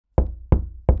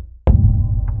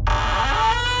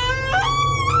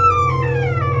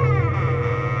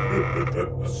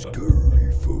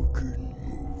Scary fucking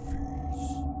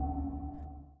movies.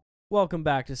 Welcome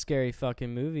back to Scary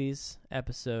Fucking Movies,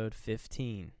 episode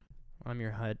 15. I'm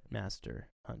your Headmaster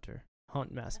Hunter.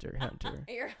 Huntmaster Hunter.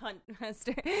 Your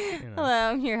Huntmaster. You know. Hello,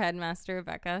 I'm your Headmaster,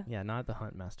 Rebekah. Yeah, not the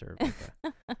Huntmaster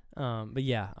Rebekah. But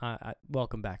yeah,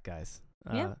 welcome back, guys.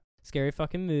 Yeah. Scary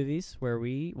Fucking Movies, where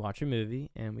we watch a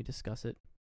movie and we discuss it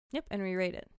Yep, and we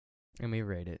rate it. and we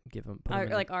rate it, give them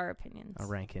Our opinions. a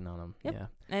ranking on them. Yep. Yeah.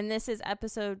 And this is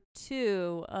episode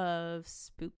 2 of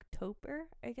Spooktober,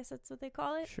 I guess that's what they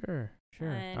call it. Sure.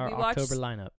 And Our we watched- October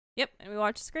lineup. Yep, and we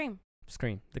watched Scream.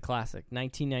 Scream, the classic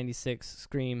 1996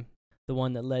 Scream, the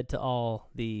one that led to all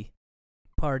the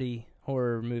party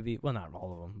horror movie. Well, not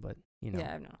all of them, but you know.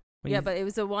 Yeah, I know. when Yeah, you- but it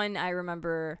was the one I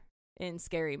remember in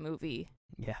Scary Movie,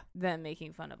 yeah. them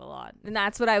making fun of a lot. And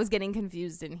that's what I was getting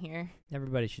confused in here.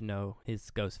 Everybody should know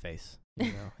his ghost face.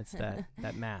 You know, it's that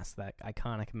mask, that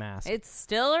iconic mask. It's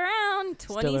still around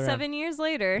 27 years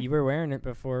later. You were wearing it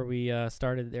before we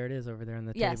started. There it is over there on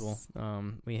the table.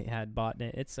 Yes. We had bought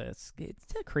it. It's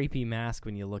a creepy mask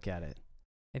when you look at it.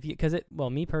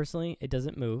 Me personally, it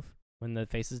doesn't move when the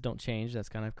faces don't change. That's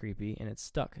kind of creepy, and it's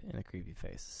stuck in a creepy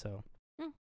face. So,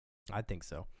 I think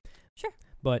so. Sure.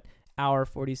 But hour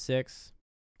 46,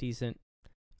 decent,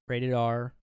 rated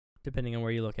R, depending on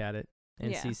where you look at it.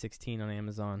 NC-16 on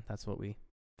Amazon. That's what we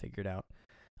figured out.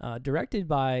 Directed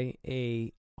by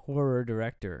a horror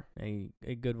director,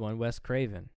 a good one, Wes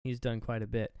Craven. He's done quite a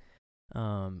bit.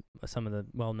 Some of the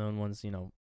well-known ones, you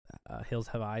know, Hills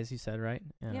Have Eyes, you said, right?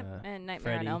 Yep, and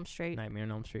Nightmare on Elm Street. Nightmare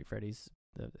on Elm Street, Freddy's.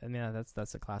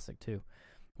 That's a classic too.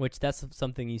 Which that's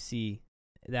something you see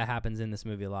that happens in this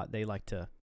movie a lot. They like to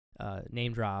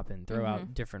name drop and throw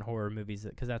out different horror movies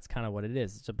because that's kind of what it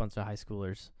is. It's a bunch of high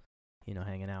schoolers, you know,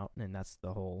 hanging out, and that's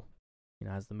the whole, you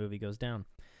know, as the movie goes down.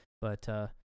 But I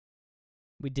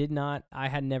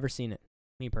had never seen it,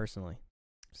 me personally.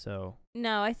 So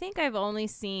No, I think I've only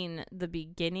seen the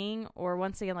beginning, or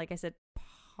once again, like I said,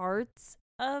 parts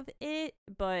of it,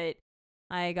 but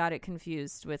I got it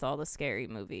confused with all the scary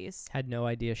movies. had no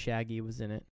idea Shaggy was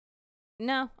in it.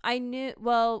 No, I knew,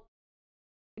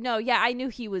 I knew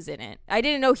he was in it. I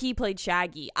didn't know he played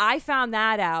Shaggy. I found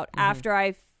that out after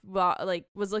I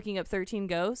was looking up 13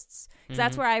 Ghosts, because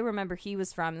that's where I remember he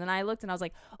was from. And then I looked and I was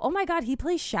like, oh my God, he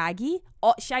plays Shaggy?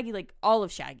 Shaggy, like all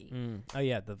of Shaggy. Oh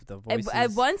yeah, the voices.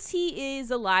 And once he is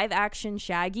a live action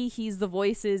Shaggy, he's the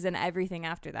voices and everything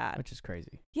after that. Which is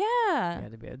crazy. Yeah.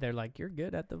 They're like, you're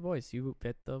good at the voice. You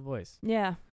fit the voice.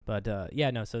 Yeah. But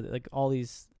so like all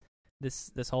these,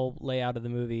 this whole layout of the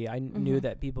movie, I knew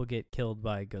that people get killed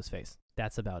by Ghostface.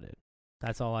 That's about it.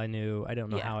 That's all I knew. I don't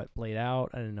know how it played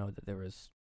out. I didn't know that there was,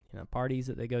 you know, parties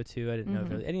that they go to. I didn't know.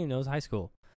 I didn't even know it was high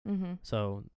school.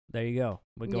 So there you go.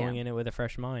 But going in it with a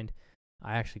fresh mind,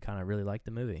 I actually kind of really liked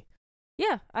the movie.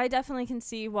 Yeah, I definitely can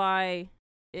see why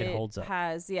it holds up.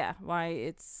 Why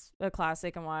it's a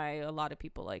classic and why a lot of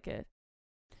people like it.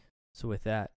 So with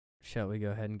that, shall we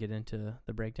go ahead and get into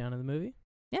the breakdown of the movie?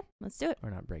 Yeah, let's do it.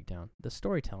 Or not breakdown, the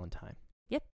storytelling time.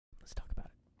 Yep. Let's talk about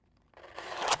it.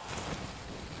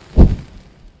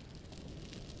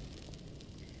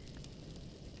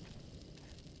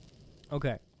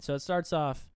 Okay, so it starts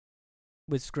off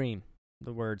with Scream.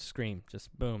 The word Scream.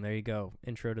 Just boom, there you go.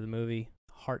 Intro to the movie.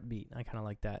 Heartbeat. I kind of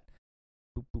like that.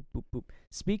 Boop, boop, boop, boop.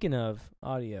 Speaking of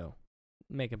audio,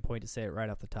 make a point to say it right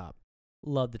off the top.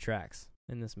 Love the tracks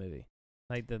in this movie.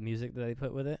 Like the music that they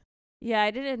put with it. Yeah,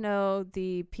 I didn't know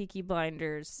the Peaky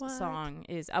Blinders song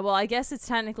is... well, I guess it's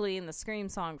technically in the Scream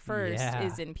song first,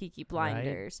 is in Peaky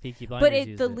Blinders. Right? Peaky Blinders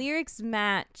but the lyrics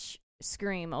match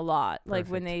Scream a lot. Perfect. Like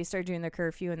when they start doing the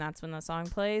curfew and that's when the song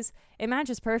plays. It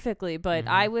matches perfectly, but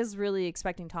I was really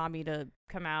expecting Tommy to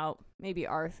come out. Maybe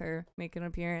Arthur make an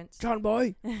appearance. John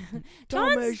boy!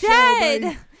 John's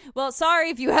dead! Well, sorry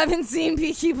if you haven't seen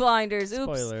Peaky Blinders.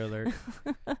 Oops. Spoiler alert.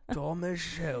 Thomas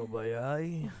Shelby,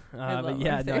 eh? But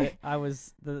yeah, no,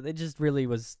 it just really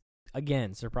was,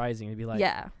 again, surprising to be like,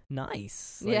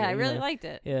 nice. Like, yeah, I really liked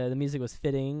it. Yeah, the music was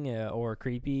fitting or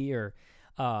creepy or...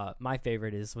 my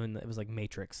favorite is when it was like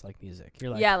Matrix like music. You're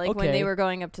like, like when they were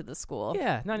going up to the school.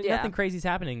 Yeah, nothing crazy's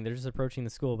happening. They're just approaching the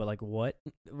school, but like,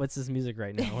 what's this music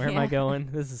right now? Where am I going?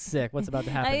 This is sick. What's about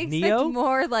to happen? I expect Neo?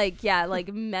 more like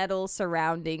metal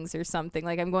surroundings or something.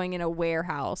 Like I'm going in a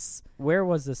warehouse. Where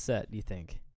was this set? Do you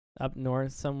think up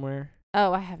north somewhere?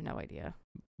 Oh, I have no idea.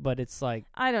 But it's like,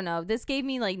 I don't know. This gave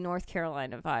me like North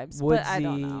Carolina vibes, woodsy, but I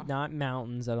don't know. Not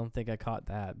mountains. I don't think I caught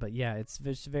that. But yeah, it's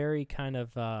very kind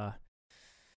of.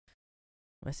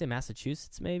 I say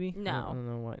Massachusetts, maybe? No. I don't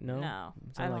know what. No?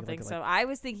 I don't think so. I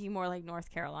was thinking more like North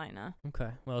Carolina.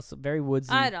 Okay. Well, it's very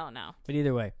woodsy. I don't know. But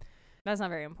either way, That's not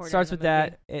very important. Starts in with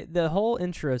the movie. that. The whole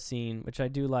intro scene, which I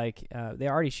do like, they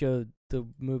already showed the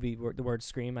movie, the word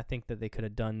scream. I think that they could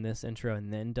have done this intro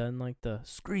and then done like the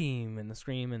scream and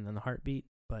then the heartbeat.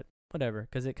 But whatever,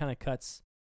 because it kind of cuts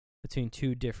between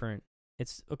two different.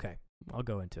 It's okay. I'll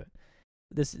go into it.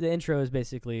 The intro is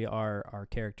basically our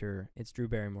character. It's Drew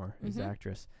Barrymore, is the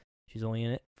actress. She's only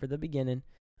in it for the beginning.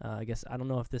 I guess I don't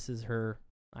know if this is her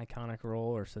iconic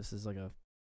role or if this is like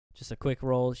just a quick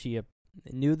role. She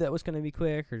knew that was going to be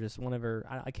quick, or just one of her.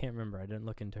 I can't remember. I didn't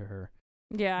look into her.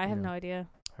 Yeah, I have no idea.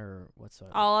 Her what's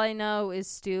all I know is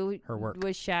Stu her work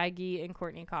was Shaggy and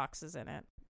Courtney Cox is in it.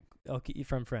 Okay,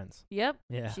 from Friends. Yep.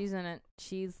 Yeah, she's in it.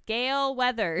 She's Gail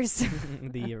Weathers,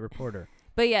 the reporter.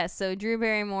 But yes, so Drew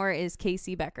Barrymore is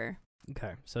Casey Becker.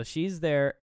 Okay, so she's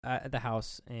there at the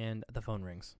house, and the phone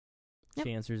rings. Yep.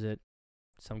 She answers it.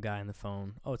 Some guy on the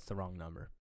phone. Oh, it's the wrong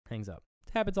number. Hangs up.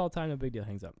 It happens all the time. No big deal.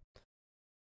 Hangs up.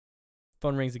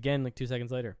 Phone rings again like 2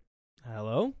 seconds later.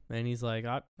 Hello? And he's like,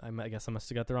 I guess I must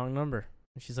have got the wrong number.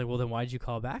 And she's like, well, then why'd you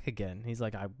call back again? And he's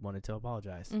like, I wanted to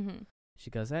apologize. Mm-hmm. She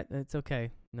goes, it's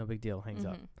okay. No big deal. Hangs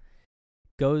up.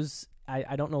 Goes,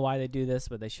 I don't know why they do this,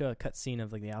 but they show a cut scene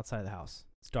of like the outside of the house.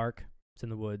 It's dark. It's in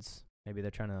the woods. Maybe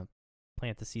they're trying to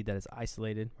plant the seed that is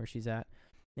isolated where she's at.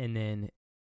 And then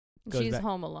she's back.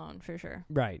 Home Alone for sure.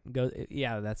 Right.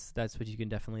 Yeah, that's what you can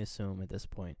definitely assume at this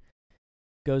point.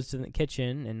 Goes to the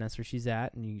kitchen, and that's where she's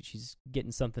at, and she's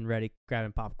getting something ready,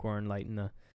 grabbing popcorn, lighting the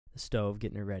stove,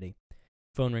 getting her ready.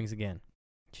 Phone rings again.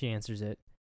 She answers it,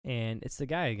 and it's the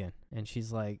guy again. And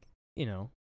she's like,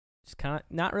 just kind of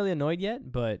not really annoyed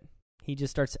yet, but he just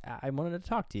starts, I wanted to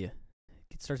talk to you.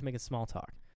 He starts making small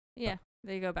talk. Yeah,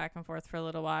 they go back and forth for a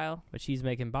little while. But she's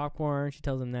making popcorn. She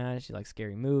tells him that. She likes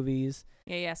scary movies.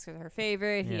 Yeah, he asks her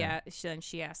favorite. Yeah. Then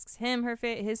she asks him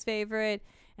his favorite.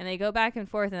 And they go back and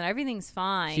forth, and everything's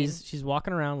fine. She's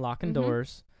walking around, locking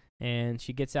doors, and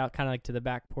she gets out kind of like to the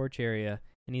back porch area,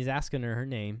 and he's asking her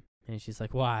name, and she's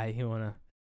like, why? You want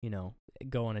to,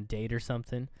 go on a date or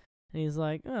something? And he's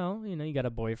like, oh, you got a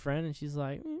boyfriend? And she's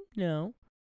like, no.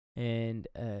 And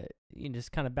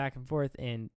just kind of back and forth,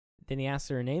 and then he asks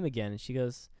her name again, and she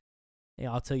goes, hey,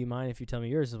 I'll tell you mine if you tell me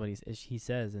yours, is what he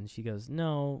says. And she goes,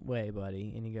 no way,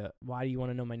 buddy. And he goes, why do you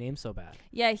want to know my name so bad?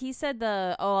 Yeah, he said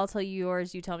I'll tell you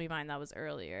yours, you tell me mine. That was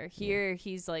earlier. Here,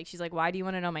 she's like, why do you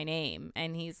want to know my name?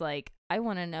 And he's like, I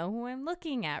want to know who I'm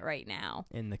looking at right now.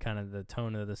 And the kind of the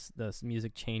tone of the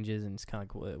music changes, and it's kind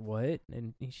of like, what?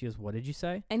 And she goes, what did you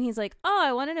say? And he's like, oh,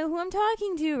 I want to know who I'm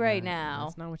talking to right now.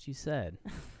 That's not what you said.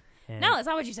 No, that's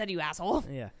not what you said, you asshole.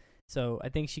 Yeah. So I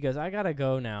think she goes, I gotta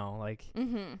go now, like,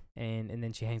 and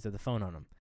then she hangs up the phone on him.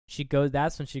 She goes.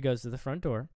 That's when she goes to the front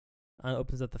door,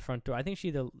 opens up the front door. I think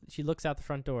she looks out the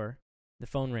front door. The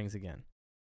phone rings again.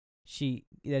 She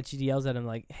yells at him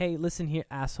like, "Hey, listen here,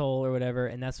 asshole," or whatever.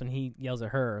 And that's when he yells at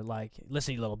her like,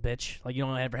 "Listen, you little bitch! Like, you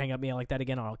don't ever hang up me like that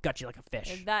again, or I'll gut you like a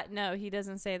fish." No, he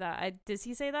doesn't say that. Does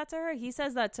he say that to her? He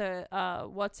says that to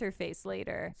what's her face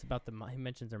later. It's about he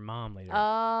mentions her mom later.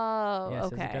 Oh, yeah,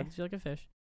 okay. Says, gut you like a fish.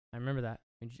 I remember that.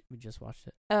 We just watched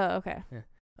it. Oh, okay.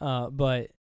 Yeah.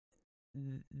 But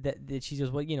that she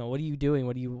goes, what are you doing?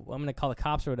 I'm gonna call the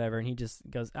cops or whatever. And he just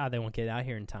goes, they won't get out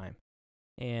here in time.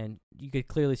 And you could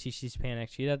clearly see she's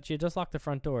panicked. She had just locked the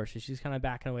front door, so she's kind of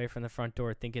backing away from the front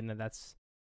door, thinking that that's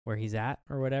where he's at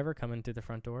or whatever, coming through the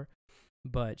front door.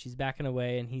 But she's backing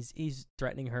away, and he's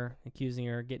threatening her, accusing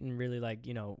her, getting really like,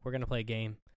 we're gonna play a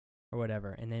game or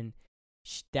whatever. And then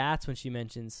that's when she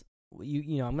mentions,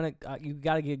 I'm gonna you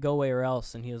gotta go away or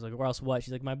else. And he was like, or else what?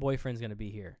 She's like, my boyfriend's gonna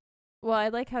be here. Well, I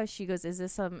like how she goes, is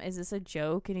this a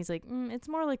joke? And he's like, it's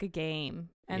more like a game.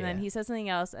 And then he says something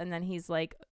else, and then he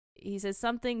says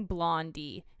something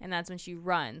blondie, and that's when she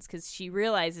runs, because she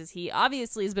realizes he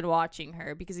obviously has been watching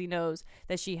her, because he knows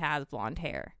that she has blonde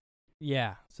hair.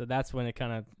 Yeah, so that's when it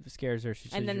kind of scares her.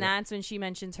 And then that's when she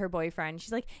mentions her boyfriend.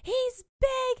 She's like, he's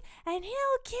big, and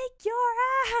he'll kick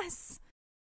your ass.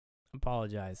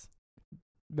 Apologize.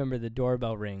 Remember, the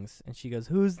doorbell rings, and she goes,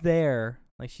 who's there?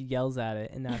 Like, she yells at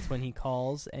it, and that's when he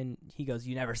calls, and he goes,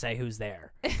 you never say who's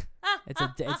there. It's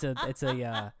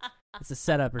a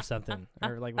setup or something,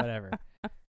 or like whatever.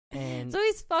 And so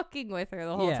he's fucking with her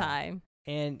the whole time.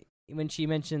 And when she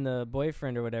mentioned the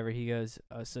boyfriend or whatever, he goes,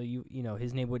 so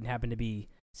his name wouldn't happen to be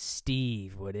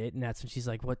Steve, would it? And that's when she's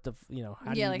like, what the,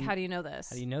 how do you know this?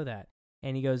 How do you know that?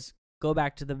 And he goes, go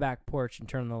back to the back porch and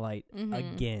turn on the light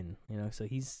again. So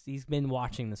he's been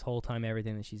watching this whole time,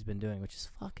 everything that she's been doing, which is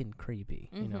fucking creepy.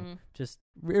 Just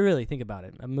really think about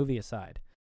it. A movie aside,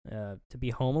 to be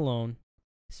home alone,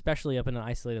 especially up in an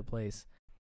isolated place.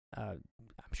 I'm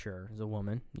sure as a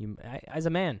woman, as a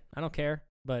man, I don't care,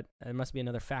 but there must be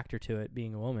another factor to it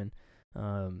being a woman.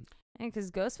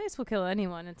 Because Ghostface will kill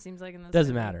anyone, it seems like in this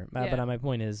Doesn't movie. matter. Yeah. But my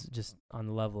point is just on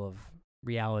the level of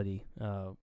reality.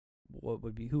 What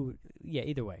would be who? Yeah,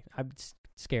 either way, I'm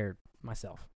scared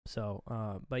myself. So,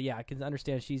 but yeah, I can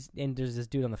understand and there's this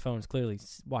dude on the phone who's clearly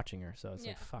watching her. So it's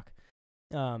like fuck.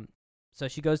 So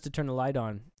she goes to turn the light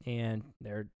on, and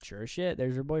they're sure as shit.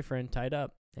 There's her boyfriend tied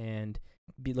up, and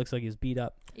looks like he was beat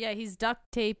up. Yeah, he's duct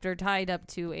taped or tied up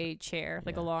to a chair,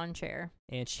 like a lawn chair.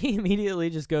 And she immediately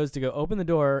just goes to go open the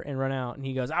door and run out, and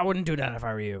he goes, "I wouldn't do that if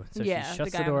I were you." So she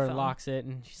shuts the door and locks it,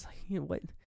 and she's like,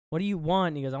 what do you want?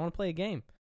 And he goes, "I want to play a game."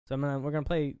 So we're gonna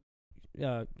play.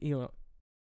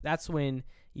 That's when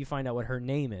you find out what her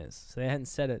name is. So they hadn't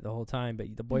said it the whole time,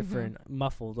 but the boyfriend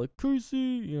muffled like Casey.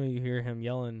 You hear him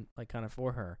yelling like kind of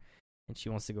for her, and she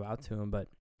wants to go out to him, but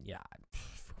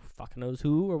fucking knows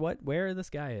who or where this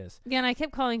guy is. Yeah, and I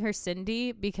kept calling her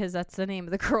Cindy because that's the name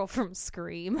of the girl from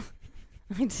Scream.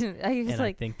 I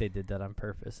think they did that on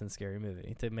purpose in Scary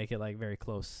Movie to make it like very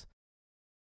close.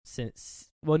 The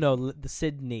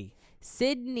Sydney.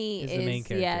 Sydney is the main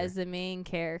character. is the main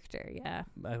character. Yeah.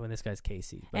 When this guy's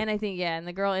Casey. And I think and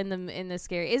the girl in the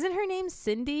scary, isn't her name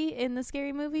Cindy in the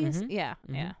Scary movies? Mm-hmm. Yeah,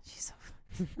 yeah. She's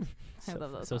so. I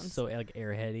love those ones. So like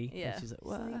airheady. Yeah. And she's like,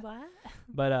 what? What?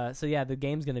 But so yeah, the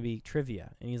game's gonna be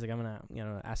trivia, and he's like, I'm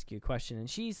gonna ask you a question, and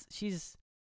she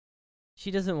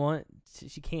doesn't want,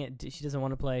 she doesn't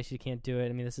want to play, she can't do it.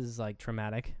 I mean, this is like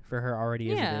traumatic for her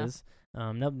already as it is.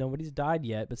 Nobody's died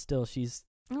yet, but still, she's.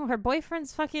 Oh, her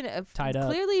boyfriend's fucking tied up,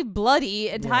 clearly bloody,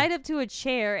 and tied up to a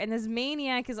chair, and this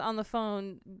maniac is on the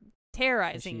phone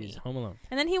terrorizing me. She's home alone.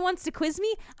 And then he wants to quiz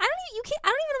me. I don't even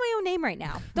know my own name right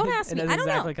now. Don't ask me. I don't know. That's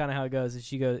exactly kind of how it goes.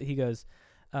 He goes,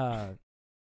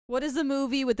 what is the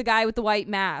movie with the guy with the white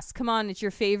mask? Come on, it's your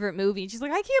favorite movie. And she's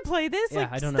like, I can't play this. Yeah,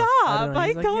 like, I don't stop. know.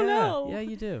 I don't know. Yeah,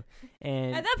 you do.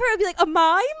 And that part would be like, a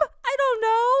mime? I don't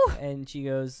know. And she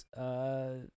goes,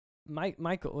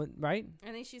 Michael, right?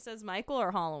 I think she says Michael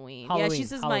or Halloween. Yeah, she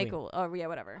says Halloween. Michael. Oh, yeah,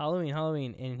 whatever.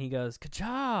 Halloween. And he goes, good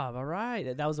job. All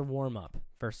right. That was a warm-up,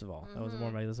 first of all. That was a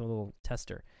warm-up. That was a little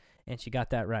tester. And she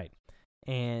got that right.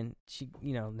 And she,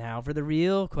 now for the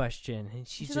real question. And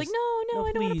she's just like, no, I don't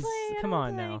want to please, play. come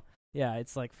on now. Yeah,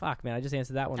 it's like, fuck, man. I just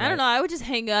answered that one. I don't know. I would just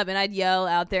hang up and I'd yell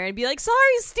out there and be like,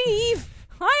 sorry, Steve.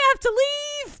 I have to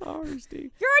leave. Sorry,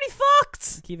 Steve. You're already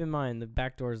fucked. Keep in mind, the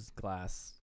back door's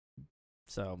glass.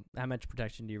 So how much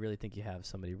protection do you really think you have if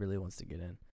somebody really wants to get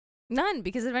in? None,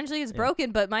 because eventually it's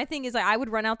broken. But my thing is, I would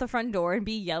run out the front door and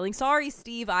be yelling, sorry,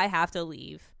 Steve, I have to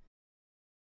leave.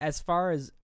 As far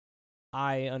as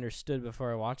I understood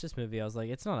before I watched this movie, I was like,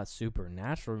 it's not a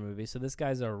supernatural movie. So this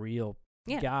guy's a real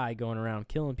guy going around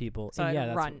killing people. So and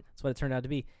I'd run. That's what it turned out to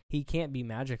be. He can't be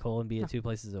magical and be at two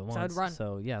places at once. So I'd run.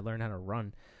 So yeah, learn how to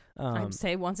run. I'd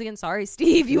say once again, sorry,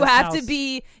 Steve. You have to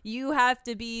be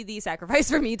the sacrifice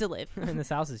for me to live. And this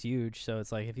house is huge, so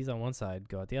it's like if he's on one side,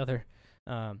 go out the other.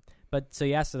 But so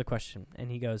he asked her the question, and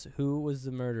he goes, "Who was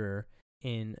the murderer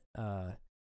in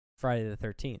Friday the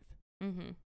 13th?"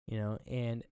 Mm-hmm.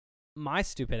 And my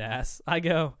stupid ass, I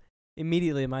go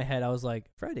immediately in my head. I was like,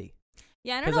 Freddy.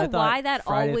 Yeah, I don't know why that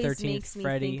Friday always 13th, makes me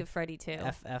think of Freddy too.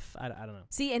 I don't know.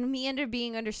 See, and me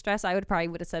being under stress, I would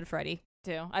have said Freddy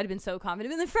too. I'd have been so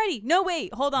confident. Then Freddy. No,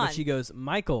 wait, hold on. But she goes,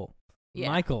 Michael. Yeah.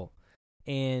 Michael.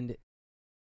 And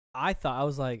I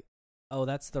was like, oh,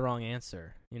 that's the wrong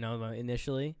answer.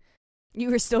 Initially. You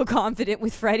were still confident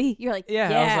with Freddy? You're like, yeah.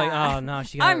 I was like, oh, no,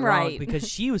 she got I'm it wrong. right. Because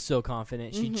she was so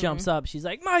confident. She jumps up. She's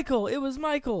like, Michael, it was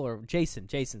Michael. Or Jason,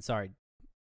 sorry.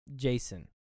 Jason.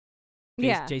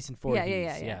 Yeah. Jason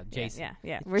Voorhees. Yeah. Jason.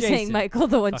 Yeah. We're saying Michael,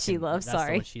 the one she loves. That's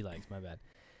sorry. the one she likes. My bad.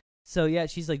 So, yeah,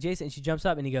 she's like, Jason, and she jumps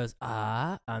up, and he goes,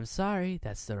 I'm sorry,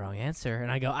 that's the wrong answer.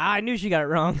 And I go, I knew she got it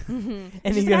wrong.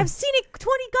 And he's like, I've seen it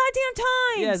 20 goddamn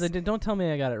times. Yeah, he's like, don't tell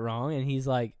me I got it wrong. And he's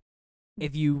like,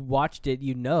 if you watched it,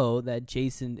 you know that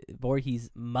Jason Voorhees'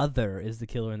 mother is the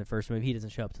killer in the first movie. He doesn't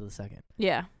show up till the second.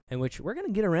 Yeah. In which we're going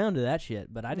to get around to that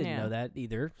shit, but I didn't know that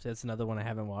either. So that's another one I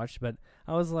haven't watched. But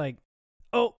I was like,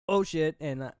 oh shit,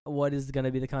 and what is going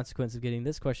to be the consequence of getting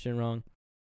this question wrong?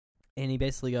 And he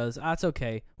basically goes, it's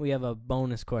okay. We have a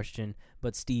bonus question,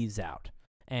 but Steve's out.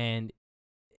 And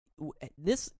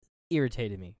this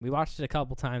irritated me. We watched it a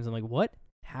couple times. I'm like, what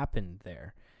happened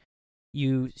there?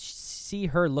 You see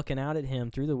her looking out at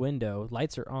him through the window.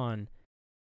 Lights are on.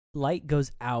 Light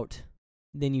goes out.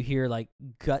 Then you hear, like,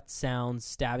 gut sounds,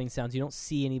 stabbing sounds. You don't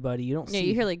see anybody. You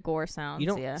hear, like, gore sounds. You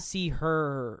don't see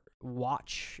her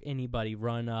watch anybody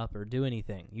run up or do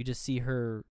anything. You just see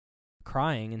her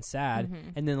crying and sad,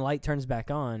 and then the light turns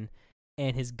back on,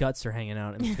 and his guts are hanging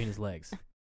out in between his legs.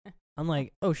 I'm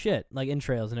like, oh shit, like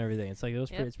entrails and everything. It's like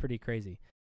it's pretty crazy.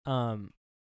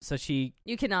 So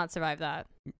you cannot survive that.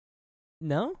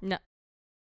 No? No.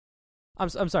 I'm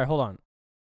sorry, hold on.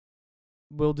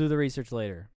 We'll do the research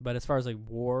later. But as far as like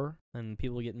war and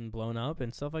people getting blown up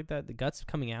and stuff like that, the guts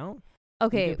coming out, you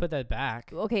Okay. can put that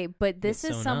back. Okay, but this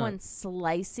Get is sewn someone up.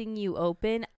 slicing you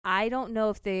open. I don't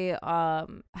know if they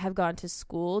have gone to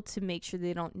school to make sure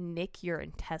they don't nick your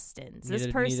intestines. This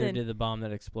Neither person, did the bomb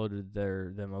that exploded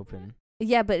them open.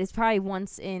 yeah, but it's probably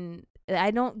once in.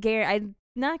 I don't guarantee. I'm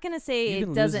not gonna say You it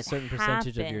can doesn't lose a certain happen.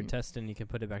 percentage of your intestine. You can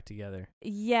put it back together.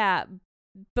 Yeah,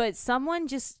 but someone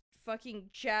just fucking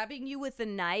jabbing you with a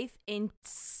knife and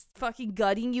fucking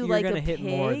gutting you You're like gonna a hit pig.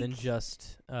 more than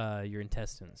just your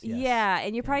intestines. Yes. Yeah,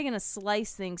 and you're Yeah. probably gonna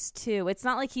slice things too. It's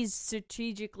not like he's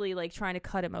strategically like trying to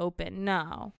cut him open.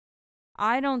 No,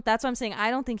 I don't. That's what I'm saying. I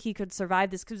don't think he could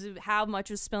survive this because of how much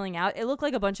was spilling out. It looked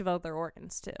like a bunch of other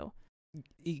organs too.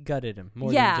 He gutted him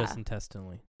more Yeah. than just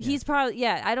intestinally. Yeah. He's probably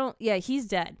I don't. Yeah, he's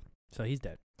dead. So he's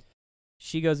dead.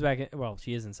 She goes back. Well,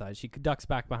 she is inside. She ducks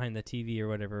back behind the TV or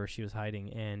whatever she was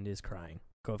hiding and is crying.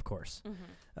 Of course.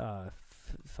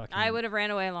 Fucking. I would have ran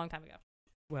away a long time ago.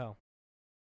 Well,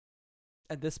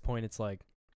 at this point, it's like,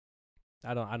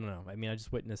 I don't know. I mean, I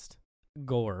just witnessed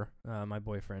Gore, my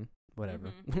boyfriend,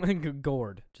 whatever,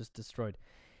 gored, just destroyed.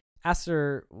 Asked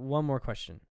her one more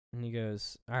question, and he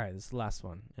goes, "All right, this is the last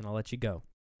one, and I'll let you go,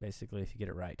 basically, if you get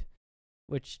it right."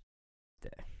 Which, I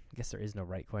guess there is no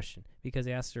right question, because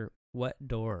he asked her, "What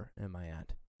door am I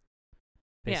at?"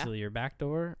 Basically, your back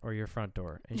door or your front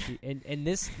door. And she and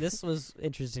this was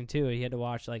interesting too. He had to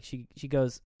watch, like, she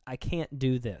goes, "I can't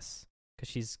do this," because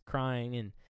she's crying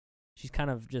and she's kind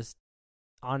of just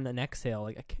on an exhale,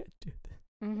 like, "I can't do this."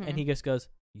 And he just goes,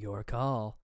 "Your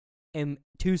call." And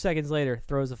 2 seconds later,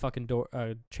 throws a fucking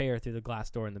chair through the glass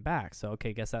door in the back. So,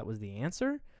 okay, guess that was the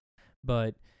answer.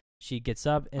 But she gets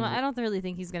up and Well, I don't really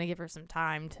think he's gonna give her some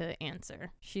time to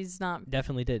answer. She's not.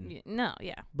 definitely didn't. No,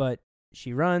 yeah, But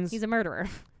she runs. he's a murderer.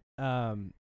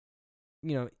 You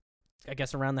know, I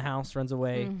guess around the house, runs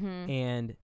away,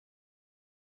 and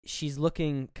she's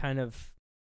looking kind of.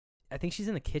 I think she's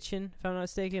in the kitchen, if I'm not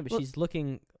mistaken. But she's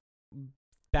looking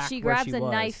back. She where grabs she a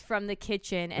was. knife from the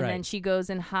kitchen and then Right. she goes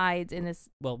and hides in this.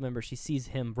 Well, remember, she sees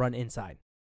him run inside.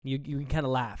 You can kind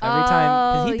of laugh every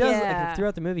time because he does yeah.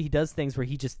 throughout the movie. He does things where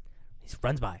he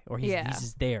runs by, or he's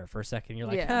just there for a second. You're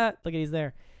like, Yeah. look at he's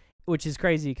there, which is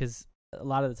crazy because a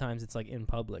lot of the times it's like in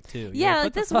public too. You're Yeah, like, like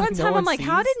what the this fuck? one No time I'm like,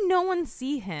 how sees? did no one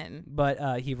see him?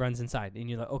 But he runs inside, and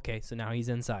you're like, okay, so now he's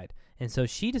inside, and so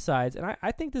she decides, and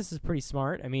I think this is pretty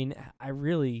smart. I mean, I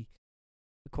really,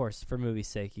 of course, for movie's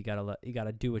sake, you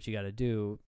gotta do what you gotta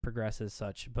do, progress as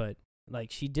such. But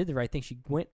like, she did the right thing. She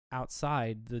went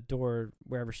outside the door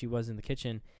wherever she was in the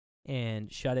kitchen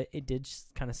and shut it. It did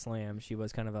just kind of slam. She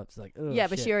was kind of up, like, oh, Yeah,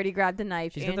 but shit. she already grabbed the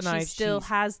knife She's and got the knife. she still She's-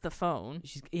 has the phone.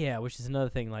 Which is another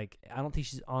thing. Like, I don't think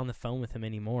she's on the phone with him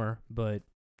anymore. But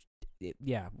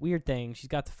weird thing. She's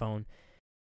got the phone.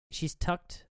 She's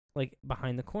tucked like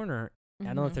behind the corner. I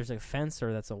don't know if there's like a fence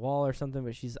or that's a wall or something,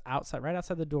 but she's right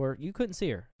outside the door. You couldn't see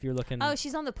her if you're looking. Oh,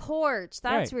 she's on the porch.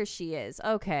 That's Right. where she is.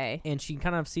 Okay. And she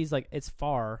kind of sees like it's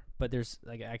far, but there's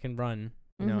like I can run,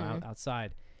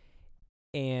 outside.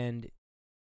 And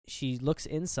she looks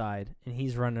inside, and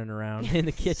he's running around in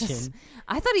the kitchen.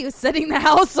 I thought he was setting the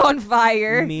house on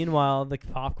fire. Meanwhile, the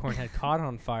popcorn had caught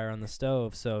on fire on the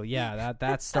stove. So yeah,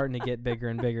 that's starting to get bigger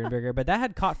and bigger and bigger. But that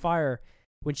had caught fire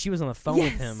when she was on the phone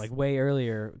with him, like way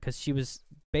earlier, because she was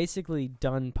basically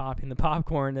done popping the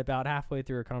popcorn about halfway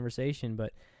through her conversation.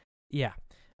 But yeah,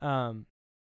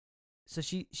 so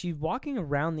she's walking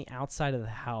around the outside of the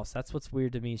house. That's what's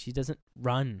weird to me. She doesn't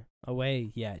run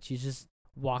away yet. She's just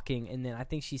walking, and then I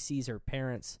think she sees her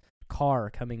parents' car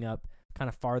coming up kind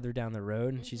of farther down the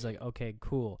road, and she's like, okay,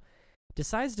 cool.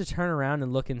 Decides to turn around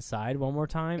and look inside one more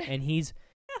time, and he's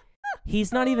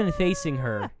not even facing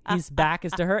her. His back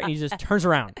is to her, and he just turns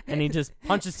around, and he just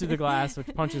punches through the glass, which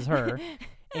punches her,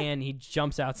 and he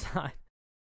jumps outside.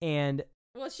 And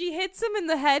well, she hits him in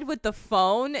the head with the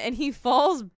phone, and he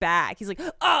falls back. He's like,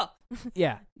 oh!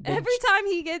 yeah, Every time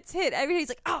he gets hit, he's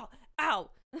like, oh, ow!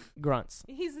 grunts.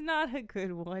 He's not a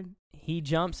good one. He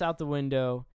jumps out the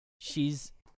window.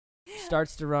 She's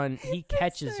starts to run. He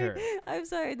catches her. I'm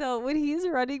sorry, though. When he's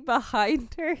running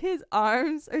behind her, his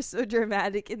arms are so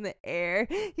dramatic in the air.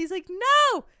 He's like,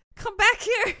 no! Come back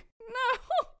here!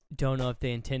 No! Don't know if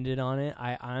they intended on it.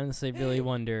 I honestly really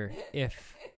wonder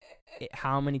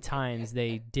how many times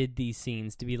they did these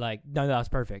scenes to be like, no, that was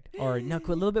perfect. Or, no, a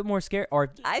little bit more scary.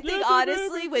 Or, I think,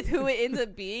 honestly, with who it ends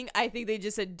up being, I think they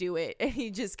just said do it. And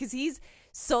because he's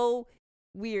so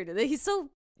weird. He's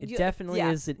so It definitely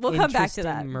is an we'll come back to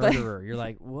that, murderer. You're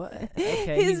like, what?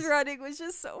 Okay, his running was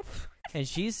just so. And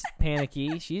she's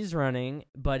panicky. She's running,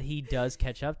 but he does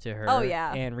catch up to her. Oh,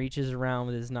 yeah. And reaches around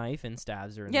with his knife and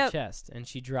stabs her in the chest. And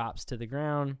she drops to the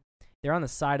ground. They're on the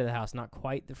side of the house, not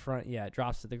quite the front yet.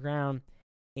 Drops to the ground,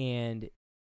 and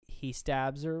he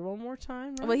stabs her one more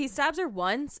time. Right? Well, he stabs her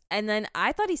once, and then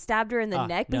I thought he stabbed her in the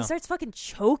neck, but he starts fucking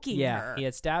choking her. Yeah, he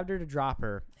had stabbed her to drop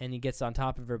her, and he gets on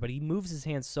top of her, but he moves his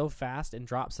hands so fast and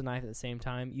drops the knife at the same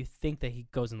time, you think that he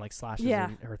goes and like slashes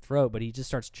in her throat, but he just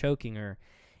starts choking her,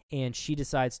 and she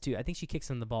decides to, I think she kicks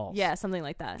him in the balls. Yeah, something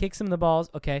like that. Kicks him in the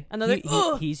balls, okay. Another,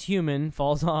 he's human,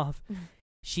 falls off.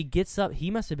 She gets up. He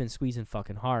must have been squeezing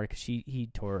fucking hard because he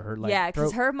tore her like yeah,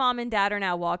 because her mom and dad are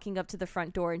now walking up to the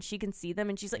front door, and she can see them,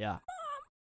 and she's like, yeah.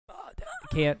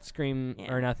 Can't scream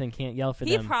or nothing, can't yell for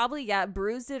them. He probably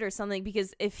bruised it or something,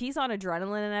 because if he's on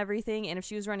adrenaline and everything, and if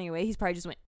she was running away, he's probably just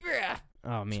went, Ugh.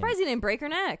 Oh man, surprised he didn't break her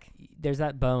neck. There's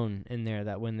that bone in there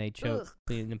that when they choke,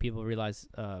 and people realize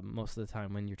most of the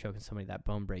time when you're choking somebody, that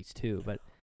bone breaks too. But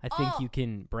I think you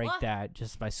can break that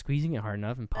just by squeezing it hard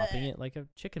enough and popping it like a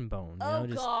chicken bone.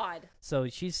 God. So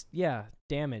she's,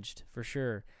 damaged for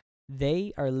sure.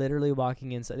 They are literally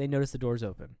walking inside. They notice the door's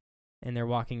open, and they're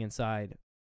walking inside,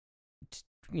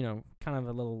 kind of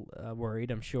a little worried,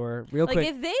 I'm sure. Real quick. Like,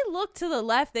 if they look to the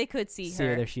left, they could see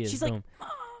her. There she is. She's Boom. like, Mom.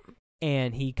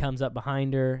 And he comes up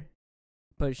behind her,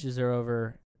 pushes her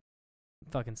over,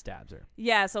 fucking stabs her.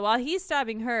 Yeah, so while he's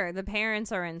stabbing her, the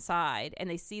parents are inside and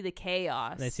they see the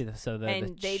chaos. They see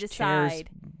they decide chairs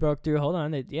broke through. Hold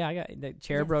on, the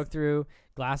chair broke through,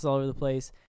 glass all over the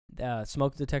place.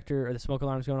 Smoke detector or the smoke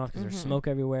alarm's going off because there's smoke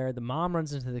everywhere. The mom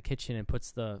runs into the kitchen and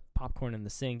puts the popcorn in the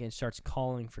sink and starts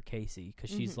calling for Casey because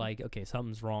she's like, okay,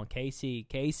 something's wrong.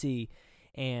 Casey,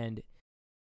 and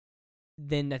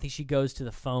then I think she goes to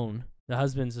the phone. The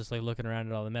husband's just like looking around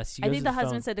at all the mess. I think the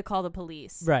husband said to call the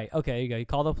police. Right. Okay. There you go. You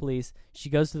call the police. She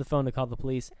goes to the phone to call the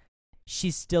police.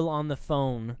 She's still on the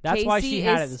phone. That's Casey why she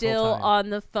had it this still whole time. On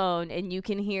the phone, and you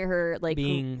can hear her like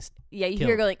being you killed. Hear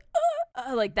her go like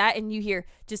like that, and you hear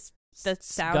just the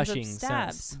sounds gushing, of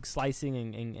stabs, slicing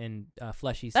and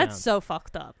fleshy That's sounds. so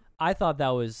fucked up. I thought that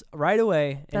was right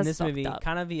away in this movie, up.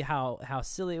 kind of how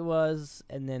silly it was,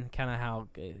 and then kind of how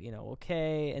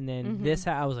okay, and then this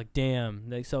I was like, damn.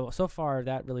 Like, so far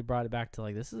that really brought it back to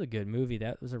like, this is a good movie.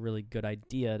 That was a really good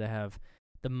idea to have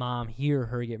the mom hear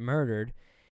her get murdered,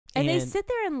 and they sit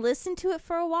there and listen to it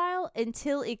for a while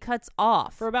until it cuts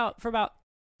off for about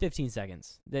 15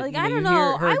 seconds. Like, I don't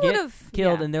know, I would have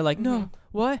killed, and they're like, no,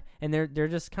 what? And they're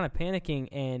just kind of panicking,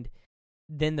 and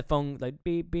then the phone like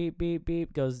beep beep beep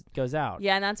beep goes out.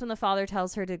 Yeah, and that's when the father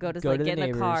tells her to go to get in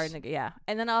the car. And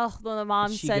and then the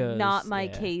mom said, goes, "Not my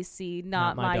Casey,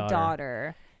 not my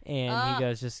daughter." And he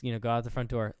goes, just go out the front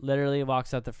door. Literally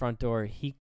walks out the front door.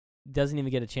 He doesn't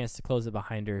even get a chance to close it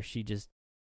behind her. She just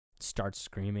starts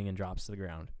screaming and drops to the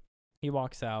ground. He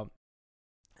walks out,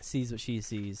 sees what she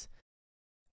sees.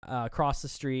 Across the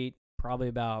street, probably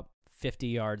about 50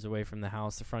 yards away from the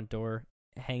house, the front door,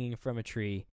 hanging from a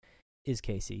tree, is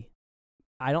Casey.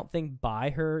 I don't think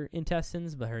by her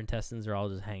intestines, but her intestines are all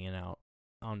just hanging out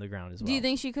on the ground as well. Do you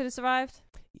think she could have survived?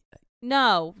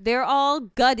 No, they're all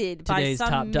gutted Today's by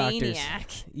some top maniac.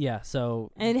 Doctors. Yeah,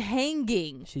 so and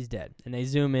hanging. She's dead, and they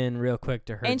zoom in real quick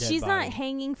to her. And dead she's body. not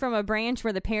hanging from a branch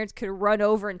where the parents could run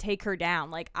over and take her down.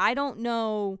 Like, I don't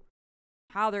know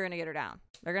how they're gonna get her down.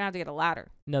 They're gonna have to get a ladder.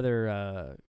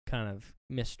 Another kind of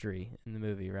mystery in the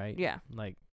movie, right? Yeah.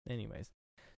 Like, anyways.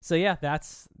 So yeah,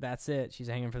 that's it. She's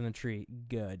hanging from the tree,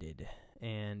 gutted,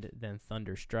 and then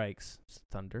thunder strikes.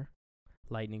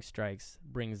 Lightning strikes,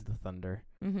 brings the thunder,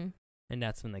 and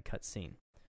that's when they cut scene.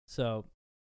 So,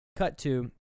 cut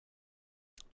to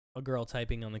a girl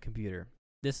typing on the computer.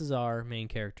 This is our main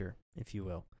character, if you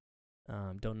will.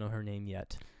 Don't know her name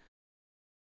yet.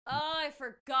 Oh, I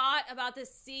forgot about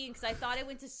this scene because I thought I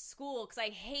went to school because I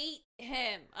hate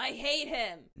him.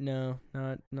 No,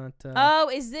 not. Oh,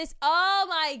 is this? Oh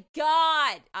my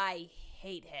God, I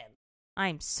hate him.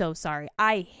 I'm so sorry.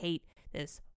 I hate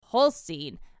this whole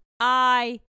scene.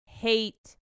 I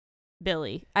hate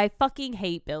Billy. I fucking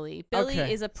hate Billy. Billy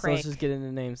is a prick. So let's just get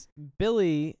into names.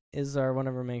 Billy is one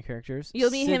of our main characters. You'll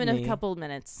meet him in a couple of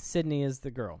minutes. Sydney is the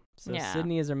girl. So yeah.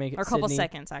 Sydney is our main character. Or a couple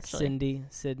seconds, actually.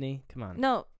 Sydney, come on.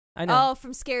 No. I know. Oh,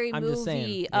 from Scary I'm Movie. Just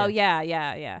saying, Oh,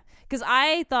 yeah. Because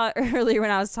I thought earlier when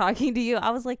I was talking to you, I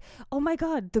was like, oh my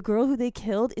God, the girl who they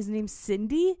killed is named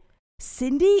Cindy?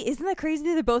 Cindy? Isn't that crazy?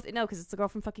 They're both... No, because it's the girl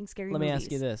from fucking Scary Movies. Let me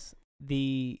ask you this.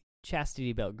 The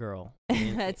chastity belt girl. I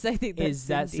think that's is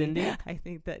that Cindy? I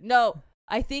think that... No.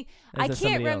 I think Or is I that can't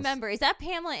somebody else? remember. Is that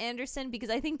Pamela Anderson? Because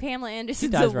I think Pamela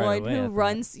Anderson's dies the right one away, I who thought.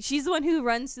 runs. She's the one who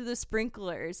runs through the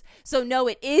sprinklers. So no,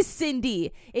 it is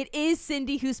Cindy. It is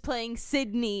Cindy who's playing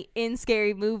Sydney in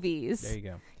Scary Movies. There you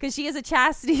go. Because she has a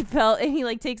chastity belt, and he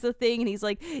like takes the thing, and he's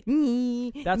like,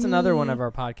 That's another one of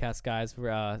our podcast guys.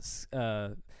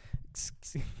 I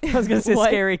was gonna say What?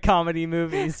 scary comedy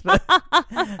movies, but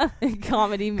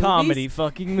comedy movies, comedy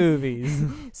fucking movies.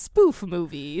 spoof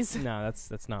movies. No,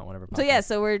 that's not one of our podcasts. So yeah,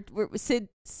 so we're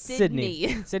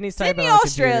Sydney. Sydney's typing Sydney, on the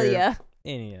Australia.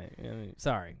 computer. Anyway,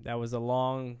 sorry, that was a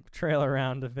long trail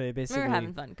around of basically We're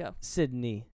having fun. Go.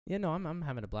 Sydney. Yeah, no, I'm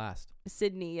having a blast.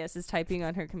 Sydney, yes, is typing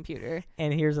on her computer.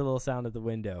 And here's a little sound at the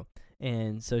window,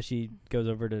 and so she goes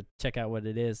over to check out what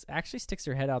it is. Actually, sticks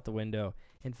her head out the window,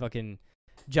 and fucking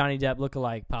Johnny Depp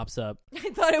lookalike pops up.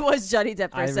 I thought it was Johnny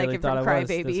Depp for a second thought from it was.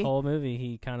 Crybaby. This whole movie,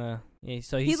 he kind of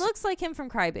He looks like him from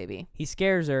Crybaby. he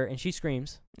scares her, and she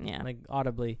screams Yeah. like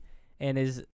audibly, and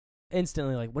is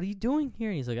instantly like, "What are you doing here?"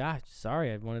 And he's like,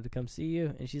 sorry, I wanted to come see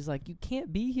you." And she's like, "You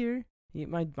can't be here.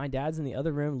 My dad's in the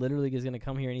other room. Literally is gonna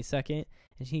come here any second."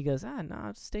 And he goes, no,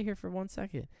 I'll just stay here for 1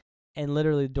 second. And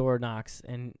literally the door knocks,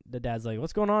 and the dad's like,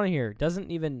 "What's going on here?"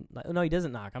 Doesn't even no, he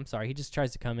doesn't knock. I'm sorry, he just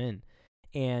tries to come in.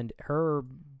 And her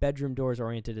bedroom door is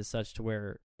oriented as such to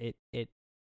where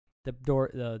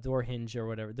the door hinge or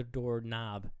whatever, the door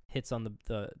knob hits on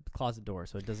the closet door,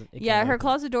 so it doesn't. Yeah, her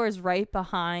closet door is right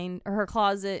behind. Or her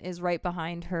closet is right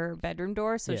behind her bedroom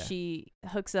door, so Yeah. she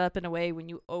hooks up in a way when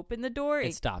you open the door,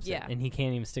 it stops yeah. it, and he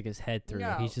can't even stick his head through.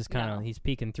 No, He's just kind of no. he's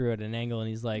peeking through at an angle, and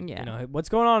he's like, Yeah. "What's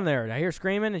going on there? Did I hear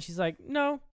screaming?" And she's like,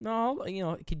 "No,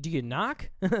 could you knock?"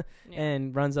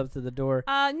 And runs up to the door.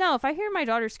 No, if I hear my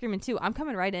daughter screaming too, I'm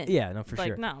coming right in. Yeah, no, for like,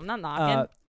 sure. no, I'm not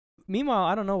knocking. Meanwhile,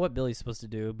 I don't know what Billy's supposed to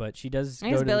do, but she does. I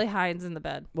guess Billy hides in the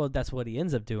bed. Well, that's what he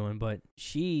ends up doing, but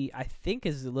she, I think,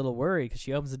 is a little worried because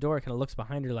she opens the door, kind of looks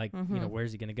behind her like,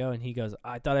 where's he going to go? And he goes,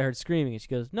 "I thought I heard screaming." And she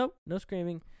goes, "Nope, no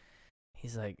screaming."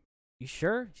 He's like, "You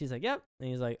sure?" She's like, "Yep." And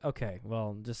he's like, "Okay,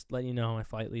 well, just let you know my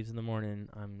flight leaves in the morning.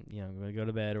 I'm going to go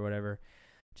to bed or whatever."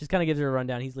 Just kind of gives her a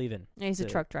rundown. He's leaving. Yeah, he's a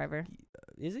truck driver.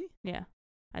 Is he? Yeah,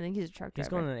 I think he's a truck driver. He's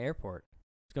going to an airport.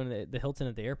 He's going to the Hilton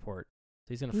at the airport.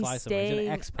 So he's going to fly He somewhere. He's stayed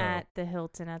an expo. at the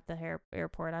Hilton at the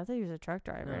airport. I thought he was a truck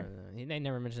driver. No, they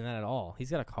never mentioned that at all. He's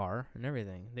got a car and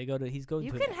everything. He's going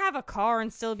You to can have a car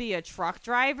and still be a truck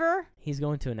driver. He's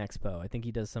going to an expo. I think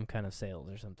he does some kind of sales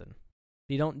or something.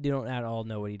 You don't at all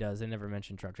know what he does. They never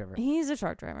mention truck driver. He's a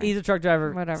truck driver. He's a truck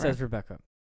driver, Whatever. says Rebekah.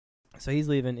 So he's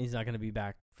leaving. He's not going to be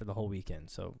back for the whole weekend.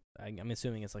 So I'm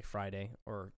assuming it's like Friday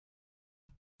or...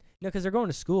 No, because they're going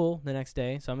to school the next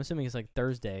day. So I'm assuming it's like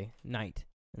Thursday night.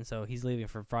 And so he's leaving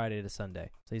from Friday to Sunday.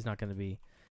 So he's not going to be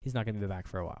back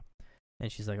for a while.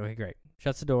 And she's like, "Okay, great."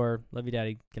 Shuts the door. "Love you,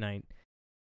 Daddy. Good night."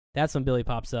 That's when Billy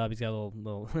pops up. He's got a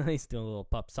little he's doing a little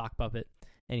sock puppet.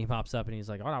 And he pops up and he's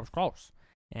like, "Oh, that was close."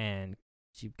 And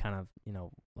she kind of,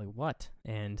 like, "What?"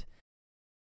 And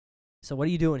so, "What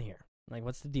are you doing here? Like,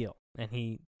 what's the deal?" And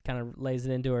he kind of lays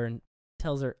it into her and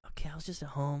tells her, "Okay, I was just at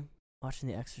home watching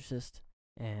The Exorcist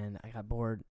and I got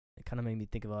bored. It kind of made me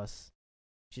think of us."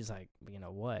 She's like,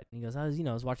 "What?" And he goes, I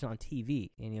was watching it on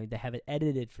TV, and they have it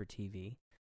edited for TV,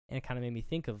 and it kind of made me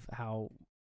think of how,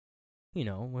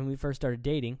 when we first started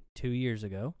dating 2 years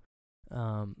ago,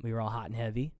 we were all hot and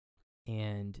heavy,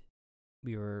 and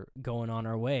we were going on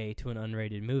our way to an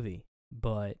unrated movie.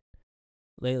 But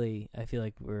lately, I feel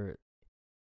like we're.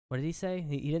 What did he say?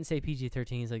 He didn't say PG-13.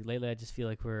 He's like, lately, I just feel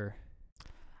like we're.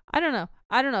 I don't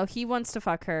know. He wants to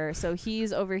fuck her, so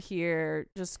he's over here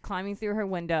just climbing through her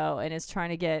window and is trying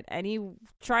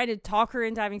to talk her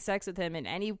into having sex with him in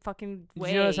any fucking way.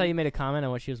 Did you notice how you made a comment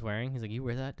on what she was wearing? He's like, "You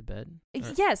wear that to bed?"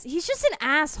 Yes, he's just an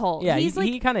asshole. Yeah, he's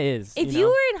he kind of is. If you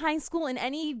were in high school and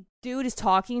any dude is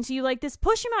talking to you like this,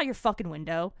 push him out your fucking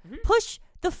window. Mm-hmm. Push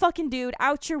the fucking dude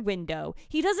out your window.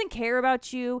 He doesn't care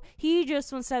about you. He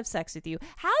just wants to have sex with you.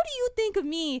 How do you think of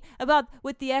me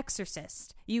with The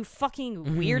Exorcist? You fucking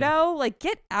weirdo. Like,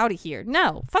 get out of here.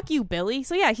 No. Fuck you, Billy.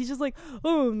 So yeah, he's just like,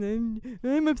 "Oh,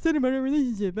 I'm upset about our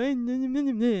relationship."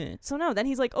 So no, then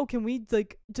he's like, "Oh, can we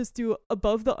like just do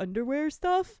above the underwear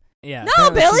stuff?" Yeah. No,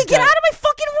 Billy, get out of my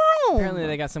fucking room. Apparently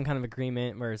they got some kind of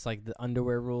agreement where it's like the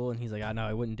underwear rule, and he's like, "I know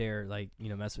I wouldn't dare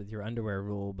mess with your underwear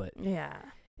rule," but yeah.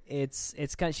 It's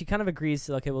kind of, she kind of agrees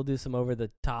to, okay, we'll do some over the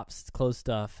top clothes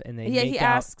stuff, and he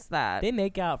asks that. They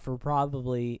make out for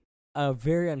probably a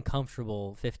very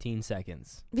uncomfortable 15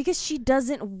 seconds. Because she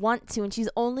doesn't want to, and she's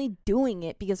only doing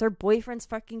it because her boyfriend's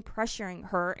fucking pressuring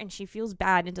her, and she feels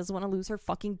bad and doesn't want to lose her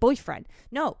fucking boyfriend.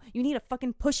 No, you need to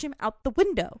fucking push him out the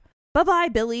window. Bye-bye,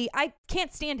 Billy. I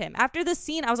can't stand him. After this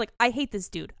scene, I was like, I hate this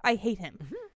dude. I hate him.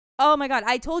 Mm-hmm. Oh my God,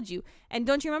 I told you. And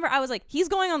don't you remember? I was like, he's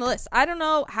going on the list. I don't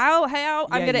know how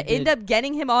I'm going to end up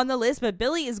getting him on the list, but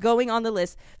Billy is going on the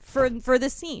list for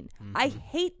this scene. Mm-hmm. I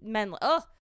hate men. Ugh.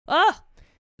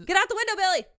 Get out the window,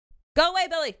 Billy. Go away,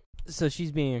 Billy. So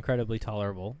she's being incredibly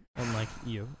tolerable, unlike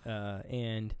you.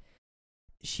 And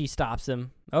she stops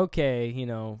him. Okay,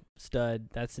 stud,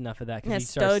 that's enough of that. Because he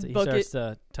starts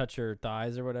to touch her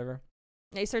thighs or whatever.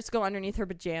 And he starts to go underneath her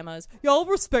pajamas. Y'all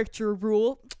respect your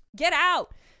rule. Get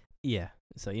out. Yeah.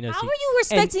 So, how are you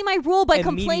respecting my rule by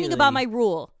complaining about my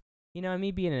rule? And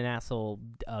me being an asshole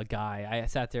guy, I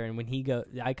sat there and when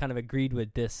I kind of agreed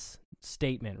with this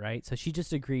statement, right? So she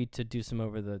just agreed to do some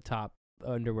over the top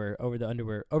underwear, over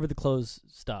the clothes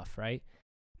stuff, right?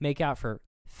 Make out for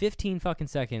 15 fucking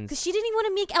seconds. Because she didn't even want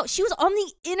to make out. She was on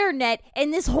the internet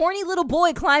and this horny little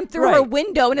boy climbed through her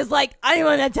window and is like, I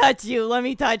want to touch you. Let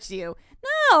me touch you.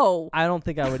 No. I don't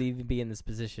think I would even be in this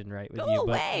position, right, with Go you.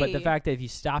 Away. But the fact that if you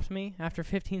stopped me after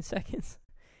 15 seconds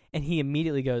and he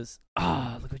immediately goes,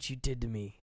 look what you did to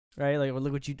me. Right? Like,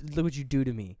 look what you do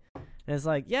to me. And it's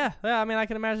like, yeah, I mean, I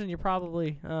can imagine you're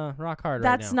probably rock hard right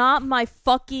now. That's not my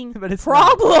fucking but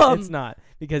problem. It's not.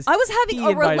 Because I was having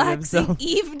a relaxing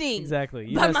evening.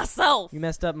 Exactly. By myself. You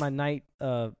messed up my night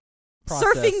process.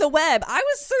 Surfing the web. I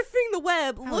was surfing the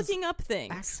web, looking up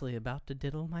things. Actually about to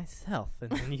diddle myself.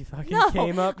 And then you fucking no,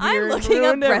 came up here I'm and looking up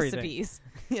ruined everything. recipes.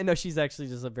 Yeah, no, she's actually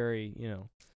just a very,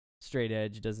 straight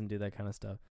edge, doesn't do that kind of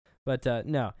stuff. But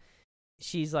no.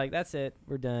 She's like, that's it.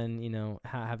 We're done.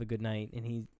 Have a good night. And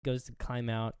he goes to climb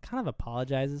out, kind of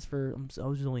apologizes for, I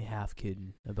was only half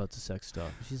kidding about the sex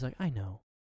stuff. And she's like, I know.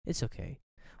 It's okay.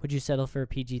 Would you settle for a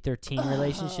PG-13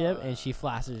 relationship? And she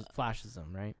flashes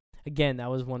him, right? Again,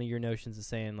 that was one of your notions of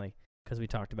saying, like, because we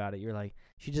talked about it, you're like,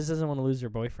 she just doesn't want to lose her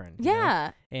boyfriend.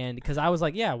 Yeah. And because I was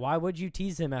like, yeah, why would you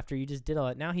tease him after you just did all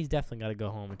that? Now he's definitely got to go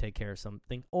home and take care of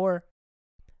something. Or,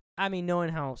 I mean, knowing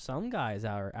how some guys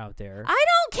are out there. I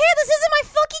don't care. This isn't my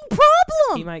fucking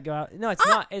problem. He might go out. No, it's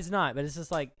not. It's not. But it's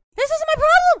just like. This isn't my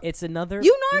problem. It's another.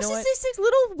 You narcissistic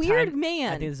little weird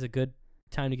man. I think this is a good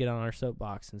time to get on our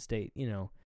soapbox and state,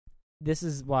 this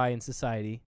is why in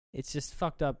society, it's just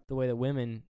fucked up the way that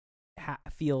women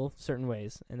feel certain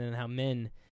ways and then how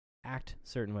men act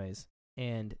certain ways.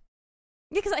 And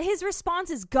because his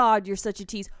response is, God, you're such a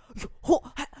tease.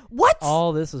 What?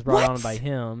 All this was brought on by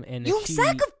him. And you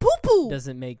sack of poo-poo.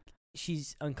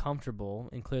 She's uncomfortable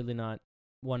and clearly not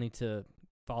wanting to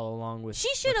follow along with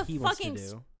she should have fucking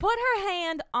put her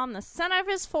hand on the center of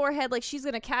his forehead like she's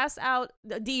gonna cast out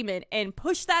the demon and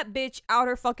push that bitch out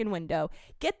her fucking window.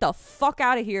 Get the fuck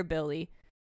out of here, Billy.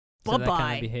 So that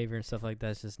kind of behavior and stuff like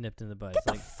that's just nipped in the bud. Get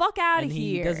the fuck out of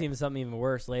here. He does even something even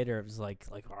worse later. It was like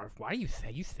why are you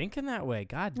thinking that way?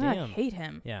 God damn. I hate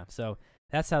him. Yeah, so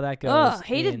that's how that goes.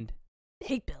 Hate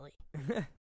Billy.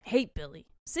 Hate Billy.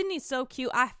 Sydney's so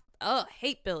cute.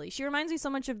 Hate Billy. She reminds me so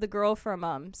much of the girl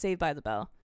from Saved by the Bell.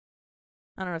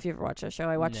 I don't know if you ever watched that show.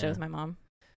 I watched it with my mom.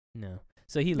 No.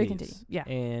 So he leaves. Continue. Yeah.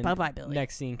 And bye-bye, Billy.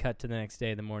 Next scene, cut to the next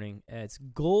day in the morning. It's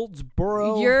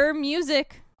Goldsboro. Your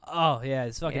music. Oh, yeah.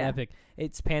 It's fucking epic.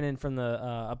 It's panning from the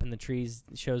up in the trees.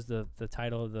 It shows the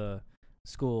title of the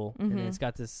school. Mm-hmm. And it's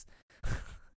got this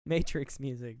Matrix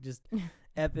music. Just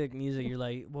epic music. You're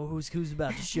like, well, who's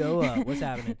about to show up? What's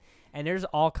happening? And there's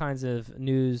all kinds of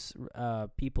news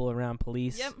people around,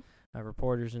 police,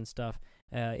 reporters and stuff.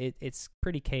 It's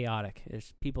pretty chaotic.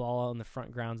 There's people all on the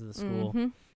front grounds of the school. Mm-hmm.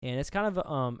 And it's kind of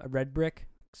a red brick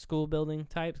school building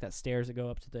type. It's got stairs that go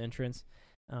up to the entrance.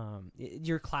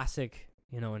 Your classic,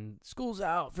 when school's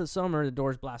out for the summer, the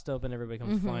doors blast open, everybody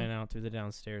comes flying out through the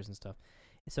downstairs and stuff.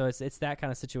 So it's that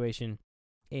kind of situation.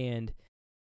 And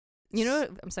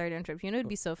I'm sorry to interrupt. It'd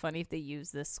be so funny if they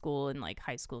used this school in like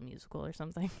High School Musical or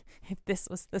something. If this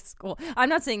was the school. I'm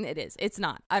not saying that it is. It's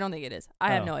not. I don't think it is.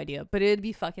 I have no idea. But it'd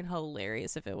be fucking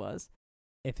hilarious if it was.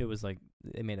 If it was like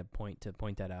they made a point to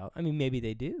point that out. I mean, maybe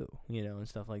they do, and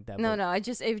stuff like that. No. It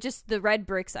just the red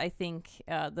bricks. I think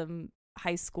the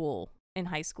High School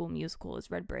Musical is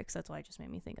red bricks. That's why it just made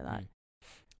me think of that.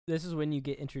 This is when you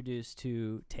get introduced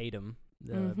to Tatum,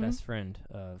 the best friend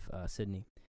of Sydney.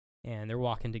 And they're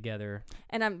walking together.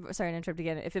 And I'm sorry to interrupt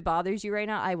again. If it bothers you right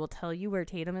now, I will tell you where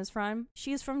Tatum is from.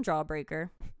 She is from Jawbreaker.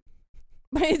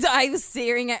 But I was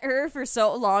staring at her for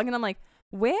so long, and I'm like,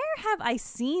 where have I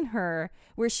seen her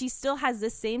where she still has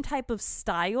this same type of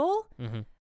style,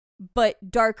 but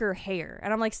darker hair?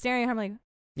 And I'm like staring at her. I'm like,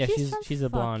 yeah, she's a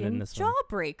blonde in this one.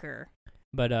 Jawbreaker.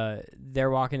 But they're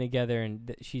walking together,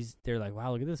 and they're like,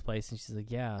 wow, look at this place. And she's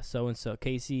like, yeah, so-and-so,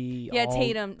 Casey. Yeah,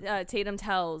 Tatum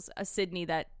tells Sydney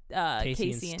that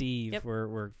Casey and Steve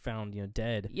were found,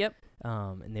 dead. Yep.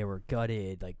 and they were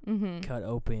gutted, like cut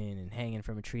open and hanging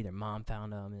from a tree. Their mom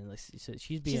found them, and like, so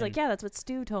she's like, yeah, that's what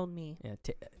Stu told me. Yeah.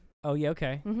 Oh yeah,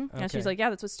 okay. Okay. And she's like,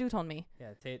 yeah, that's what Stu told me.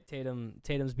 Yeah,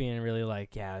 Tatum's being really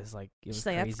like, yeah, it's like it was she's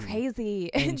like, crazy. that's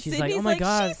crazy. And she's Sydney's like, oh my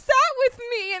god, she sat with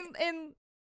me in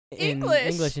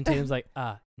English, and Tatum's like,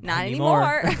 not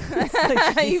anymore.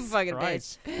 Like, you fucking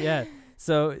Christ. bitch. Yeah.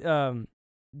 So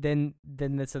then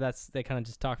they kind of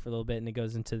just talk for a little bit, and it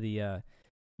goes into the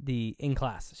in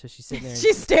class. So she's sitting there.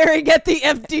 She's staring at the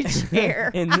empty chair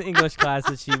in the English class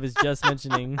that she was just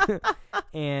mentioning,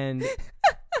 and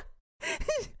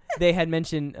they had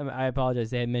mentioned. I apologize.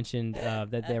 They had mentioned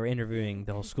that they were interviewing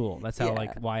the whole school. That's how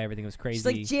why everything was crazy. She's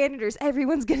like, janitors,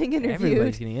 everyone's getting interviewed.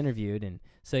 Everybody's getting interviewed, and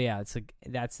so it's like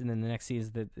and then the next scene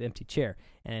is the empty chair,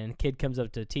 and a kid comes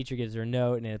up to the teacher, gives her a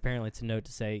note, and apparently it's a note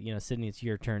to say, Sydney, it's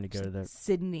your turn to go to the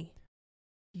Sydney,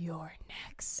 you're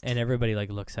next. And everybody like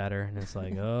looks at her, and it's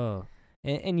like, oh,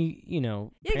 and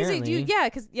apparently,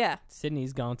 because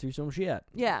Sydney's gone through some shit.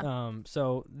 Yeah.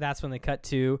 So that's when they cut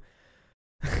to.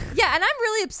 Yeah, and I'm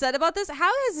really upset about this. How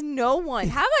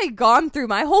have I gone through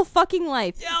my whole fucking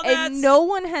life and no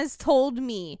one has told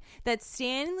me that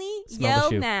Stanley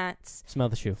Yelnats' Smell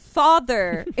the shoe.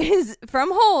 father is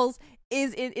from Holes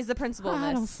is the principal in this.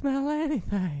 I don't smell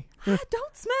anything. I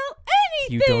don't smell anything.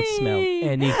 You don't smell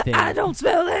anything. I don't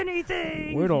smell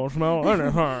anything. We don't smell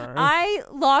anything. I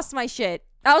lost my shit.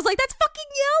 I was like, that's fucking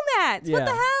Yelnats. Yeah. What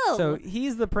the hell? So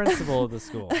he's the principal of the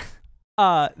school.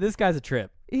 This guy's a trip.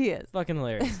 He is. Fucking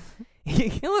hilarious.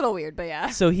 A little weird, but yeah.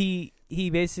 So he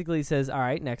basically says, all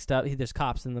right, next up, there's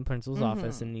cops in the principal's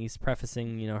office, and he's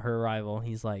prefacing, her arrival.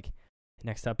 He's like,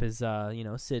 next up is,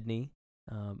 Sydney,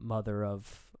 mother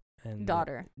of... and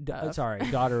daughter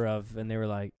of, and they were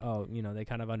like, oh, they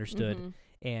kind of understood.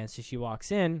 And so she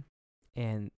walks in,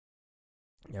 and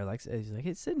they're like, she's like,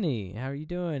 hey, Sydney, how are you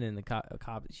doing? And the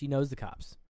cop, she knows the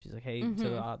cops. She's like, hey,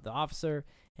 so the officer,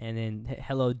 and then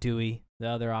hello, Dewey, the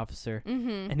other officer,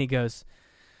 and he goes,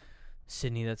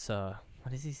 Sydney, that's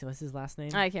what is he? What's his last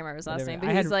name? I can't remember his last name,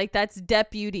 but he's like, that's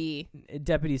deputy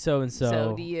so and so.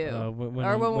 So do you? When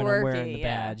I'm I'm wearing the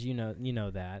badge, you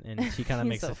know that, and she kind of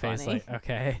makes a face like,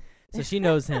 okay, so she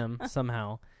knows him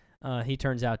somehow. He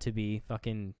turns out to be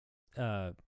fucking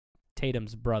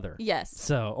Tatum's brother. Yes.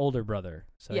 So older brother.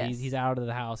 So he's out of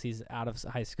the house. He's out of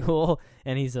high school,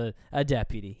 and he's a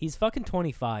deputy. He's fucking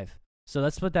 25. So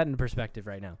let's put that in perspective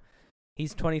right now.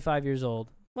 He's 25 years old.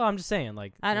 Well, I'm just saying,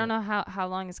 like, I don't know how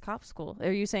long is cop school.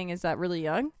 Are you saying is that really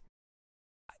young?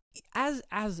 As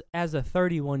a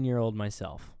 31-year-old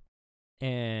myself,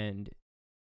 and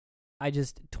I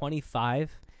just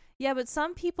 25. Yeah, but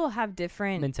some people have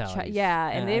different mentalities.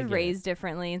 and they're raised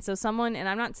differently, and so someone, and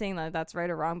I'm not saying that that's right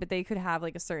or wrong, but they could have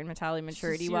like a certain mentality,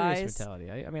 maturity wise. Mentality.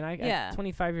 At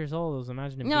 25 years old, I was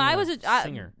imagining. No, I was a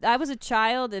singer. I was a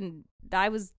child, and I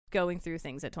was going through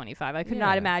things at 25. I could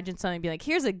not imagine somebody be like,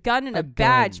 "Here's a gun and a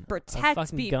badge, protect a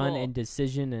fucking people." Gun and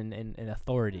decision and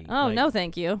authority. Oh no,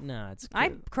 thank you. No, it's.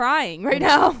 I'm crying right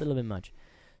now. A little bit much.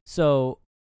 So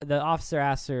the officer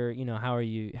asks her, how are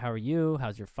you?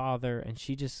 How's your father? And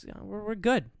she just, we're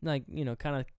good. Like,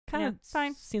 kind of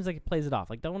fine. Seems like it plays it off.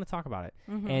 Like, don't want to talk about it.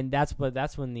 And that's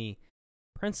when the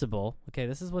principal. Okay,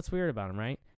 this is what's weird about him,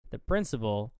 right? The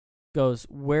principal goes,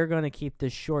 we're going to keep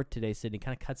this short today, Sydney.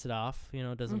 Kind of cuts it off,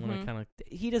 doesn't want to kind of,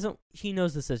 he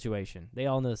knows the situation. They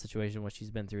all know the situation, what she's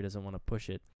been through, doesn't want to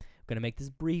push it. I'm going to make this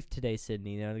brief today,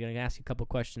 Sydney. They're going to ask you a couple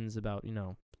questions about,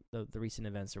 the recent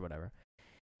events or whatever.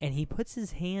 And he puts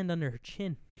his hand under her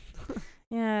chin.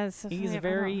 Yeah, he's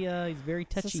very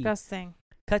touchy. It's disgusting.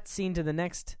 Cut scene to the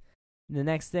next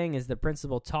thing is the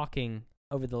principal talking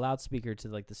over the loudspeaker to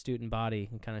like the student body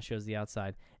and kind of shows the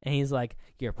outside. And he's like,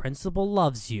 your principal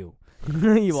loves you.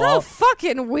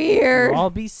 Fucking weird. You all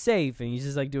be safe. And he's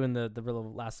just like doing the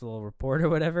last little report or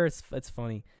whatever. It's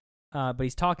funny. But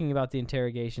he's talking about the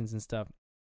interrogations and stuff.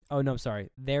 Oh, no, I'm sorry.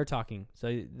 They're talking.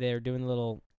 So they're doing a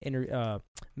little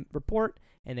report,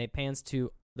 and they pans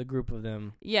to the group of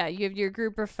them. Yeah, you have your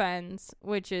group of friends,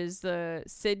 which is the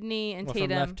Sydney and Tatum.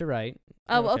 From left to right.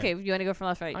 Oh, okay. You want to go from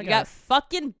left to right. You got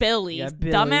fucking Billy.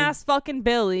 Billy. Dumbass fucking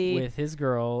Billy. With his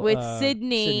girl. With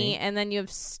Sydney. And then you have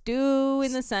Stu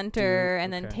in the center,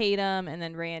 and then Tatum, and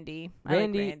then Randy.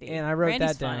 Randy. And I wrote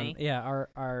Randy's that down. funny. Yeah,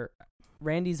 our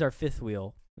Randy's our fifth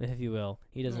wheel, if you will.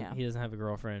 He doesn't have a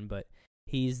girlfriend, but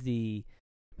he's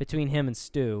between him and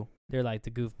Stu, they're like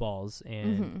the goofballs,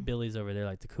 and Billy's over there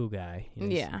like the cool guy.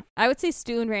 Yeah. I would say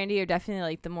Stu and Randy are definitely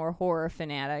like the more horror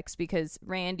fanatics, because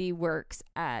Randy works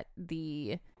at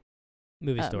the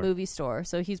movie store.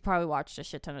 So he's probably watched a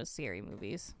shit ton of scary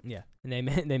movies. Yeah, and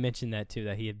they mentioned that too,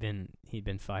 that he'd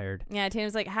been fired. Yeah,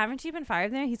 Tatum's like, haven't you been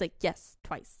fired there? He's like, yes,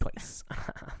 twice.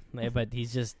 But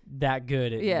he's just that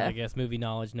good at, I guess, movie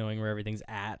knowledge, knowing where everything's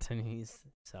at, and he's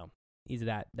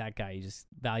that guy. He's just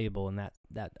valuable in that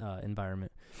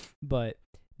environment. But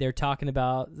they're talking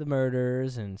about the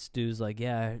murders, and Stu's like,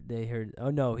 yeah, they heard. Oh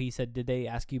no, he said, did they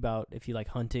ask you about if you like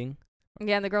hunting?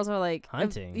 Yeah, and the girls are like,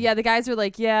 hunting. Yeah, the guys were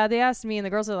like, yeah, they asked me, and the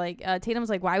girls are like, Tatum's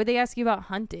like, why would they ask you about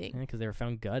hunting? Because they were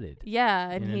found gutted. Yeah,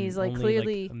 and he's like, only,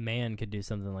 clearly, like, a man could do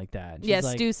something like that. Yeah,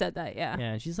 Stu said that. Yeah,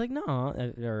 yeah, and she's like,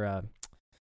 no,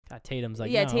 Tatum's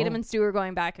like, yeah, no. Tatum and Stu are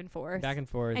going back and forth,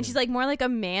 and she's like, more like a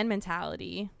man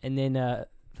mentality. And then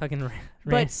fucking.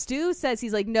 But Stu says,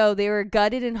 he's like, no, they were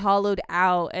gutted and hollowed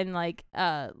out and like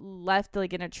left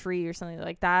like in a tree or something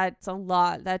like that. It's a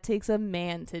lot. That takes a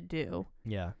man to do.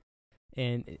 Yeah.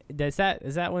 And is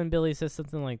that when Billy says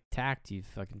something like "tact, you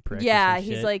fucking prick"? Yeah,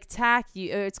 he's like, "Tack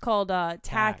you." It's called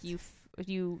tack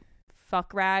you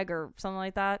fuck rag or something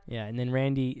like that. Yeah, and then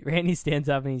Randy stands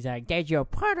up and he's like, "Did you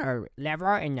put her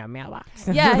liver in the mailbox?"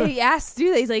 Yeah, he asked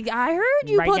Stu that. He's like, "I heard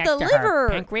you put the liver, her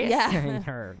pancreas, and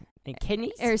her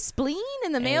kidneys, or spleen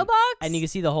in the mailbox." And you can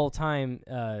see the whole time,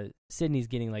 Sydney's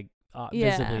getting like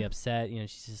visibly upset. You know,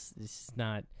 she's just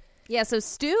not. Yeah, so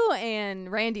Stu and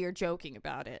Randy are joking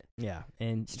about it. Yeah,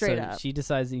 and straight so up, she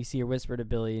decides that you see her whisper to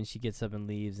Billy, and she gets up and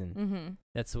leaves, and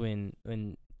that's when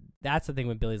that's the thing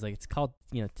when Billy's like, it's called,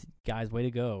 you know, guys, way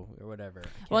to go or whatever.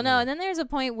 Well, no, and then there's a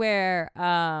point where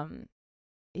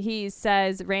Randy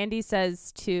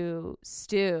says to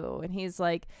Stu, and he's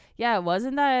like, yeah,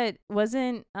 wasn't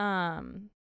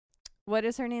what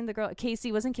is her name, the girl,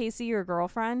 Casey, wasn't Casey your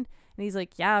girlfriend? And he's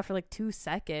like, yeah, for like 2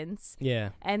 seconds. Yeah.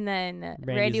 And then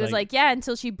Randy was like, yeah,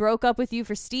 until she broke up with you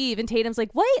for Steve. And Tatum's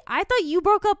like, wait, I thought you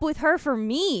broke up with her for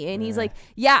me. And he's like,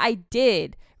 yeah, I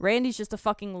did. Randy's just a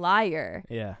fucking liar.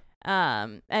 Yeah.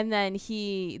 And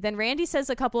then Randy says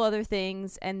a couple other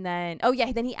things, and then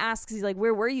then he asks, he's like,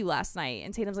 where were you last night?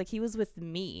 And Tatum's like, he was with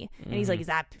me. And he's like, is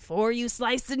that before you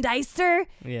sliced and diced her?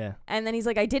 Yeah. And then he's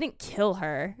like, I didn't kill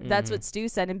her. That's what Stu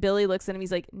said. And Billy looks at him,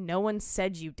 he's like, no one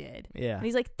said you did. Yeah. And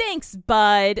he's like, thanks,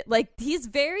 bud. Like, he's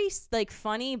very like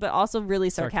funny but also really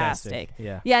sarcastic.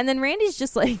 Yeah. And then Randy's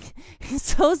just like, he's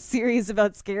so serious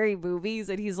about scary movies,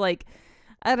 and he's like,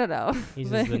 I don't know.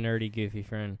 He's just the nerdy goofy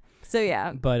friend. So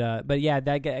yeah, but yeah,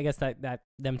 that I guess that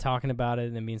them talking about it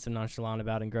and then being so nonchalant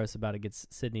about it and gross about it gets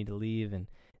Sydney to leave, and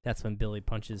that's when Billy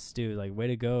punches Stu, like, way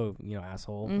to go, you know,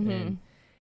 asshole. And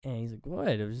he's like, what?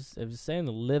 I was saying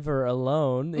the liver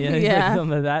alone. You know, like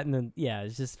some of that, and then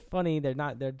it's just funny.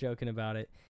 They're joking about it,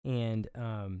 and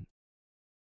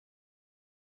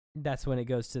that's when it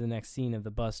goes to the next scene of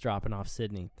the bus dropping off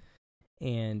Sydney,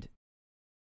 and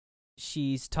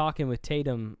she's talking with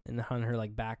Tatum on her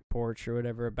like back porch or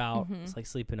whatever about it's like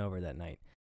sleeping over that night.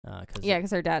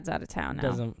 Because her dad's out of town now.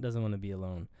 Doesn't want to be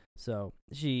alone. So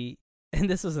and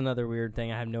this was another weird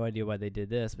thing. I have no idea why they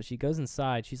did this, but she goes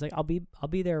inside. She's like, I'll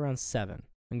be there around 7.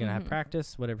 I'm gonna have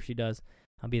practice, whatever she does.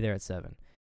 I'll be there at 7.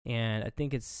 And I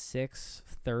think it's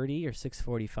 6:30 or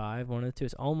 6:45, one of the two.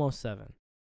 It's almost 7.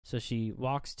 So she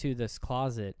walks to this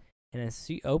closet, and as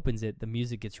she opens it, the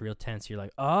music gets real tense. You're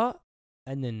like,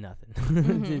 and then nothing.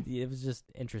 It was just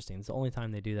interesting. It's the only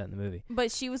time they do that in the movie.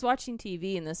 But she was watching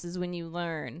TV, and this is when you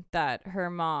learn that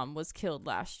her mom was killed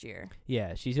last year.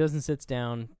 Yeah, she goes and sits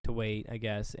down to wait, I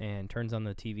guess, and turns on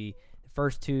the TV. The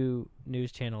first 2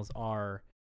 news channels are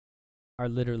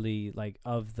literally like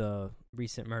of the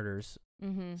recent murders.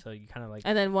 So you kind of like,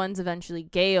 and then one's eventually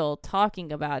Gail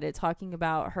talking about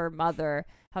her mother,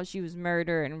 how she was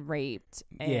murdered and raped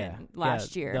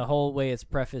last year. The whole way it's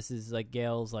prefaced is like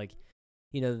Gail's like,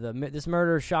 you know, this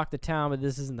murder shocked the town, but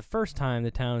this isn't the first time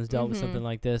the town has dealt with something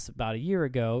like this. About a year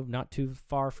ago, not too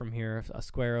far from here, a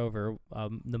square over,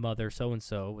 the mother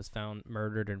so-and-so was found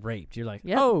murdered and raped. You're like,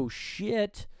 oh,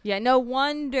 shit. Yeah, no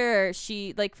wonder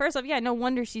she, like, first off, no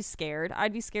wonder she's scared.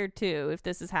 I'd be scared, too, if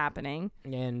this is happening.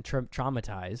 And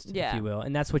traumatized, if you will.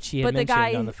 And that's what she had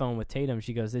mentioned on the phone with Tatum.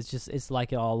 She goes, it's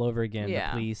like it all over again, the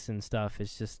police and stuff.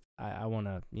 It's just, I want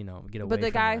to, you know, get away from But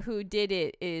the guy that. who did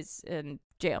it is in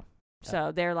jail.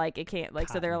 So they're like, it can't, like,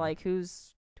 so they're like,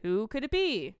 who could it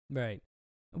be? Right.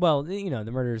 Well, you know, the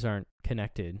murders aren't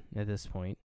connected at this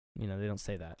point. You know, they don't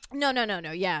say that. No.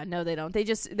 Yeah, no, they don't.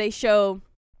 They show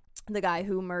the guy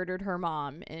who murdered her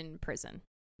mom in prison.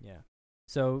 Yeah.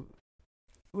 So,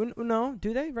 no,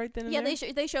 do they right then and there?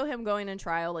 Yeah, they show him going in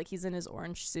trial, like he's in his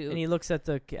orange suit. And he looks at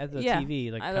the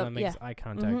TV, like kind of makes eye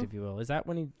contact, if you will. Is that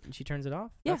when she turns it off?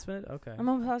 Yeah. That's when okay. I'm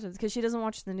almost positive because she doesn't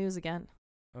watch the news again.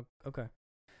 Okay.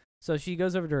 So she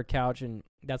goes over to her couch, and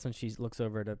that's when she looks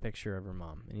over at a picture of her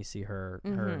mom, and you see her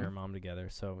and her mom together.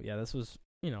 So yeah, this was,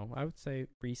 I would say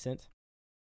recent,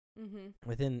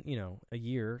 within a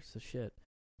year. So shit.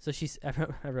 So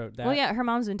I wrote that. Well, yeah, her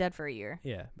mom's been dead for a year.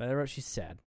 Yeah, but I wrote she's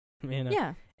sad.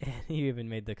 Yeah. And you even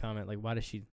made the comment, like, why does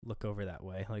she look over that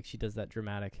way? Like, she does that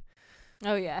dramatic.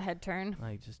 Oh, yeah, head turn.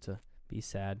 Like, just to be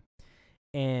sad.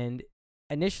 And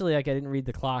initially, like, I didn't read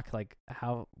the clock, like,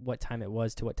 what time it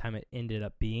was to what time it ended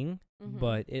up being.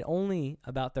 But it only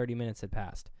about 30 minutes had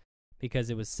passed.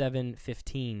 Because it was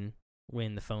 7:15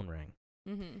 when the phone rang.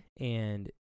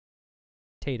 And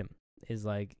Tatum is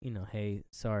like, hey,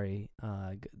 sorry,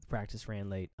 practice ran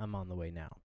late. I'm on the way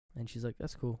now. And she's like,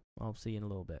 that's cool. I'll see you in a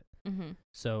little bit.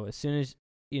 So as soon as,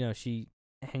 she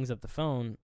hangs up the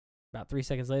phone, about 3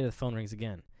 seconds later, the phone rings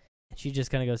again. And she just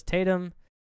kind of goes, Tatum,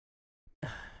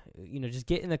 just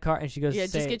get in the car. And she goes, yeah,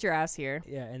 just get your ass here.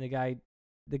 Yeah, and the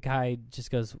guy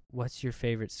just goes, what's your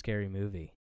favorite scary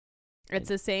movie? It's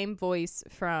the same voice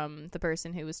from the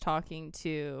person who was talking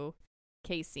to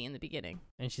Casey in the beginning.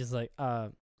 And she's like,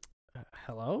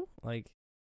 hello? Like,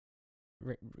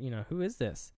 who is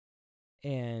this?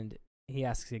 And he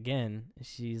asks again.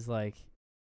 She's like,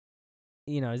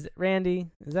 is it Randy?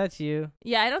 Is that you?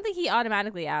 Yeah, I don't think he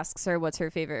automatically asks her what's her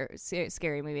favorite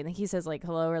scary movie. I think he says, like,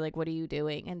 hello, or, like, what are you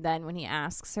doing? And then when he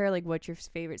asks her, like, what's your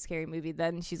favorite scary movie,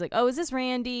 then she's like, oh, is this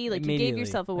Randy? Like, you gave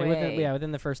yourself away.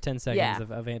 Within the first 10 seconds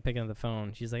of picking up the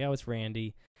phone, she's like, oh, it's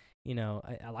Randy.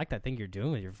 I like that thing you're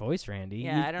doing with your voice, Randy.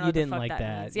 Yeah, I don't know what the fuck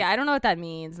that means. Yeah, I don't know what that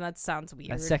means, and that sounds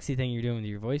weird. That sexy thing you're doing with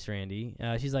your voice, Randy.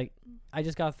 She's like, I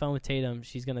just got off the phone with Tatum.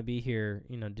 She's going to be here.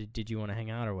 Did you want to hang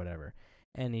out or whatever?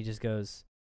 And he just goes,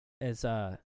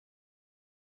 I'm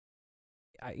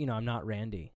not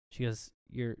Randy. She goes,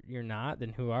 you're not? Then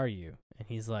who are you? And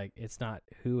he's like, it's not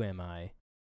who am I,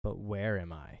 but where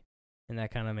am I? And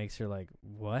that kind of makes her like,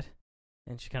 what?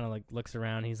 And she kind of like looks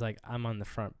around. He's like, I'm on the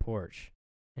front porch.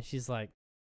 And she's like,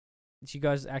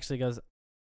 actually goes,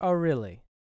 oh, really?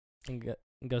 And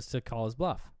goes to call his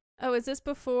bluff. Oh, is this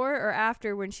before or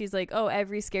after when she's like, oh,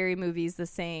 every scary movie's the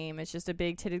same. It's just a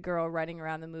big titted girl running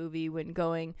around the movie when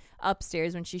going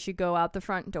upstairs when she should go out the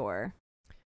front door?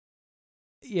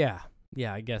 Yeah.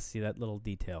 Yeah, I guess, see that little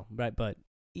detail. Right, but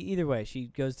either way, she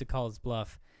goes to call his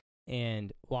bluff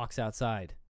and walks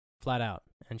outside, flat out.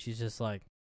 And she's just like,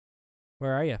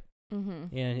 where are you?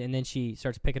 And then she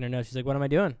starts picking her nose. She's like, what am I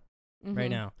doing right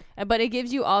now? But it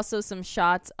gives you also some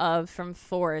shots from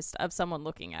Forrest of someone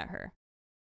looking at her.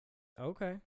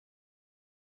 Okay.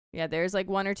 Yeah, there's like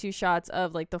one or two shots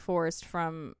of like the forest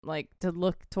from like to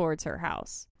look towards her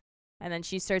house. And then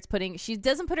she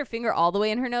doesn't put her finger all the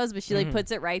way in her nose, but she like puts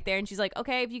it right there. And she's like,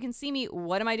 okay, if you can see me,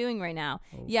 what am I doing right now?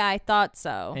 Oh. Yeah, I thought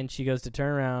so. And she goes to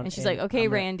turn around. And she's like, okay,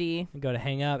 Randy. Go to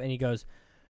hang up. And he goes,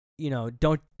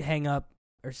 don't hang up.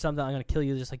 Or something, I'm going to kill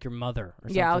you just like your mother. Or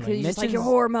something. Yeah, I'll kill you just like your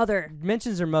whore mother.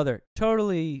 Mentions her mother.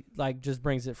 Totally, like, just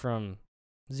brings it from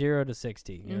 0 to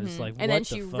 60. It's like, and then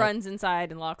she runs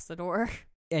inside and locks the door.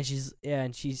 And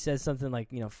she says something like,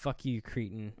 fuck you,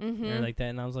 cretin. Or like that.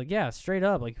 And I was like, yeah, straight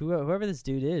up. Like, whoever this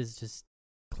dude is, just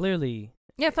clearly.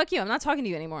 Yeah, fuck you. I'm not talking to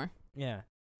you anymore. Yeah.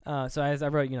 So as I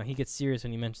wrote, he gets serious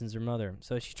when he mentions her mother.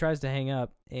 So she tries to hang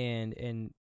up,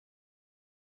 and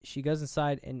she goes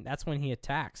inside, and that's when he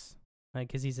attacks. Like,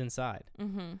 cause he's inside.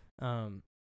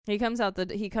 He comes out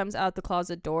the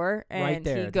closet door, and right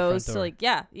there, he goes to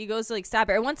like stab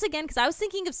her. And once again, because I was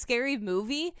thinking of scary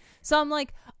movie, so I'm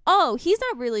like, oh, he's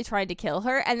not really trying to kill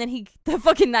her. And then the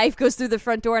fucking knife goes through the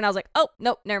front door, and I was like, oh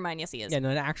nope, never mind. Yes, he is. Yeah, no,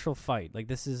 an actual fight. Like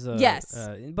this is yes.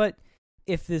 But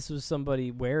if this was somebody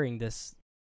wearing this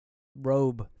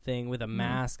robe thing with a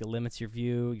mask, it limits your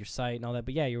view, your sight, and all that.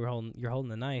 But yeah, you're holding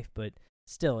the knife, but.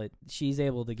 Still, she's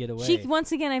able to get away. She,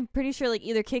 once again, I'm pretty sure, like,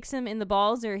 either kicks him in the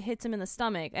balls or hits him in the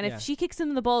stomach. And if she kicks him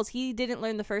in the balls, he didn't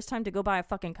learn the first time to go buy a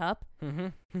fucking cup.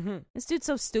 This dude's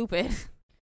so stupid.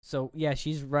 So, yeah,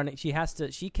 she's running.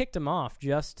 She kicked him off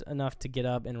just enough to get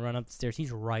up and run up the stairs.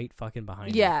 He's right fucking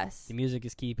behind her. Yes. The music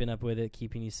is keeping up with it,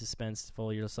 keeping you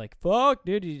suspenseful. You're just like, fuck,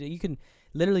 dude. You can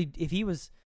literally, if he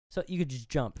was... So you could just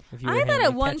jump. If you I thought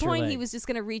at one point he was just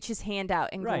going to reach his hand out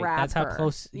and grab her. That's how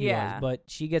close he was. But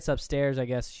she gets upstairs, I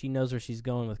guess. She knows where she's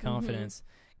going with confidence.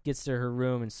 Gets to her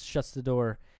room and shuts the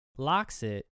door, locks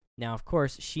it. Now, of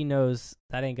course, she knows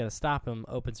that ain't going to stop him.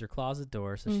 Opens her closet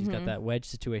door, so she's got that wedge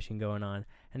situation going on.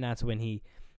 And that's when he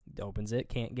opens it,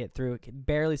 can't get through it, can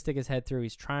barely stick his head through.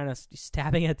 He's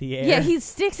stabbing at the air. Yeah, he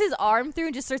sticks his arm through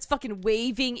and just starts fucking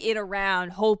waving it around,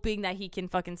 hoping that he can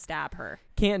fucking stab her.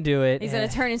 Can't do it. He's gonna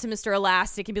turn into Mr.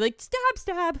 Elastic and be like, stab,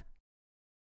 stab.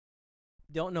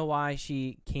 Don't know why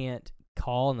she can't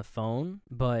call on the phone,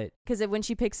 but because when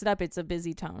she picks it up, it's a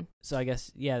busy tone. So I guess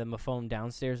the phone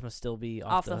downstairs must still be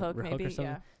off the hook, or maybe. something.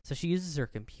 Yeah. So she uses her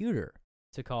computer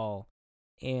to call,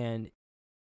 and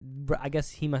I guess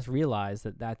he must realize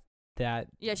that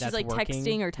she's that's like working.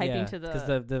 texting or typing to because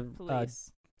the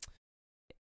police.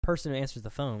 Person who answers the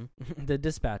phone, the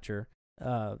dispatcher,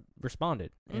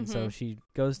 responded, and so she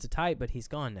goes to type, but he's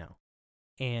gone now,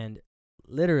 and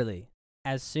literally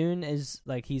as soon as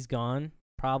like he's gone.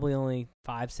 Probably only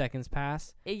 5 seconds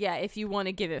pass. Yeah, if you want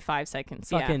to give it 5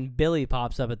 seconds. Fucking Billy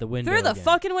pops up at the window. Through the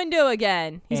fucking window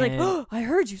again. He's like, "Oh, I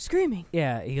heard you screaming."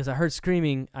 Yeah, he goes, "I heard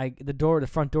screaming. The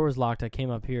front door is locked. I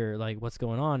came up here. Like, what's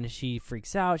going on?" And she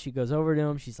freaks out. She goes over to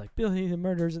him. She's like, "Billy, the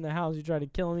murderer's in the house. You tried to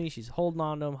kill me." She's holding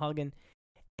on to him, hugging,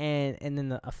 and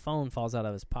then a phone falls out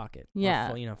of his pocket. Yeah,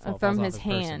 from his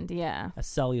hand. Person. Yeah, a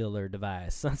cellular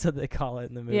device. That's what they call it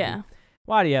in the movie. Yeah.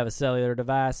 Why do you have a cellular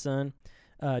device, son?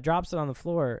 Drops it on the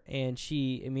floor, and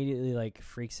she immediately like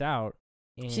freaks out.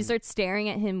 And she starts staring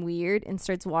at him weird and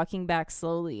starts walking back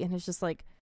slowly, and it's just like,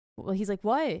 well, he's like,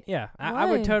 "What?" Yeah, I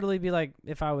would totally be like,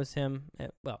 if I was him.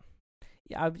 What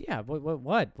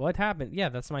happened? Yeah,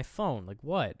 that's my phone. Like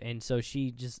what? And so she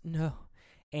just no,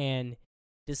 and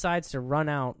decides to run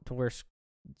out to where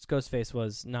Ghostface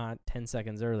was not 10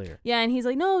 seconds earlier. Yeah, and he's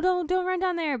like, "No, don't run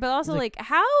down there." But also like,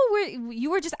 how were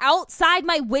you just outside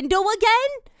my window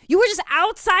again? You were just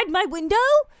outside my window?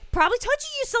 Probably touching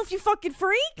yourself, you fucking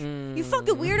freak. You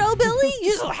fucking weirdo, Billy.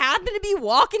 You just happen to be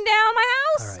walking down my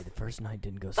house. All right, the first night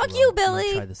didn't go so Fuck well. you, Billy.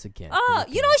 I'm try this again.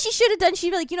 You know what she should have done? She'd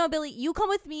be like, Billy, you come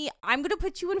with me. I'm going to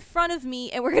put you in front of me,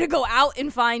 and we're going to go out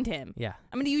and find him. Yeah.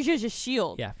 I'm going to use you as a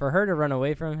shield. Yeah, for her to run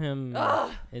away from him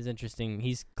is interesting.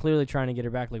 He's clearly trying to get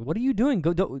her back. Like, what are you doing?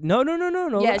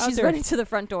 No. Yeah, she's running to the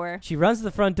front door. She runs to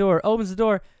the front door, opens the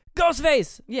door.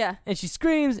 Ghostface! Yeah. And she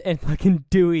screams, and fucking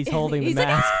Dewey's holding the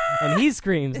mask. Like, and he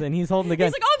screams, and he's holding the gun.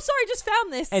 He's like, "Oh, I'm sorry, I just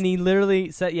found this." And he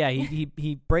literally said,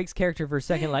 he breaks character for a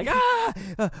second, like,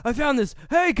 I found this.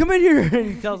 Hey, come in here.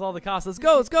 And he tells all the cops, let's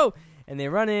go. And they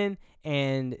run in,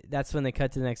 and that's when they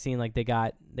cut to the next scene. Like,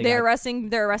 they're arresting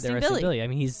Billy. I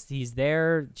mean, he's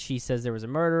there. She says there was a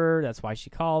murderer. That's why she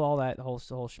called, all that whole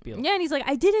spiel. Yeah, and he's like,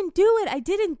 I didn't do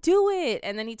it.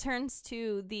 And then he turns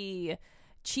to the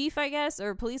chief, I guess,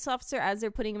 or police officer as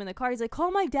they're putting him in the car. He's like, "Call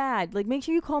my dad. Like, make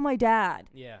sure you call my dad."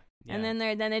 Yeah. And then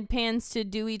it pans to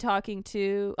Dewey talking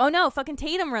to, oh no, fucking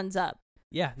Tatum runs up.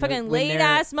 Yeah. Fucking late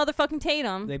ass motherfucking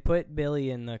Tatum. They put Billy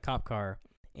in the cop car,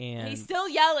 and he's still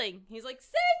yelling. He's like,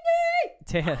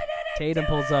 "Cindy!" Tatum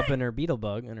pulls up in her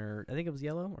Beetlebug, I think it was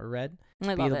yellow or red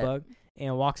Beetlebug,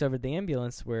 and walks over to the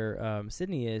ambulance where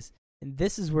Sydney is. And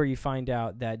this is where you find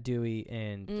out that Dewey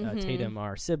and Tatum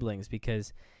are siblings,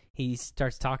 because he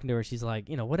starts talking to her. She's like,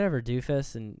 whatever,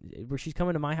 doofus. And she's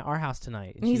coming to our house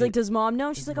tonight. And he's like, "Does mom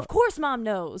know?" She's like, "Of course mom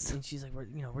knows." And she's like,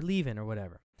 we're leaving or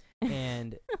whatever.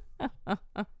 And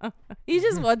he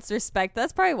just wants respect.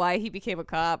 That's probably why he became a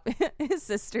cop. His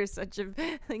sister's such a,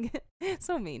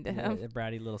 so mean to him. A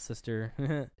bratty little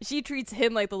sister. She treats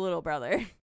him like the little brother.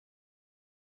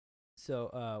 So,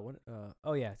 I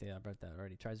brought that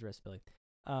already. Tries to arrest Billy.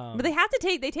 But they have to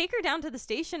take her down to the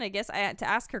station, I guess, to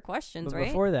ask her questions, right?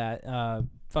 Before that,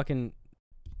 fucking,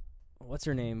 what's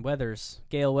her name?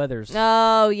 Gail Weathers.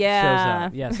 Oh, yeah. Shows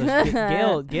up. Yeah,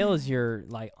 so Gail is your,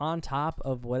 like, on top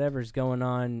of whatever's going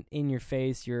on in your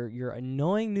face. You're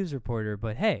annoying news reporter,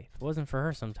 but hey, if it wasn't for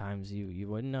her, sometimes you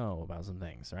wouldn't know about some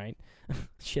things, right?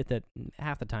 Shit that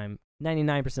half the time,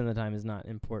 99% of the time, is not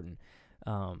important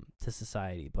to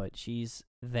society, but she's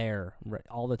there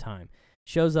all the time.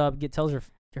 Shows up, tells her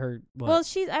what? Well,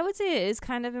 I would say it is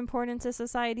kind of important to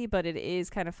society, but it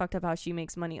is kind of fucked up how she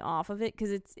makes money off of it,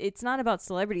 because it's not about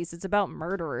celebrities, it's about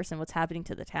murderers and what's happening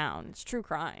to the town. It's true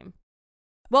crime.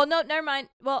 Well, no, never mind.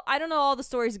 Well, I don't know all the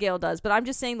stories Gail does, but I'm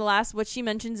just saying what she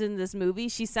mentions in this movie,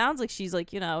 she sounds like she's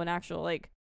like, an actual,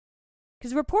 like,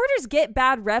 because reporters get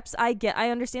bad reps. I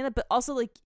understand that, but also,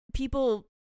 like, people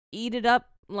eat it up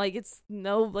like it's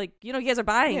you guys are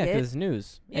buying it. Yeah, because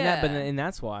news. Yeah. And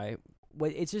that's why.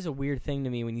 It's just a weird thing to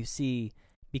me when you see,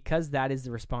 because that is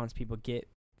the response people get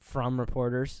from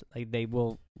reporters. Like, they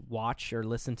will watch or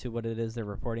listen to what it is they're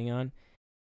reporting on.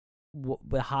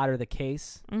 The hotter the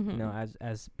case,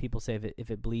 as people say,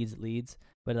 if it bleeds, it leads.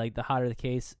 But like, the hotter the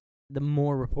case, the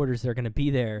more reporters are going to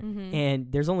be there,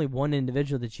 and there's only one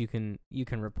individual that you can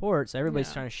report, so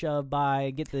everybody's trying to shove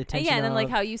by, get the attention. And then like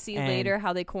how you see later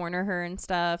how they corner her and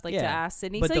stuff, like to ask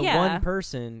Sydney. But so, one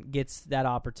person gets that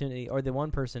opportunity, or the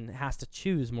one person has to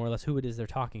choose more or less who it is they're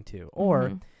talking to,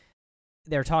 or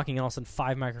they're talking, and all of a sudden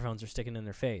 5 microphones are sticking in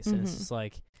their face, and it's just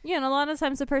like. Yeah, and a lot of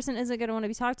times the person isn't going to want to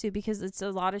be talked to because it's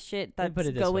a lot of shit that's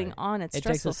going on. It's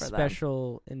stressful for them. It takes a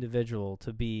special individual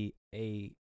to be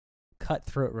a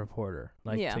cutthroat reporter,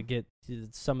 like to get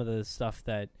some of the stuff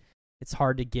that it's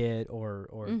hard to get or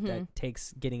that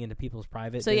takes getting into people's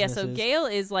private businesses. So Gail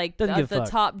is like the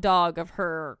top dog of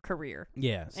her career.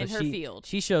 Yeah, so in her field.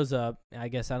 She shows up. I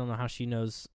guess I don't know how she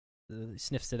knows,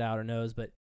 sniffs it out or knows,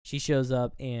 but she shows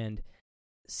up and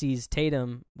sees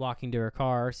Tatum walking to her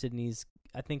car. Sydney's,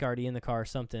 I think, already in the car or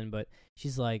something, but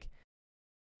she's like,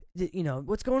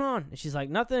 what's going on? And she's like,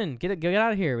 nothing. Get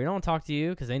out of here. We don't want to talk to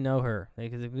you, because they know her.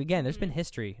 Because again, there's been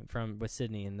history with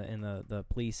Sydney and the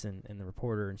police and the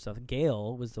reporter and stuff.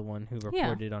 Gail was the one who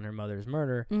reported on her mother's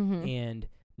murder, and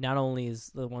not only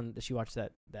is the one that she watched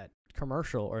that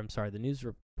commercial, or I'm sorry, the news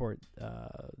report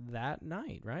that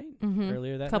night, right?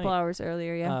 Earlier that night, couple hours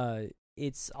earlier, yeah.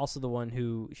 It's also the one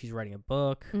who she's writing a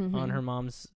book on her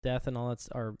mom's death and all that,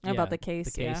 about the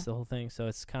case, the whole thing. So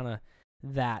it's kind of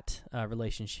that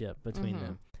relationship between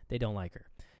them. They don't like her,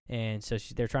 and so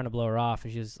they're trying to blow her off.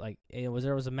 And she's like, "Hey,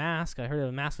 there was a mask. I heard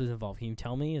a mask was involved. Can you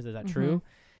tell me? Is that true?"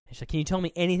 And she's like, "Can you tell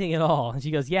me anything at all?" And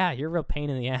she goes, "Yeah, you're a real pain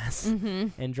in the ass,"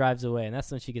 and drives away. And that's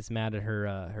when she gets mad at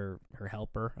her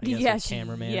helper. I guess, she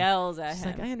cameraman. Yells at him. She's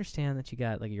like, "I understand that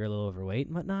you're a little overweight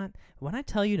and whatnot. When I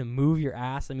tell you to move your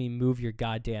ass, I mean move your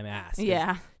goddamn ass."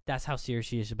 Yeah, that's how serious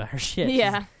she is about her shit.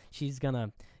 Yeah, she's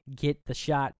gonna get the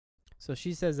shot. So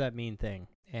she says that mean thing,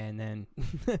 and then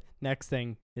next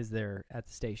thing is they're at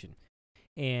the station,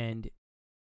 and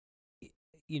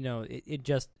it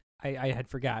just. I had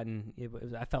forgotten.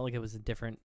 I felt like it was a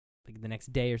different, like the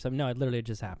next day or something. No, it literally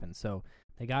just happened. So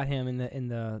they got him in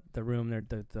the room.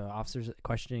 The officers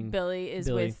questioning. Billy is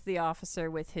with the officer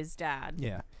with his dad.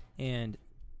 Yeah, and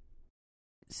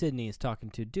Sydney is talking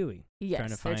to Dewey.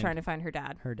 Yes, they're trying to find her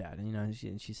dad. Her dad,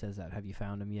 and she says that. Have you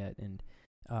found him yet? And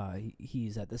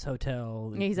he's at this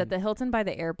hotel. Yeah, he's at the Hilton by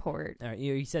the airport.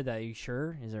 You said that. Are you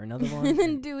sure? Is there another one? And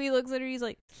then Dewey looks at her. He's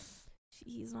like,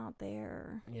 he's not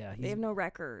there. Yeah, they have no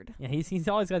record. Yeah, he's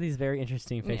always got these very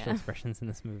interesting facial expressions in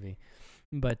this movie.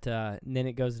 But then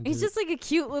it goes into he's just like a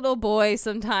cute little boy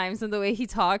sometimes, and the way he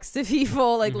talks to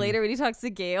people, like later when he talks to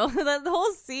Gail, the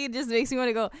whole scene just makes me want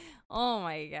to go, oh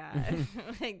my god.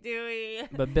 Like, Dewey.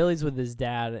 But Billy's with his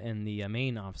dad and the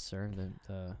main officer.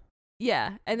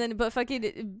 Yeah, and then but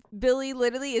fucking Billy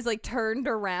literally is like turned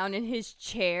around in his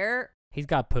chair. He's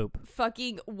got poop.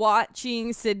 Fucking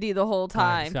watching Sydney the whole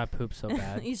time. He's got poop so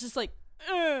bad. He's just like,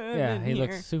 yeah, he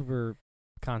looks super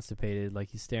constipated, like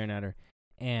he's staring at her.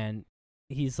 And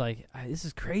he's like, this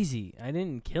is crazy. I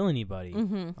didn't kill anybody.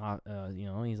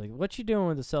 He's like, what you doing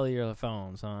with the cellular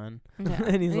phone, son? Yeah.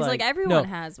 And he's like, everyone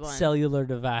has one. Cellular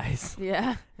device.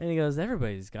 Yeah. And he goes,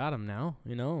 everybody's got them now.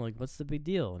 Like, what's the big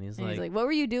deal? And he's like, what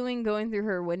were you doing going through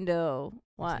her window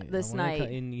this night?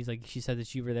 And he's like, she said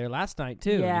that you were there last night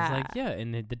too. Yeah. And he's like, yeah.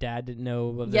 And the dad didn't know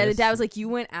of this. Yeah, the dad was like, you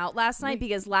went out last night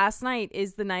because last night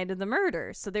is the night of the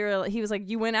murder. So he was like,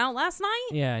 you went out last night?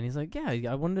 Yeah. And he's like,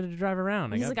 yeah, I wanted to drive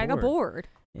around. I got bored.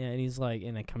 Yeah, and he's like,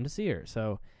 and I come to see her.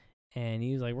 So, and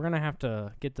he was like, we're gonna have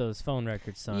to get those phone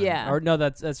records, son. Yeah. Or no,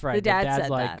 that's right. The dad's said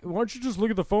like, why don't you just look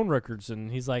at the phone records?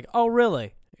 And he's like, oh,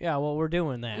 really? Yeah, well, we're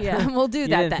doing that. Yeah, we'll do you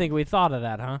that. You didn't think we thought of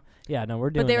that, huh? Yeah, no, we're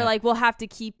doing that. But they were like, we'll have to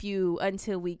keep you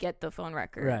until we get the phone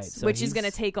records, right? So which is gonna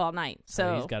take all night.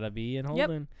 So he's gotta be in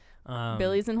holding. Yep.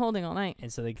 Billy's in holding all night.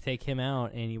 And so they take him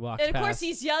out, and he walks past. And of past. course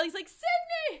he's yelling. He's like,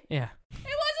 Sydney! Yeah. It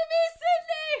wasn't me, Sydney!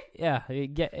 Yeah,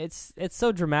 it's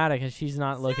so dramatic, and she's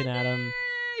not looking at him.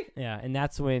 Yeah, and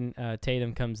that's when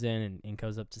Tatum comes in and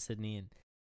goes up to Sydney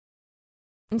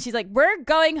and she's like, "We're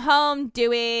going home,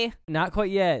 Dewey." Not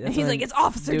quite yet. He's like, "It's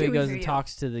Officer Dewey." Goes and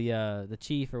talks to the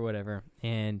chief or whatever,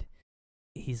 and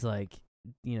he's like,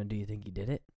 do you think you did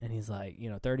it? And he's like,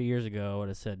 30 years ago I would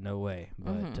have said no way,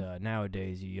 but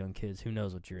nowadays, you young kids, who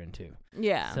knows what you're into?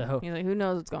 Yeah. So he's like, who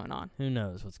knows what's going on? Who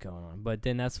knows what's going on? But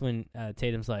then that's when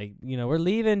Tatum's like, we're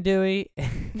leaving, Dewey,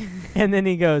 and then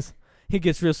he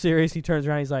gets real serious. He turns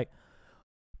around. He's like,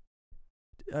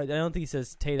 I don't think he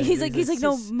says Tatum. He's like,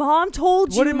 no, Mom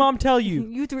told you. What did Mom tell you?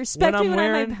 You to respect me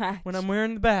when I'm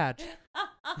wearing the badge.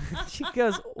 She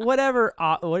goes, whatever.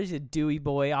 What is it, Dewey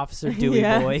boy, Officer Dewey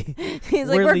boy? He's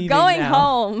like, we're going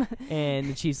home. And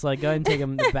the chief's like, go ahead and take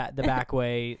him the back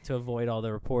way to avoid all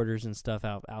the reporters and stuff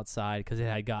outside, because it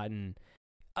had gotten.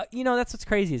 That's what's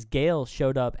crazy is Gail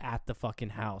showed up at the fucking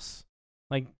house,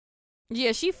 like.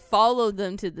 Yeah, she followed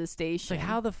them to the station. Like,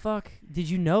 how the fuck did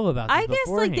you know about this? I guess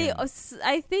beforehand?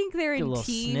 I think they're in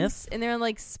teams sniff? and they're in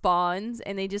like spawns,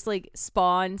 and they just like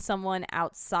spawn someone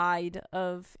outside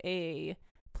of a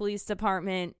police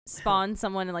department spawn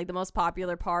someone in like the most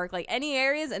popular park, like any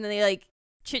areas, and then they like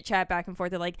chit chat back and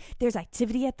forth. They're like, there's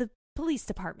activity at the police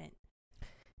department.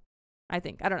 I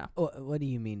think. I don't know. What do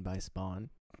you mean by spawn?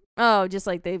 Oh, just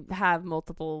like they have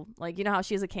multiple, like, you know how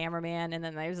she's a cameraman and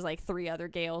then there's like 3 other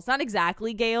Gales. Not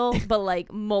exactly Gale, but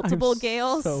like multiple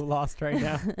Gales. So lost right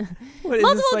now. What is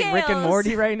Multiple this, like Gales! Rick and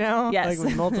Morty right now? Yes. Like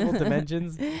with multiple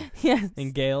dimensions Yes.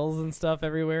 and Gales and stuff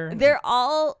everywhere? They're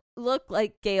all look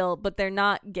like Gale, but they're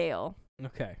not Gale.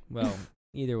 Okay. Well,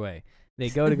 either way, they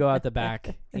go out the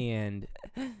back and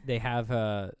they have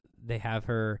her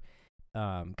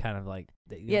kind of like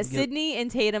Sydney and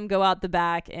Tatum go out the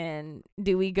back and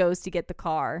Dewey goes to get the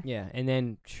car. Yeah, and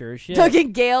then sure as shit,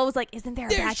 Fucking Gale was like, isn't there a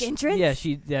back entrance? Yeah,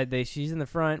 she's in the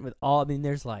front with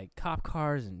there's like cop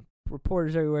cars and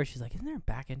reporters everywhere. She's like, isn't there a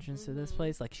back entrance to this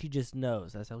place? Like, she just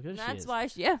knows. That's how good she is.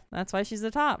 That's why she's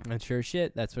the top. And sure as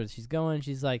shit, that's where she's going.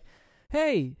 She's like,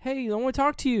 hey, I want to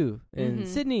talk to you. And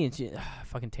Sydney, and she,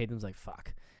 fucking Tatum's like,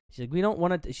 fuck. She's like, we don't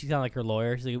want to. She's kind of like her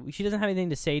lawyer. She's like, she doesn't have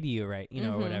anything to say to you, right? You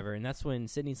know, or whatever. And that's when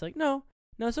Sydney's like, no,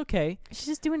 it's okay. She's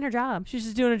just doing her job. She's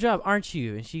just doing her job, aren't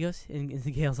you? And she goes,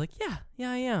 and Gail's like, yeah,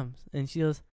 I am. And she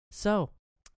goes, so,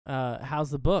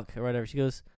 how's the book or whatever? She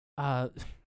goes,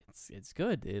 it's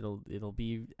good. It'll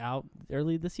be out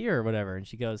early this year or whatever. And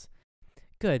she goes,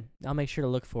 good. I'll make sure to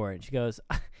look for it. And she goes,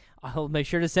 I'll make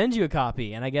sure to send you a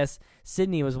copy. And I guess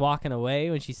Sydney was walking away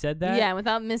when she said that. Yeah,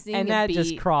 without missing and a that beat.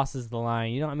 just crosses the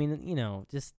line.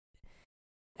 Just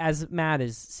as mad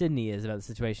as Sydney is about the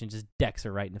situation, just decks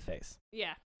her right in the face.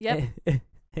 Yeah. Yep.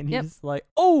 And you're just like,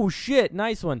 oh shit,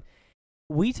 nice one.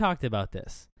 We talked about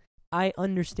this. I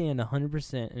understand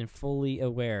 100% and fully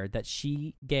aware that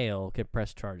Gail, could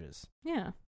press charges.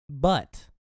 Yeah. But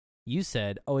you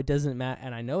said, it doesn't matter,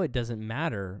 and I know it doesn't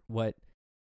matter what.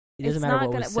 It doesn't matter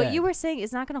what was said. What you were saying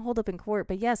is not going to hold up in court,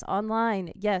 but yes,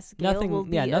 online, yes, Gail will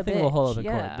be nothing will hold up in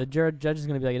yeah. court. The judge is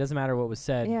going to be like, it doesn't matter what was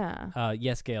said. Yeah.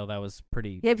 Yes, Gail, that was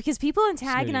pretty. Yeah, because people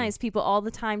antagonize people all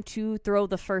the time to throw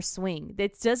the first swing.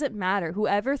 It doesn't matter.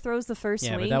 Whoever throws the first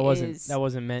swing but that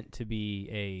wasn't meant to be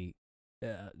a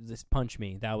just punch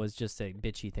me. That was just a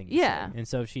bitchy thing to say. And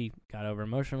so she got over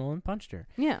emotional and punched her.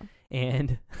 Yeah.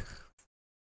 And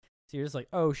so you're just like,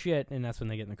 oh shit, and that's when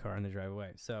they get in the car and they drive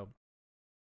away. So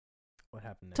what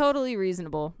happened next? Totally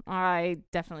reasonable. I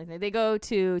definitely think they go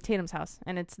to Tatum's house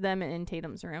and it's them in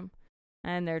Tatum's room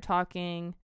and they're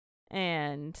talking,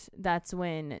 and that's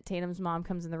when Tatum's mom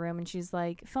comes in the room and she's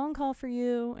like, phone call for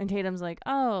you, and Tatum's like,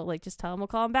 oh, like just tell him we'll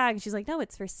call him back, and she's like, no,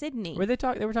 it's for Sydney. They were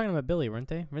talking about Billy, weren't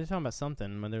they? Were they talking about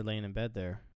something when they're laying in bed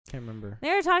there? Can't remember.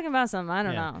 They were talking about something. I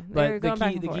don't know. But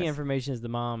the key information is the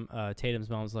mom, Tatum's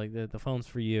mom's like, the phone's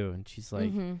for you, and she's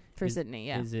like, for Sydney.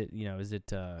 Yeah. Is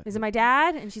it my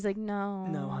dad? And she's like,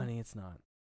 no, honey, it's not.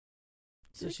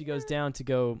 So she goes down to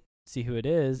go see who it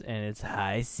is, and it's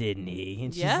hi Sydney,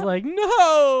 and she's like,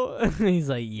 no. And he's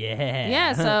like,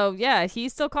 yeah. So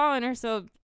he's still calling her. So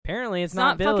apparently it's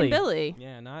not Billy. Fucking Billy.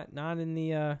 Yeah, not in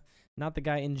the not the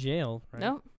guy in jail. Right?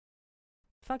 Nope.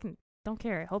 Fucking. Don't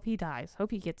care. I hope he dies. Hope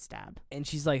he gets stabbed. And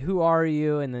she's like, "Who are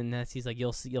you?" And then he's like,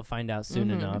 "You'll find out soon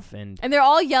enough." And they're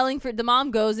all yelling for. The mom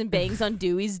goes and bangs on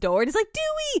Dewey's door, and it's like,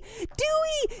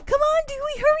 "Dewey, come on,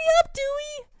 Dewey, hurry up,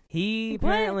 Dewey." He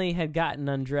apparently had gotten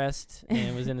undressed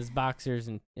and was in his boxers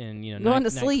and going to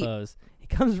sleep. Clothes. He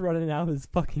comes running out with his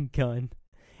fucking gun,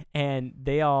 and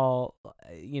they all,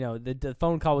 the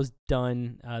phone call was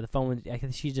done. The phone,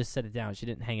 she just set it down. She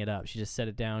didn't hang it up. She just set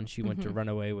it down. She went to run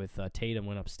away with Tatum,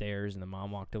 went upstairs, and the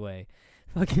mom walked away.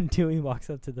 Fucking Dewey walks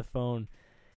up to the phone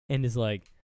and is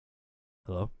like,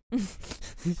 hello?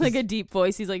 Like a deep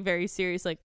voice. He's like very serious,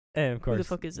 like, and of course, who the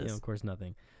fuck is this? Of course,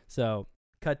 nothing. So,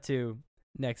 cut to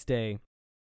next day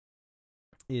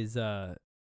is,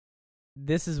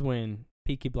 this is when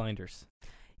Peaky Blinders.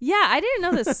 Yeah, I didn't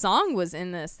know this song was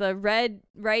in this. The red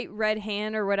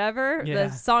hand or whatever. Yeah. The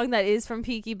song that is from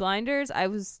Peaky Blinders. I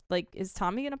was like, is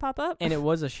Tommy going to pop up? And it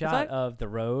was a shot of the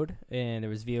road, and there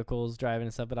was vehicles driving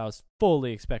and stuff, but I was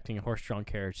fully expecting a horse-drawn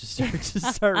carriage to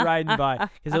start riding by,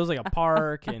 because it was like a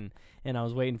park, and I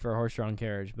was waiting for a horse-drawn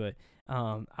carriage. But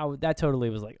that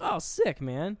totally was like, oh, sick,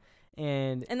 man.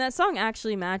 And that song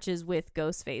actually matches with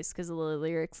Ghostface, because the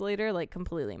lyrics later like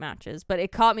completely matches. But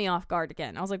it caught me off guard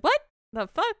again. I was like, what? The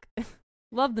fuck?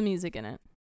 Love the music in it.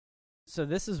 So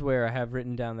this is where I have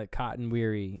written down that Cotton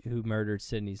Weary, who murdered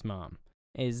Sydney's mom.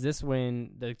 Is this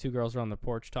when the two girls were on the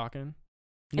porch talking?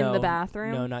 In the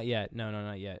bathroom? No, not yet. No,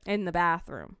 not yet. In the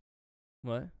bathroom.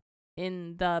 What?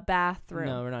 In the bathroom.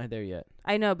 No, we're not there yet.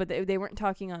 I know, but they weren't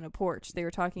talking on a porch. They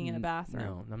were talking in a bathroom.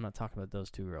 No, I'm not talking about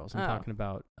those two girls. I'm talking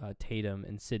about Tatum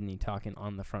and Sydney talking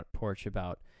on the front porch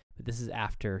about. But this is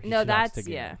after. Yeah,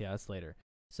 that's later.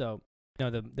 So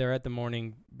they're at the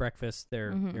morning breakfast.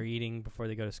 They're eating before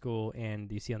they go to school,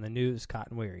 and you see on the news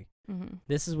Cotton Weary. Mm-hmm.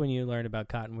 This is when you learn about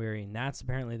Cotton Weary, and that's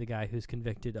apparently the guy who's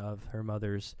convicted of her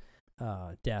mother's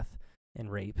death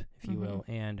and rape, if you will.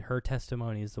 And her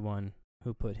testimony is the one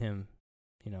who put him,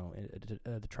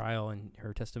 at the trial, and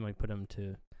her testimony put him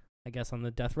to, I guess, on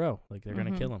the death row. Like, they're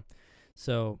going to kill him.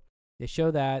 So they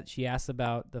show that. She asks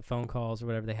about the phone calls or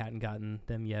whatever. They hadn't gotten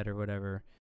them yet or whatever.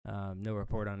 No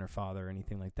report on her father or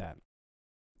anything like that.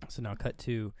 So now cut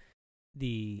to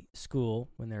the school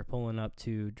when they're pulling up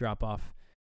to drop off.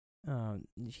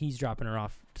 He's dropping her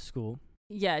off to school.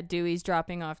 Yeah, Dewey's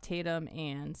dropping off Tatum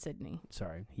and Sydney.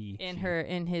 Sorry,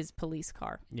 in his police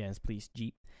car. Yeah, his police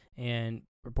Jeep. And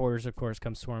reporters, of course,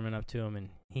 come swarming up to him, and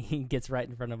he gets right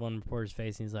in front of one reporter's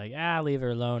face, and he's like, leave her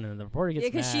alone. And the reporter gets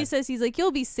mad. Because she says, he's like,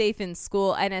 you'll be safe in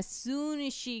school. And as soon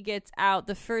as she gets out,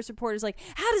 the first reporter's like,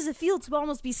 how does it feel to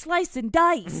almost be sliced and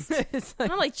diced? And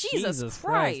I'm like, Jesus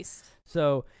Christ.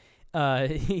 So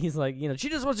he's like, she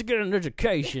just wants to get an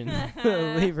education.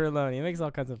 Leave her alone. He makes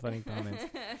all kinds of funny comments.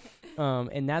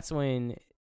 And that's when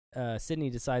Sydney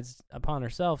decides upon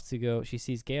herself to go. She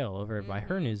sees Gail over by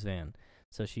her news van.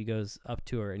 So she goes up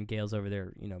to her, and Gail's over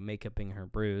there, make-upping her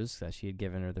bruise that she had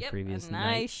given her the previous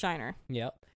night. Nice shiner.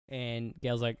 Yep. And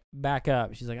Gail's like, back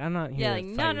up. She's like, I'm not here to fight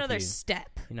not with another you.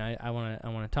 step. I want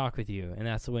to talk with you. And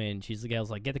that's when Gail's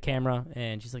like, get the camera.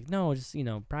 And she's like, no, just,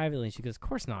 privately. And she goes, of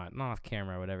course not off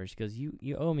camera or whatever. She goes,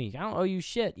 you owe me. I don't owe you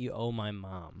shit. You owe my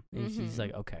mom. And she's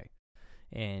like, okay.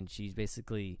 And she's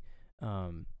basically,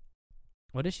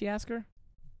 what did she ask her?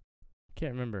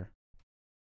 Can't remember.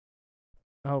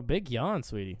 Oh, big yawn,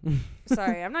 sweetie.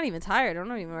 Sorry, I'm not even tired. I don't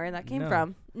know even where that came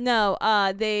from. No,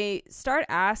 they start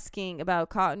asking about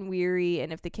Cotton Weary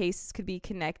and if the cases could be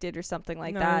connected or something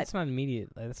like that. That's not immediate.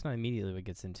 That's not immediately what it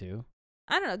gets into.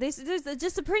 I don't know. There's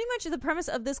just pretty much the premise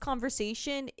of this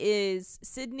conversation is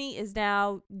Sydney is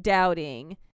now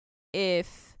doubting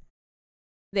if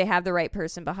they have the right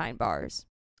person behind bars.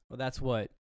 Well, that's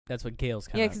what Gail's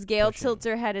kind of. Yeah, because Gail tilts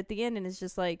her head at the end and is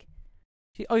just like.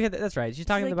 That's right. She's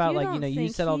talking about you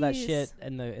said all that shit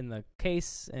in the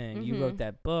case, and you wrote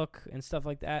that book and stuff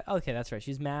like that. Okay, that's right.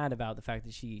 She's mad about the fact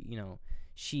that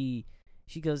she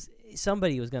goes,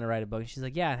 somebody was going to write a book. And she's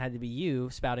like, yeah, it had to be you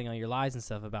spouting all your lies and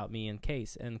stuff about me and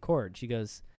case and Cord. She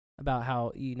goes about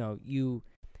how you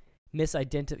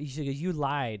misidentified. She goes, you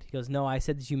lied. He goes, no, I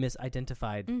said that you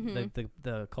misidentified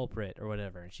the culprit or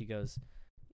whatever. And she goes,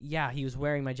 yeah, he was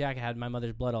wearing my jacket, had my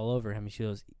mother's blood all over him. She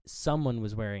goes, someone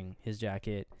was wearing his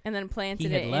jacket. And then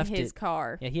planted it in his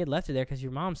car. Yeah, he had left it there because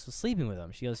your mom's still sleeping with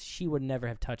him. She goes, she would never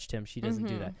have touched him. She doesn't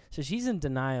do that. So she's in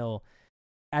denial.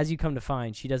 As you come to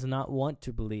find, she does not want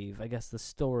to believe, I guess, the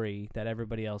story that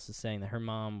everybody else is saying, that her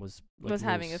mom was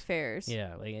having affairs.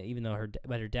 Yeah, even though her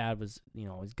dad was,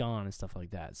 was gone and stuff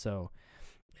like that. So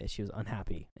she was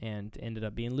unhappy and ended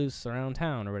up being loose around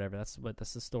town or whatever. That's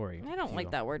the story. I don't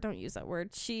like that word. Don't use that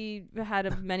word. She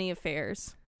had many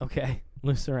affairs. Okay,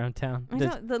 loose around town.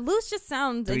 The loose just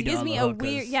sounds. It gives me a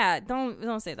weird. Yeah,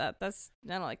 don't say that. I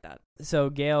don't like that. So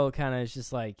Gail kind of is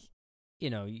just like,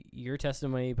 your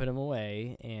testimony put him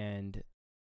away, and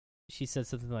she said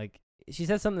something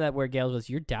that where Gail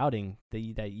was, you're doubting that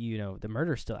the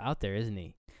murder's still out there, isn't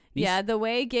he? Yeah, the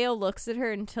way Gail looks at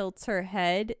her and tilts her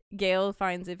head, Gail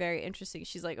finds it very interesting.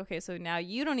 She's like, okay, so now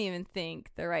you don't even think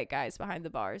the right guy's behind the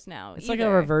bars now. It's like a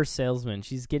reverse salesman.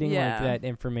 She's getting like that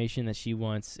information that she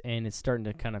wants, and it's starting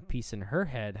to kind of piece in her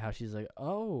head how she's like,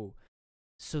 oh,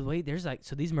 so wait,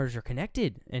 so these murders are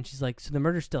connected. And she's like, so the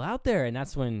murder's still out there. And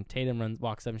that's when Tatum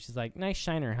walks up and she's like, nice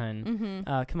shiner, hun.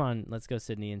 Come on, let's go,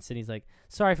 Sydney. And Sydney's like,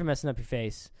 sorry for messing up your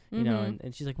face.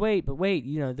 And she's like, wait,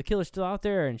 the killer's still out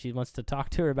there. And she wants to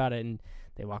talk to her about it. And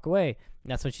they walk away.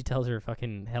 And that's when she tells her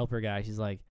fucking helper guy, she's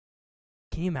like,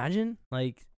 can you imagine?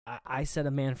 Like, I set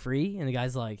a man free. And the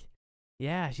guy's like,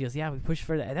 yeah. She goes, yeah, we pushed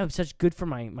for that. That was such good for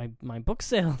my book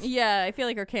sales. Yeah, I feel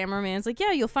like her cameraman's like,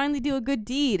 yeah, you'll finally do a good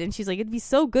deed. And she's like, it'd be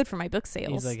so good for my book sales.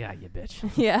 He's like, yeah, you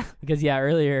bitch. Yeah. Because,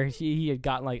 earlier he had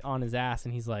gotten like on his ass,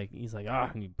 and he's like, you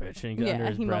bitch. And he goes under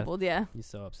his breath. Mumbled, yeah. He's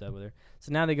so upset with her.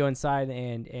 So now they go inside,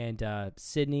 and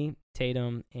Sydney,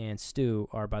 Tatum, and Stu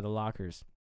are by the lockers.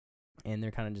 And they're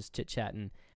kind of just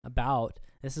chit-chatting about,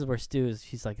 this is where Stu is,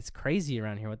 she's like, it's crazy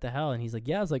around here, what the hell? And he's like,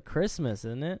 yeah, it's like Christmas,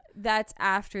 isn't it? That's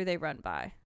after they run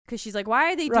by. Because she's like,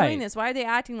 why are they doing this? Why are they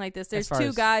acting like this? There's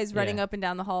two guys running up and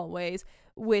down the hallways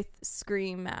with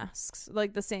scream masks,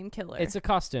 like the same killer. It's a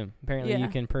costume. Apparently you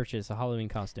can purchase a Halloween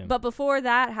costume. But before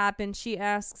that happened, she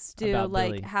asks Stu,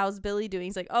 like, Billy. How's Billy doing?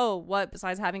 He's like, oh, what,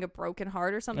 besides having a broken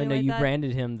heart or something like that? I know you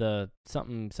branded him the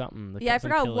something. I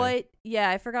forgot killer.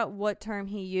 I forgot what term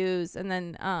he used. And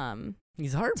then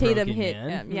He's heartbroken, Tatum hit man.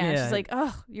 him. Yeah, she's like,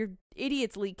 oh, your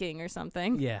idiot's leaking or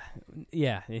something. Yeah.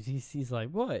 And he's like,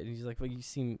 what? And he's like, well, you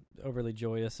seem overly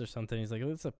joyous or something. He's like,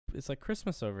 it's like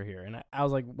Christmas over here. And I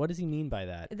was like, what does he mean by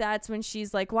that? That's when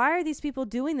she's like, why are these people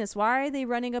doing this? Why are they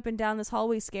running up and down this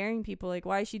hallway scaring people? Like,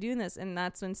 why is she doing this? And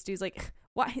that's when Stu's like,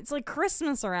 why? It's like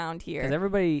Christmas around here.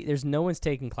 Because there's no one's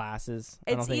taking classes.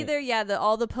 It's either,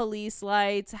 all the police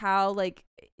lights, how, like,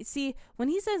 see, when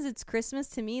he says it's Christmas,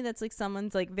 to me, that's like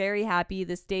someone's like very happy.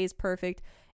 This day is perfect.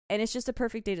 And it's just a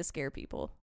perfect day to scare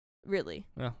people. Really.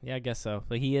 Well, yeah, I guess so.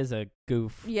 But he is a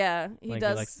goof. Yeah, he does.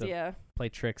 He likes to play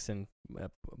tricks and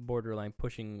borderline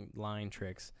pushing line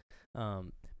tricks.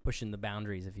 Pushing the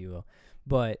boundaries, if you will.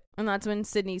 And that's when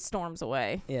Sydney storms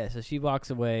away. Yeah, so she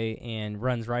walks away and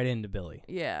runs right into Billy.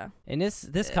 Yeah. And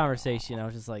this conversation, I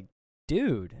was just like,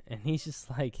 dude. And he's just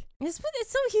like... he's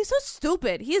so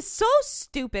stupid. He is so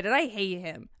stupid, and I hate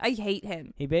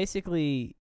him. He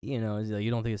basically... he's like, you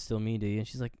don't think it's still me, do you? And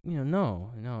she's like,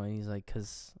 no. And he's like,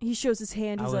 because he shows his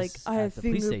hand. He's like, I have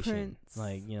fingerprints.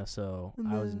 Like, so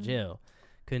I was in jail.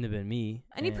 Couldn't have been me.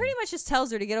 And he pretty much just tells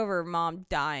her to get over her mom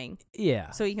dying.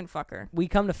 Yeah. So he can fuck her. We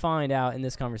come to find out in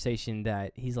this conversation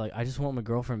that he's like, I just want my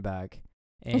girlfriend back.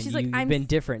 And she's like, you've been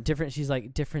different. She's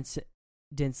like, different.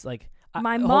 Like,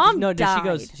 my mom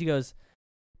died. She goes,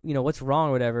 what's wrong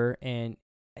or whatever. And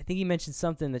I think he mentioned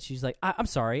something that she's like, I'm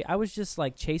sorry, I was just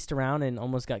like chased around and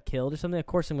almost got killed or something. Of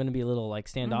course I'm going to be a little like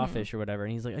standoffish or whatever.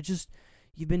 And he's like,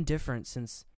 you've been different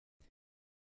since,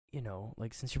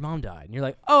 since your mom died. And you're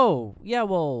like, oh, yeah,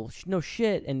 well, no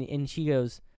shit. And he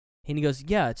goes,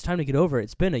 yeah, it's time to get over it.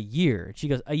 It's been a year. And she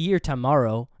goes, a year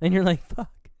tomorrow. And you're like,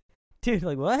 fuck. Dude,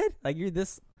 like what? Like you're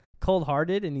this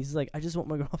cold-hearted? And he's like, I just want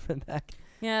my girlfriend back.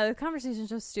 Yeah, the conversation's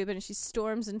so stupid, and she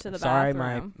storms into the bathroom.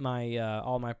 Sorry, my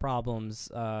all my problems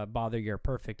bother your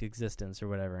perfect existence or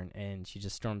whatever, and she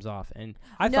just storms off. And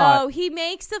I thought he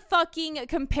makes a fucking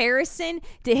comparison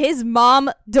to his mom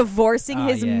divorcing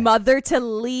his mother to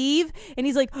leave, and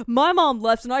he's like, my mom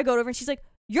left, and I go over, and she's like,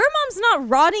 your mom's not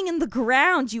rotting in the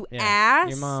ground, you ass.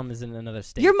 Your mom is in another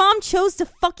state. Your mom chose to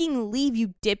fucking leave,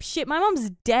 you dipshit. My mom's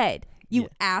dead. You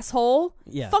asshole.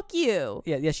 Yeah. Fuck you.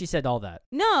 Yeah, she said all that.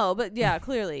 No, but yeah,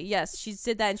 clearly. Yes, she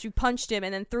said that and she punched him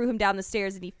and then threw him down the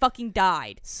stairs and he fucking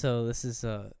died. So this is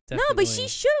definitely... No, but she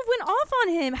should have went off on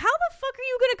him. How the fuck are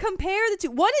you going to compare the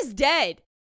two? One is dead.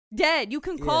 Dead. You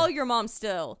can call your mom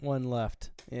still. One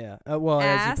left. Yeah.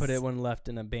 As you put it, one left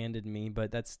and abandoned me,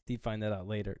 but you find that out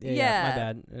later. Yeah. My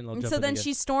bad. And so then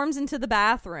she storms into the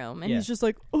bathroom and he's just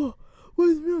like, oh,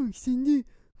 what's wrong, Cindy?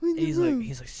 He's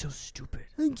like so stupid.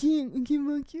 I can't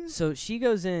fuck you. So she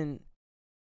goes in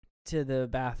to the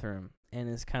bathroom and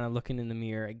is kind of looking in the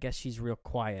mirror. I guess she's real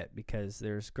quiet because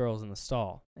there's girls in the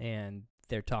stall and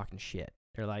they're talking shit.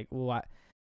 They're like, "What?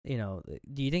 Do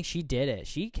you think she did it?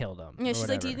 She killed him." Yeah, she's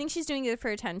like, "Do you think she's doing it for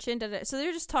attention?" So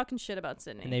they're just talking shit about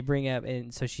Sydney. And they bring up,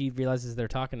 and so she realizes they're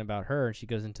talking about her, and she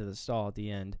goes into the stall at the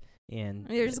end. And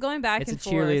they're just going back and forth. It's a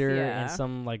cheerleader and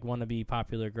some like wannabe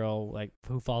popular girl like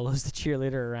who follows the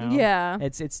cheerleader around. Yeah,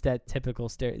 it's that typical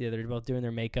they're both doing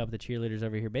their makeup. The cheerleaders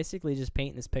over here basically just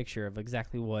painting this picture of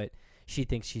exactly what she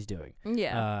thinks she's doing.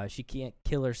 Yeah, she can't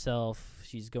kill herself.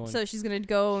 She's going. So she's gonna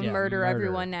go and murder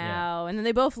everyone now, and then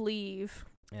they both leave.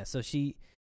 Yeah, so she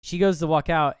goes to walk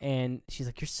out and she's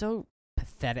like, "You're so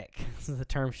pathetic." This is the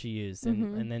term she used,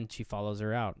 and then she follows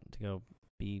her out to go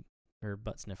be her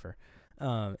butt sniffer.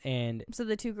 And so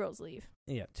the two girls leave.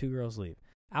 Yeah, two girls leave.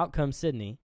 Out comes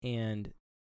Sydney, and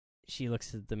she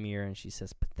looks at the mirror and she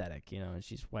says, "Pathetic," and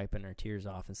she's wiping her tears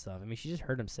off and stuff. I mean, she just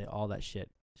heard him say all that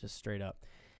shit, just straight up.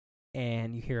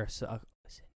 And you hear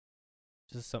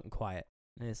just something quiet,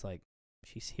 and it's like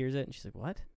she hears it and she's like,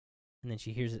 "What?" And then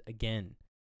she hears it again,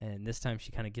 and this time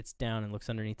she kind of gets down and looks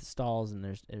underneath the stalls, and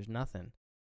there's nothing,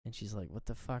 and she's like, "What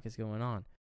the fuck is going on?"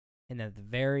 And at the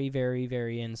very, very,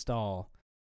 very end stall,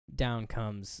 down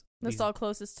comes the stall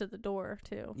closest to the door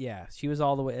too. Yeah, she was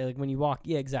all the way like when you walk.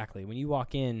 Yeah, exactly. When you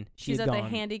walk in, she's at the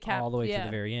handicap all the way to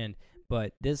the very end.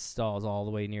 But this stall is all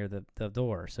the way near the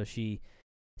door, so she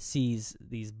sees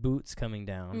these boots coming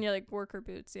down. Yeah, like worker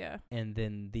boots. Yeah. And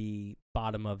then the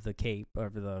bottom of the cape or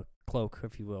the cloak,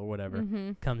 if you will, or whatever,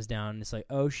 comes down. And it's like,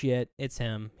 oh shit, it's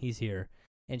him. He's here.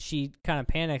 And she kind of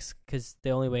panics because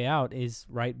the only way out is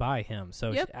right by him.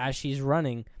 So as she's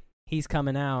running, he's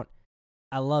coming out.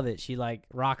 I love it. She like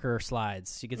rocker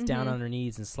slides. She gets down on her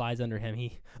knees and slides under him.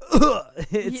 He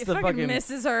it's the fucking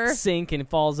misses her, sink and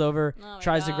falls over.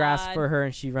 Tries to grasp for her,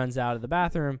 and she runs out of the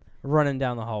bathroom, running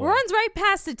down the hallway. Runs right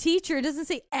past the teacher. It doesn't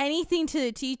say anything to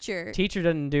the teacher. Teacher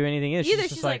doesn't do anything either.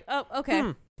 She's like, oh,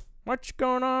 okay. What's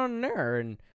going on there?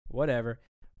 And whatever.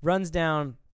 Runs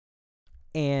down.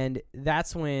 And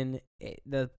that's when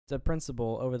the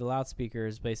principal over the loudspeaker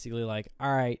is basically like,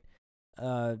 all right,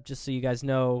 just so you guys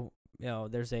know,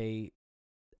 there's a...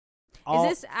 Is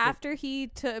this after he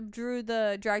dragged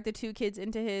the 2 kids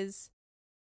into his...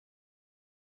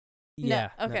 Yeah.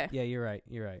 No, okay. Yeah, you're right.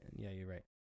 Yeah, you're right.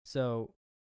 So...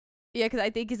 Yeah,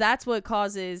 because that's what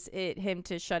causes him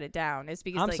to shut it down. Is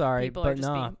because I'm sorry, people but are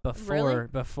just being, really?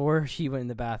 before she went in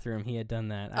the bathroom, he had done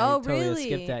that. Oh, I totally really?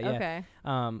 skipped that. Yeah.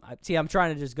 Okay. See, I'm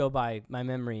trying to just go by my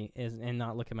memory and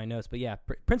not look at my notes. But yeah,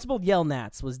 Principal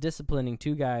Yelnats was disciplining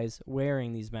 2 guys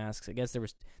wearing these masks. I guess they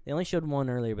only showed 1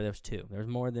 earlier, but there was 2. There was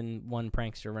more than 1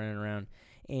 prankster running around,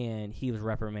 and he was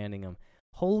reprimanding them.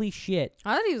 Holy shit.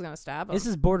 I thought he was going to stab him. This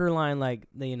is borderline like,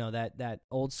 that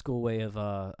old school way of,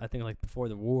 I think like before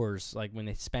the wars, like when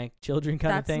they spanked children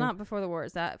kind of thing. That's not before the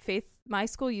wars. My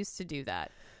school used to do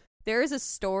that. There is a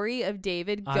story of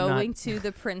David going to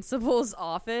the principal's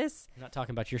office. I'm not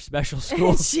talking about your special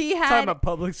school. She had talking about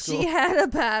public school. She had a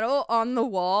paddle on the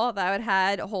wall that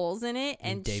had holes in it,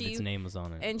 and David's name was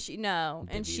on it. And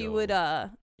she would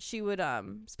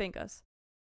spank us.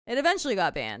 It eventually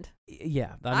got banned.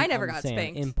 Yeah. I never got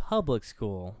spanked. In public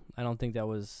school, I don't think that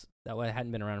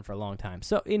hadn't been around for a long time.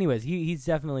 So anyways, he's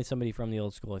definitely somebody from the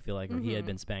old school, I feel like, or he had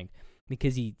been spanked.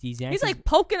 Because he's like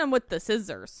poking them with the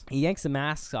scissors. He yanks the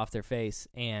masks off their face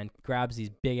and grabs these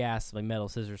big ass like metal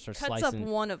scissors, starts cuts slicing up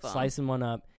one of them. Slicing one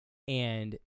up,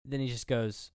 and then he just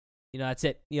goes, that's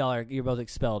it. You're both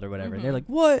expelled or whatever. And they're like,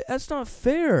 what? That's not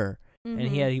fair. And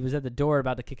he was at the door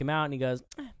about to kick him out, and he goes,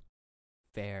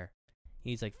 fair.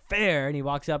 He's like, fair, and he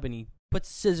walks up and he puts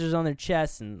scissors on their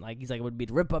chests, and he's like, it would be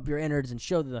to rip up your innards and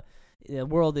show the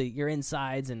world your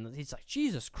insides, and he's like,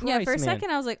 Jesus Christ, yeah. For a man.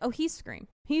 second, I was like, oh, he's Scream.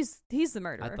 He's the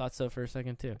murderer. I thought so for a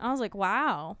second too. I was like,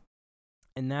 wow.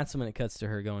 And that's when it cuts to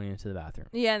her going into the bathroom.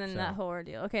 Yeah, and then that whole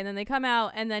ordeal. Okay, and then they come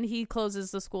out, and then he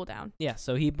closes the school down. Yeah,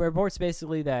 so he reports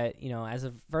basically that, as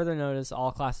a further notice,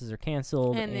 all classes are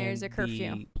canceled, and there's a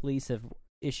curfew. The police have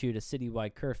issued a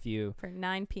citywide curfew for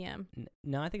 9 p.m.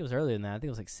 No, I think it was earlier than that. I think it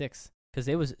was like 6, because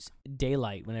it was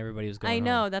daylight when everybody was going home.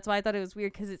 I know, that's why I thought it was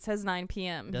weird, because it says 9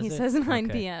 p.m. Does he it? says 9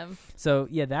 Okay. p.m. So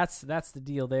yeah, that's the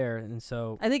deal there, and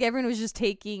so I think everyone was just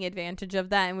taking advantage of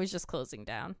that and was just closing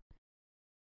down.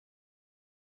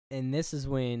 And this is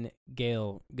when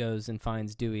Gail goes and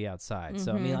finds Dewey outside.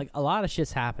 So I mean, a lot of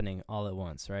shit's happening all at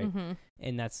once, right?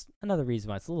 And that's another reason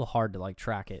why it's a little hard to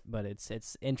track it, but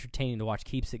it's entertaining to watch.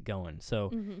 Keeps it going.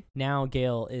 So now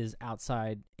Gail is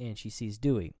outside and she sees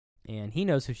Dewey, and he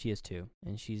knows who she is too.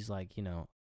 And she's like,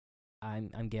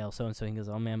 I'm Gail so and so. He goes,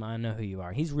 oh ma'am, I know who you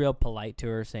are. He's real polite to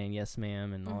her, saying yes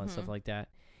ma'am and all that stuff like that.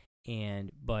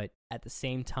 But at the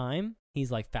same time,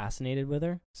 he's fascinated with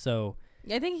her. So.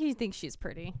 I think he thinks she's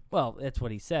pretty. Well, that's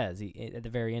what he says. At the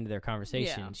very end of their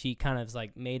conversation, she kind of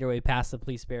made her way past the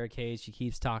police barricades. She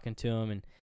keeps talking to him, and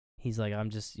he's like,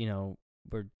 I'm just,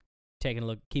 we're taking a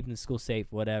look, keeping the school safe,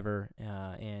 whatever.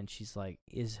 And she's like,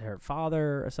 is her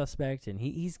father a suspect? And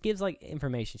he gives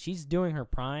information. She's doing her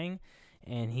prying,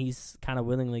 and he's kind of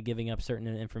willingly giving up certain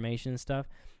information and stuff.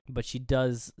 But she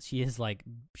is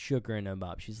sugaring him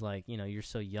up. She's like, you're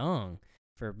so young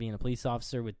for being a police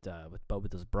officer with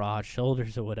those broad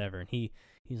shoulders or whatever, and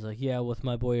he's like, yeah, with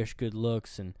my boyish good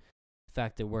looks and the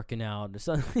fact that working out or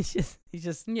something. he's just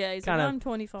he's kind of I'm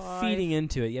 25, feeding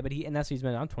into it. Yeah, but and that's what he's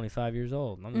meant. I'm 25 years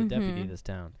old. I'm the deputy of this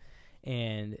town,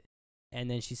 and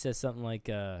then she says something like,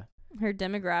 her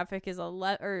demographic is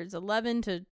 11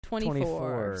 to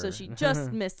 24, so she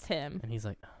just missed him. And he's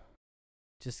like,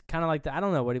 just kind of like that. I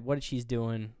don't know what she's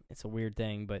doing. It's a weird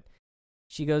thing, but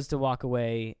she goes to walk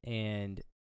away, and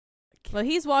well,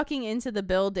 he's walking into the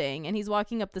building, and he's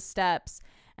walking up the steps,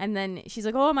 and then she's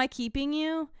like, oh, am I keeping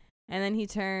you? And then he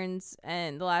turns,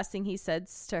 and the last thing he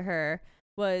says to her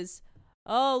was,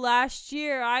 oh, last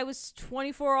year, I was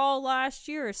 24 all last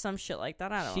year, or some shit like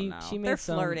that. I don't know. They're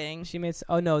flirting.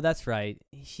 Oh, no, that's right.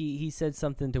 He said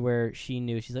something to where she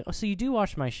knew. She's like, oh, so you do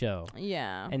watch my show.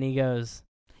 Yeah. And he goes,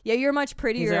 yeah, you're much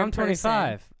prettier. He's like, I'm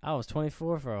 25. I was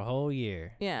 24 for a whole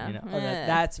year. Yeah.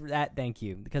 That's that. Thank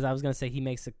you, because I was gonna say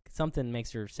something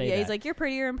makes her say that. Yeah, he's like, you're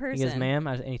prettier in person. He goes, ma'am,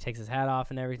 and he takes his hat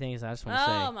off and everything. So I just want to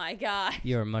say, oh my god,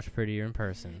 you're much prettier in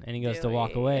person. And he goes to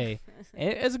walk away.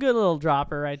 It's a good little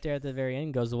dropper right there at the very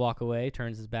end. Goes to walk away,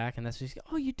 turns his back, and that's when she's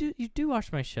like, oh, you do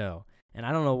watch my show. And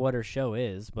I don't know what her show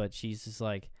is, but she's just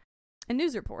like a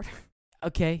news report.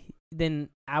 Okay, then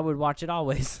I would watch it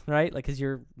always, right? Because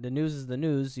the news is the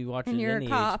news. You watch it. And you're a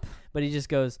cop. But he just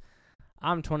goes,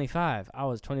 I'm 25. I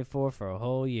was 24 for a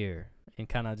whole year, and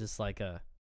kind of just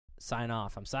sign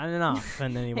off. I'm signing off,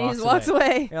 and then he walks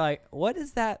away. You're like, what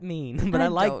does that mean? But I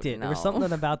liked it. There was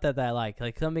something about that I liked.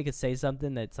 Like somebody could say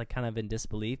something that's kind of in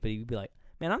disbelief, but you'd be like,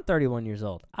 Man, I'm 31 years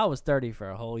old. I was 30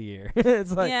 for a whole year.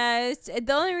 It's like, yeah,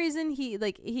 the only reason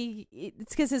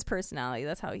it's because his personality.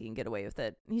 That's how he can get away with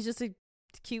it. He's just a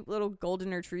cute little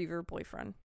golden retriever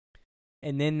boyfriend.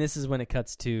 And then this is when it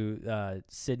cuts to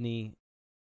Sydney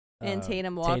and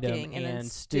Tatum walking, and then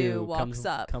Stu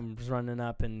comes running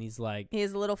up, and he's like, he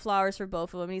has little flowers for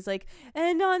both of them. And he's like,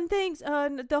 and on behalf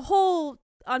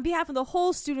of the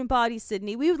whole student body,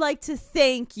 Sydney, we would like to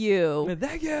thank you.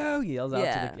 Thank you. He yells out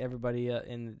to everybody,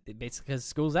 and basically because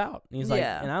school's out. And he's like,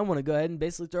 and I want to go ahead and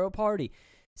basically throw a party.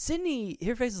 Sydney,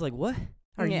 her face is like, what?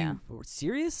 Are you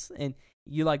serious? And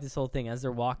you like this whole thing as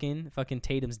they're walking, fucking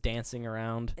Tatum's dancing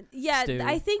around. Yeah, Stu.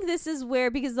 I think this is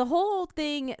where, because the whole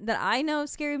thing that I know of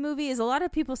Scary Movie is a lot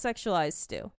of people sexualize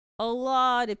Stu. A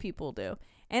lot of people do.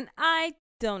 And I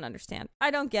don't understand.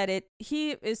 I don't get it.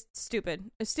 He is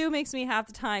stupid. Stu makes me half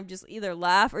the time just either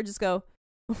laugh or just go,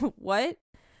 what?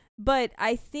 But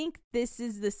I think this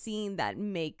is the scene that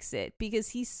makes it, because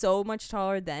he's so much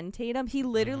taller than Tatum. He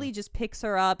literally just picks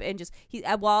her up and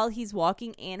while he's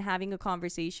walking and having a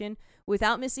conversation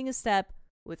without missing a step,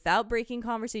 without breaking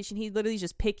conversation, he's literally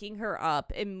just picking her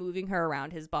up and moving her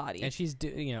around his body. And she's I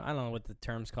don't know what the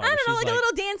term's called. I don't know, like a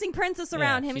little dancing princess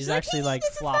around him. She's like, actually hey, like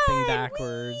flopping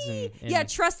backwards and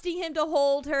trusting him to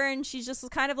hold her, and she's just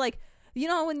kind of like, you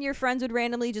know, when your friends would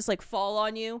randomly just like fall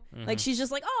on you, like she's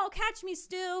just like, oh, catch me,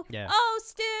 Stu. Yeah. Oh,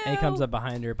 Stu. And he comes up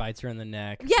behind her, bites her in the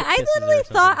neck. Yeah, I literally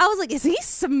thought, I was like, is he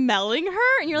smelling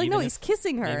her? And you're like, no, he's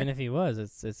kissing her. Even if he was,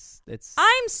 it's.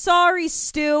 I'm sorry,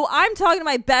 Stu. I'm talking to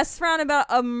my best friend about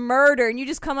a murder, and you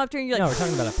just come up to her and you're like, no, we're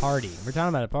talking about a party. We're talking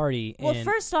about a party. Well, and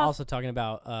first off, also talking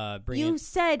about bringing. You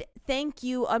said thank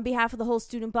you on behalf of the whole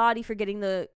student body for getting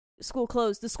the school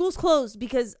closed. The school's closed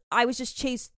because I was just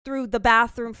chased through the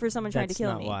bathroom for someone trying to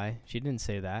kill me. That's not why. She didn't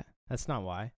say that. That's not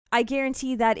why. I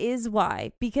guarantee that is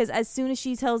why. Because as soon as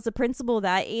she tells the principal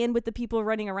that, and with the people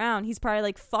running around, he's probably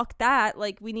like, fuck that.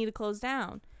 Like, we need to close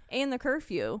down. And the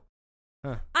curfew.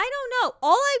 Huh. I don't know.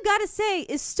 All I've got to say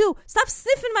is, Stu, stop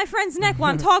sniffing my friend's neck while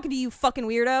I'm talking to you, fucking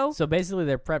weirdo. So basically,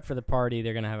 they're prepped for the party.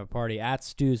 They're going to have a party at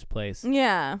Stu's place.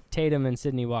 Yeah. Tatum and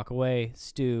Sydney walk away.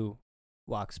 Stu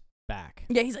walks back.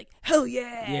 Yeah, he's like, hell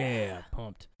yeah. Yeah,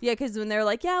 pumped. Yeah, because when they're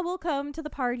like, yeah, we'll come to the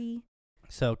party.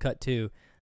 So cut to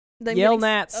Yale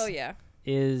Nats. Oh, yeah.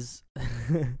 Is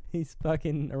he's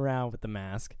fucking around with the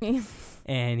mask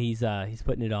and he's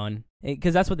putting it on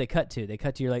because that's what they cut to. They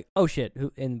cut to, you're like, oh shit,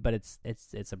 but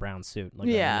it's a brown suit. Like,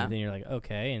 yeah. And then you're like,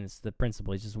 okay, and it's the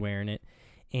principal. He's just wearing it,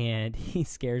 and he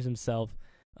scares himself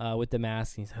with the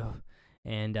mask. And he's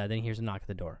and then he hears a knock at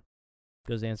the door.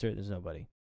 Goes to answer it. There's nobody.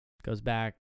 Goes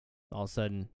back. All of a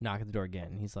sudden, knock at the door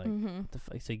again. He's like, what the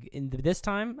fuck? So this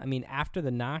time, I mean, after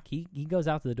the knock, he goes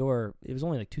out to the door. It was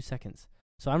only like 2 seconds.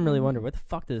 So I'm really wondering, where the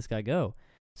fuck did this guy go?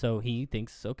 So he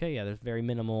thinks, okay, yeah, there's very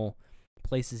minimal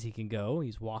places he can go.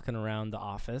 He's walking around the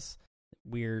office.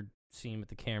 Weird scene with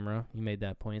the camera. You made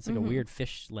that point. It's like a weird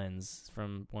fish lens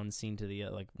from one scene to the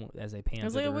other, like as they pan.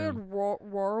 It's like a weird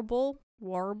warble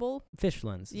fish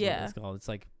lens. Yeah, it's called. It's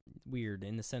like weird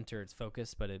in the center. It's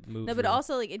focused, but it moves. No, but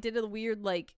also like it did a weird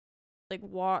like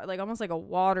almost like a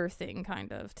water thing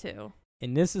kind of too.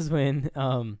 And this is when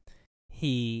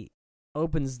he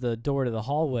opens the door to the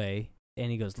hallway and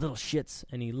he goes, little shits,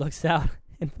 and he looks out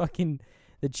and fucking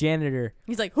the janitor,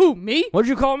 he's like, who, me? What'd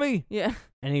you call me? Yeah.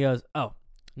 And he goes, oh,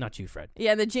 not you, Fred.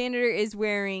 Yeah, the janitor is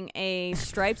wearing a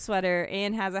striped sweater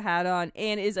and has a hat on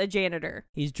and is a janitor.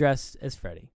 He's dressed as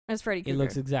Freddy. As Freddy Krueger. He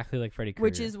looks exactly like Freddy Krueger.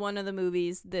 Which is one of the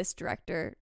movies this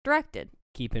director directed.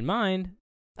 Keep in mind.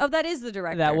 Oh, that is the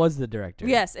director. That was the director.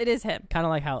 Yes, it is him. Kind of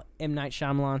like how M. Night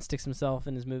Shyamalan sticks himself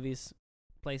in his movies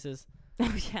places.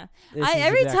 Oh, yeah.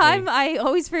 Every time I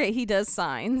always forget he does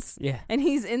Signs. Yeah. And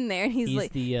he's in there and he's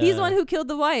like, the, he's the one who killed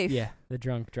the wife. Yeah, the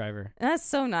drunk driver. That's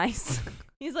so nice.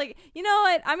 He's like, you know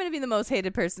what? I'm going to be the most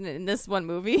hated person in this one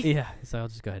movie. Yeah. So I'll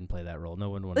just go ahead and play that role. No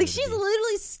one wanted like, she's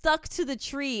literally stuck to the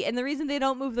tree. And the reason they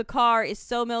don't move the car is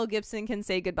so Mel Gibson can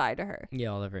say goodbye to her. Yeah,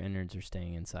 all of her innards are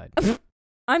staying inside.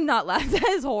 I'm not laughing. That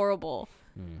is horrible.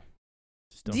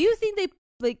 Do you think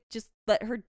they just let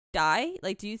her die?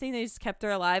 Like, do you think they just kept her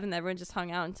alive and everyone just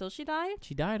hung out until she died?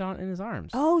 She died in his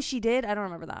arms. Oh, she did? I don't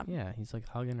remember that. Yeah, he's like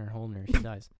hugging her, holding her. She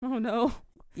dies. Oh, no.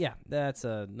 Yeah, that's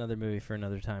another movie for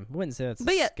another time. I wouldn't say that's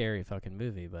a scary fucking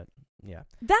movie, but yeah.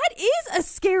 That is a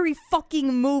scary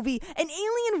fucking movie. An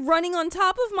alien running on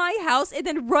top of my house and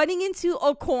then running into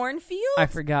a cornfield? I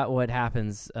forgot what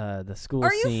happens. The school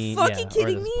scene. Are you fucking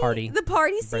kidding me? Party. The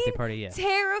party scene? Birthday party, yeah.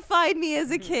 Terrified me as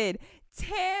a kid.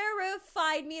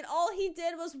 Terrified me. And all he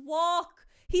did was walk.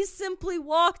 He simply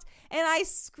walked. And I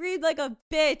screamed like a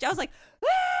bitch. I was like,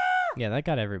 ah! Yeah, that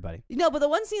got everybody. No, but the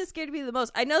one scene that scared me the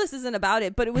most, I know this isn't about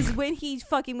it, but it was when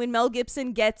when Mel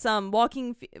Gibson gets not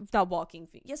Walking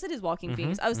Phoenix. Yes, it is Walking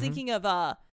Phoenix. I was thinking of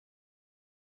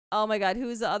oh my god,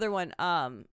 who's the other one?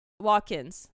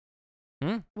 Watkins.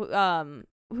 Who's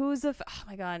oh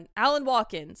my god, Alan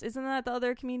Watkins. Isn't that the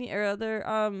other comedian or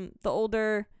the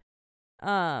older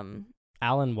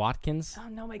Alan Watkins? Oh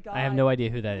no, my god. I have no idea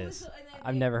who that is.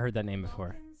 I've never heard that name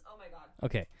before. Oh my god.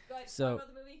 Okay. Go ahead, So talk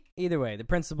about the movie. Either way, the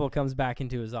principal comes back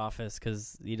into his office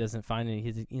because he doesn't find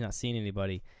he's not seeing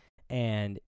anybody,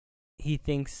 and he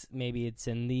thinks maybe it's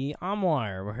in the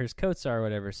armoire where his coats are or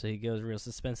whatever. So he goes real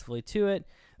suspensefully to it,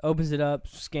 opens it up,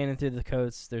 scanning through the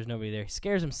coats. There's nobody there. He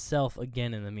scares himself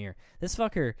again in the mirror. This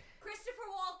fucker. Christopher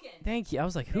Walken. Thank you. I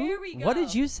was like, who? There we go. What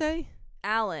did you say?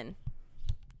 Alan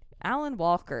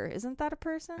Walker. Isn't that a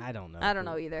person? I don't know. I don't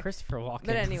know either. Christopher Walken.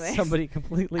 But anyway. Somebody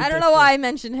completely I don't know different. why I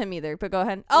mentioned him either, but go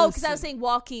ahead. Oh, because I was Listen. saying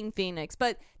Walking Phoenix.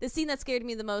 But the scene that scared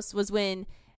me the most was when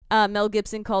Mel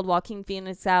Gibson called Walking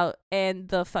Phoenix out and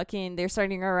they're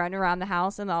starting to run around the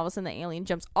house, and all of a sudden the alien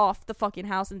jumps off the fucking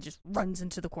house and just runs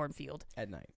into the cornfield.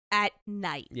 At night. At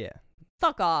night. Yeah.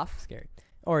 Fuck off. Scary.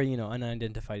 Or,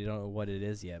 unidentified. You don't know what it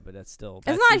is yet, but that's still...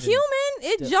 It's not human.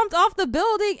 It jumped off the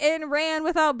building and ran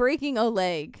without breaking a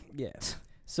leg. Yeah.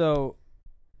 So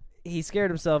he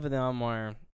scared himself in the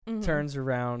armoire, turns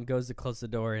around, goes to close the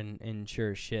door, and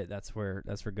sure as shit, that's where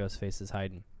Ghostface is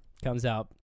hiding. Comes out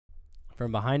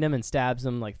from behind him and stabs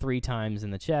him like 3 times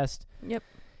in the chest. Yep.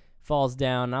 Falls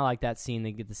down. I like that scene.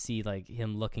 They get to see like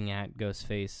him looking at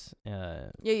Ghostface.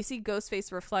 Yeah, you see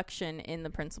Ghostface reflection in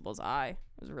the principal's eye.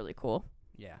 It was really cool.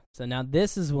 Yeah. So now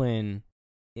this is when,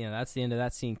 that's the end of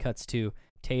that scene. Cuts to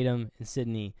Tatum and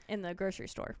Sydney in the grocery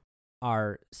store.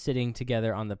 Are sitting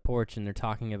together on the porch, and they're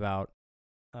talking about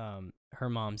her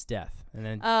mom's death. And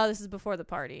then this is before the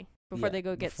party. Before they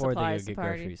go get supplies. They go get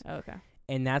groceries. Oh, okay.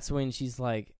 And that's when she's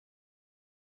like,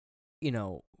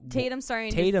 Tatum's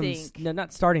starting to think. No,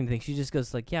 not starting to think. She just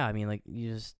goes like, yeah, I mean, like,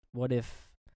 what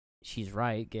if she's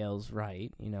right? Gail's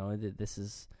right. This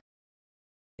is...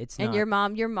 It's and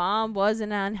not. your mom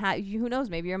wasn't unhappy. Who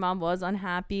knows? Maybe your mom was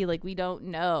unhappy. Like, we don't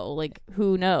know. Like,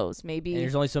 who knows? Maybe. And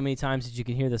there's only so many times that you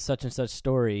can hear the such and such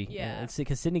story. Yeah. It's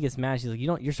because Sydney gets mad. She's like,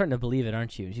 you're starting to believe it,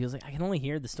 aren't you? And she goes like, I can only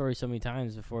hear the story so many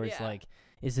times before it's like,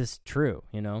 is this true?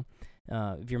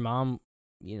 If your mom,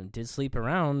 did sleep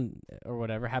around or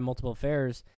whatever, had multiple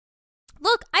affairs.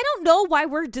 Look, I don't know why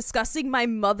we're discussing my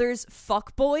mother's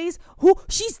fuckboys.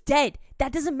 She's dead.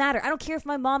 That doesn't matter. I don't care if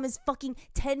my mom is fucking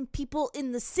 10 people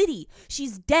in the city.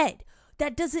 She's dead.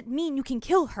 That doesn't mean you can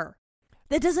kill her.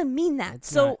 That doesn't mean that.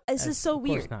 It's just so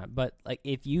weird. Of course not. But like,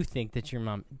 if you think that your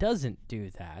mom doesn't do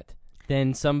that,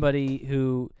 then somebody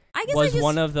who was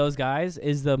one of those guys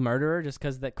is the murderer just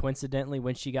because that coincidentally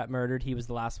when she got murdered, he was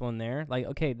the last one there. Like,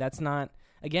 okay, that's not...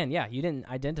 Again, yeah, you didn't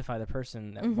identify the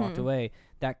person that walked away.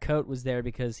 That coat was there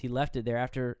because he left it there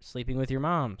after sleeping with your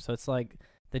mom. So it's like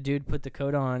the dude put the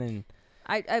coat on and...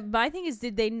 my thing is,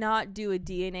 did they not do a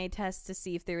DNA test to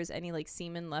see if there was any like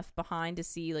semen left behind to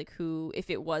see like if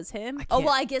it was him? Oh,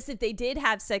 well, I guess if they did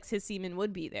have sex, his semen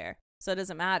would be there. So it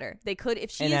doesn't matter. They could, if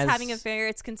she is having an affair,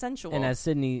 it's consensual. And as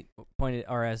Sydney pointed,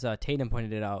 or as Tatum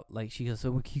pointed it out, like she goes,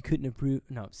 so he couldn't have proved.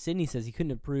 No, Sydney says he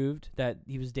couldn't have proved that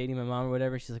he was dating my mom or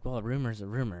whatever. She's like, well, a rumor's a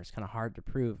rumor. It's kind of hard to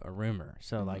prove a rumor.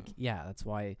 So like, yeah, that's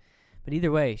why. But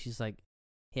either way, she's like,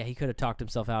 yeah, he could have talked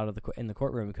himself out of in the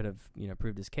courtroom. He could have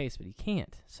proved his case, but he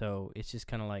can't. So it's just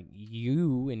kind of like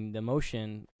you and the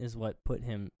emotion is what put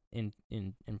him in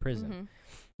prison.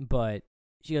 But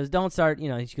she goes, don't start,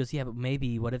 she goes, yeah, but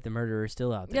maybe what if the murderer is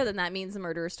still out there? Yeah, then that means the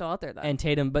murderer is still out there, though. And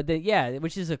Tatum, but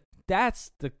which is that's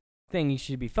the thing you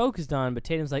should be focused on, but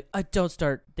Tatum's like, don't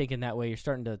start thinking that way. You're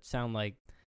starting to sound like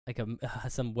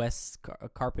some Wes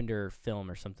Carpenter film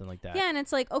or something like that. Yeah, and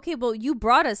it's like, okay, well, you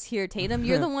brought us here, Tatum.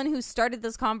 You're the one who started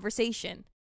this conversation.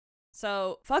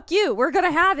 So, fuck you. We're going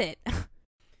to have it.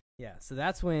 Yeah, so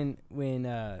that's when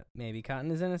maybe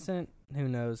Cotton is innocent. Who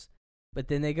knows? But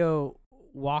then they go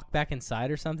walk back inside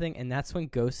or something, and that's when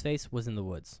Ghostface was in the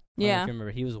woods. I don't know if you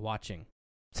remember, he was watching.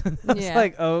 I was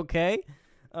like, okay.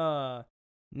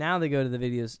 Now they go to the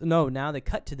videos. No, now they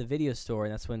cut to the video store,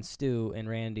 and that's when Stu and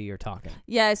Randy are talking.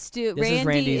 Yeah, Stu. This is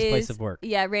Randy's place of work.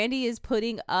 Yeah, Randy is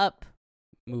putting up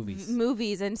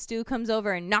movies, and Stu comes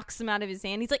over and knocks them out of his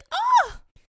hand. He's like, oh!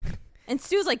 And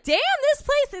Stu's like, damn, this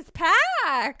place is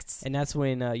packed. And that's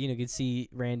when, you could see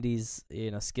Randy's,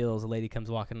 skills. A lady comes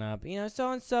walking up,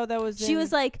 so-and-so that was She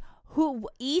was like, who,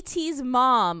 E.T.'s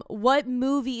mom, what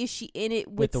movie is she in it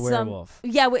with the werewolf?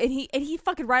 Yeah, and he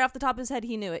fucking right off the top of his head,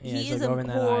 he knew it. Yeah, he is a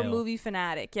horror movie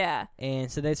fanatic, yeah. And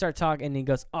so they start talking, and he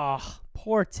goes, oh,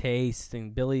 poor taste.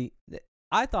 And Billy,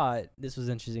 I thought this was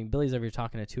interesting. Billy's over here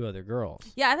talking to 2 other girls.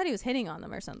 Yeah, I thought he was hitting on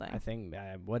them or something. I think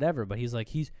whatever, but he's like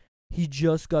he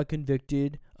just got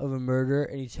convicted of a murder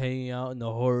and he's hanging out in the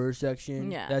horror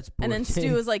section. Yeah. That's and then bullshit.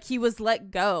 Stu was like, he was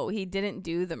let go. He didn't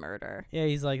do the murder. Yeah,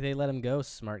 he's like, they let him go,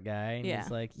 smart guy. And Yeah.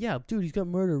 he's like, yeah, dude, he's got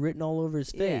murder written all over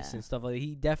his face Yeah. and stuff like that.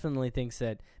 He definitely thinks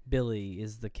that Billy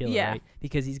is the killer, Yeah. right?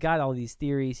 Because he's got all these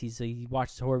theories. He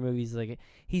watches horror movies. Like,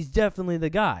 he's definitely the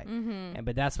guy. Mm-hmm.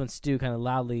 But that's when Stu kind of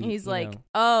loudly, He's like,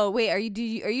 oh, wait, are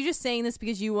you just saying this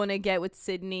because you want to get with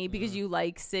Sydney, because you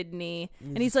like Sydney?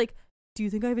 And he's like, do you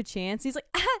think I have a chance? He's like,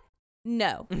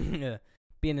 no.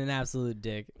 being an absolute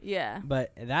dick. Yeah.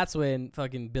 But that's when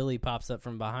fucking Billy pops up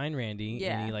from behind Randy,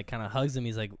 Yeah. and he like kind of hugs him.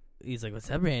 He's like, what's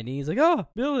up, Randy? He's like, oh,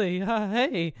 Billy,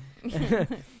 hey. He's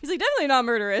like, definitely not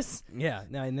murderous. Yeah.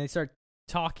 No, and they start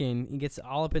talking. He gets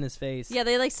all up in his face. Yeah,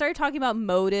 they like started talking about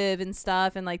motive and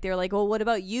stuff, and like they were like, well, what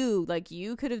about you? Like,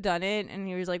 you could have done it. And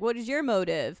he was like, what is your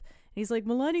motive? And he's like,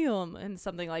 millennium, and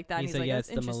something like that. He And he's said, like, yeah, that's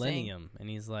it's the interesting. millennium. And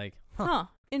he's like, Huh,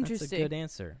 interesting. That's a good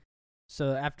answer.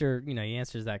 So after, he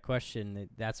answers that question,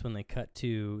 that's when they cut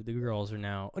to the girls are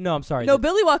now... No, I'm sorry. No,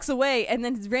 Billy walks away, and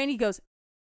then Randy goes,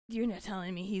 you're not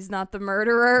telling me he's not the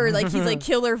murderer? Or, like, he's like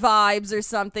killer vibes or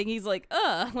something. He's like,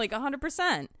 like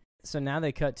 100%. So now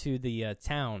they cut to the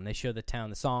town. They show the town.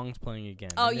 The song's playing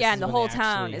again. Oh, this yeah, is and the when whole they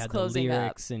town actually is had closing the up.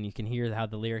 lyrics, and you can hear how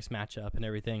the lyrics match up and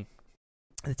everything.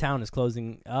 The town is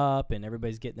closing up, and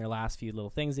everybody's getting their last few little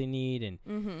things they need,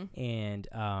 and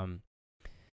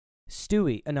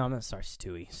Stewie. No, I'm not sorry,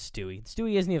 Stewie.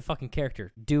 Stewie isn't even a fucking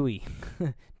character. Dewey.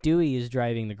 Dewey is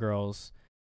driving the girls.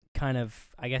 Kind of,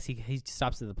 I guess he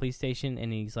stops at the police station,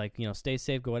 and he's like, stay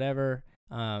safe, go whatever.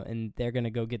 And they're gonna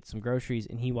go get some groceries,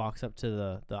 and he walks up to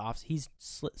the office. He's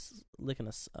licking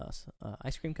a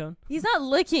ice cream cone. He's not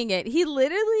licking it. He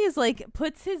literally is like,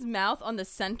 puts his mouth on the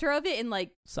center of it and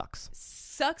like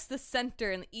sucks the center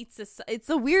and eats it's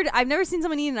a weird. I've never seen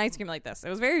someone eat an ice cream like this. It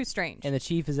was very strange. And the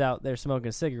chief is out there smoking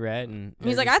a cigarette, and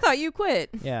he's like, I thought you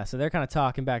quit. Yeah, so they're kind of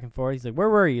talking back and forth. He's like, where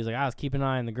were you? He's like, I was keeping an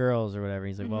eye on the girls or whatever.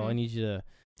 He's like, well, I need you to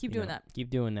keep doing that. Keep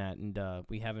doing that. And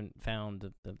we haven't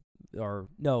found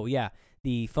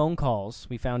the phone calls.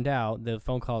 We found out the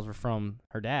phone calls were from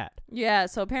her dad. Yeah,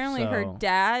 so apparently her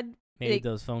dad made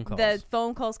those phone calls. The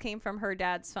phone calls came from her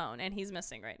dad's phone, and he's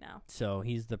missing right now. So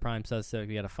he's the prime suspect.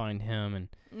 We got to find him,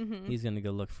 and he's going to go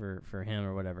look for him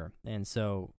or whatever. And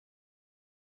so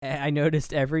I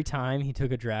noticed every time he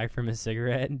took a drag from his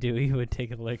cigarette, Dewey would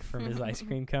take a lick from his ice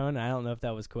cream cone. I don't know if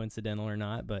that was coincidental or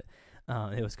not, but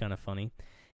it was kind of funny.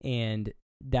 And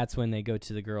that's when they go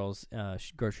to the girls'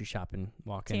 grocery shop and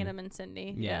walk in. Tatum and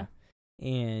Cindy. Yeah.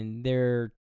 And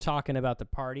they're talking about the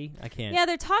party. Yeah,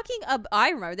 they're talking. I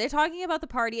remember they're talking about the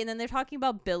party, and then they're talking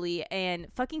about Billy. And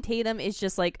fucking Tatum is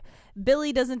just like,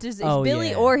 Billy doesn't deserve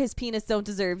Billy or his penis don't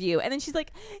deserve you. And then she's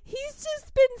like, he's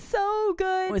just been so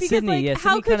good. Well, because Sydney, like, Sydney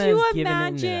how could you given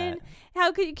imagine?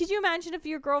 How could you imagine if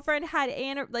your girlfriend had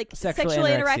sexual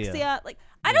anorexia? Like,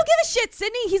 I don't give a shit,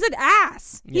 Sydney. He's an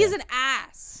ass. Yeah. He is an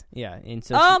ass. Yeah, and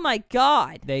so oh my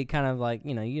god, they kind of like,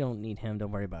 you don't need him.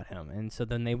 Don't worry about him. And so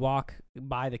then they walk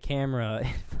by the camera,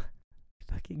 and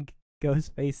fucking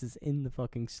Ghostface is in the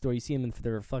fucking store. You see him in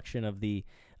the reflection of the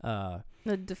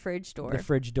fridge door. The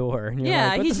fridge door. And you're yeah,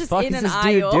 like, what he's the just fuck in is an this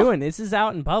aisle. dude doing? This is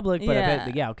out in public, but Yeah.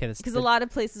 I bet, okay. Because a lot of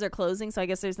places are closing, so I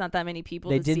guess there's not that many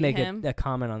people. They to did see make him. a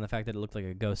comment on the fact that it looked like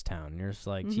a ghost town. And you're just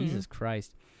like, Jesus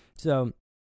Christ. So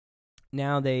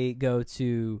now they go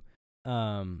to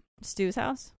Stu's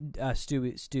house.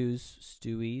 Stewart.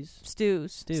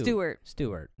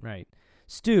 Right.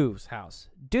 Stu's house.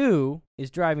 Stu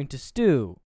is driving to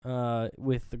Stu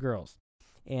with the girls,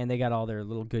 and they got all their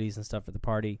little goodies and stuff for the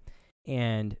party,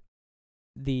 and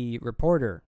the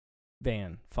reporter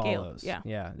van follows. Gail,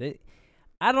 yeah.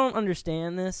 I don't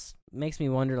understand this. Makes me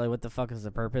wonder, like, what the fuck is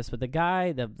the purpose? But the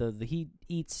guy, he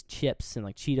eats chips and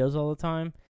like Cheetos all the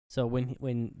time. So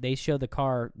when they show the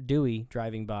car, Dewey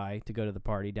driving by to go to the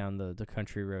party down the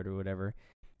country road or whatever,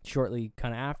 shortly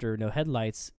kind of after, no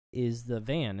headlights, is the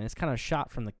van, and it's kind of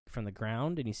shot from the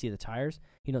ground, and you see the tires.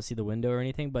 You don't see the window or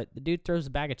anything, but the dude throws a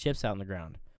bag of chips out on the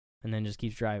ground, and then just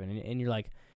keeps driving, and you're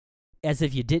like, as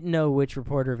if you didn't know which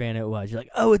reporter van it was. You're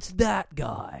like, oh, it's that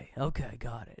guy. Okay,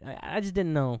 got it. I just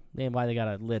didn't know why they got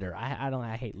a litter.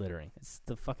 I hate littering. It's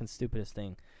the fucking stupidest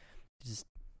thing. Just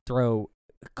throw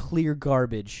clear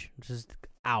garbage just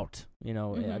out,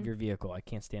 of your vehicle. I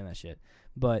can't stand that shit.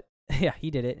 But yeah, he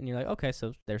did it, and you're like, okay,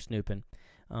 so they're snooping.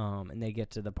 And they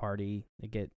get to the party. They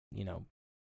get,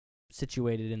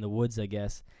 situated in the woods, I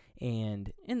guess.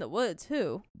 And in the woods,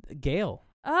 who? Gail.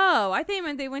 Oh, I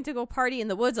think they went to go party in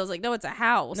the woods. I was like, no, it's a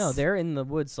house. No, they're in the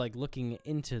woods, like looking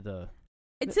into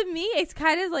To me, it's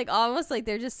kind of like almost like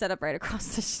they're just set up right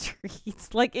across the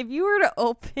streets. Like if you were to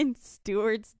open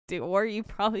Stewart's door, you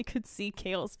probably could see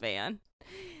Kale's van.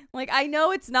 Like I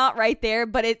know it's not right there,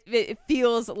 but it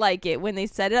feels like it when they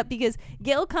set it up because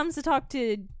Gail comes to talk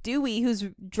to Dewey, who's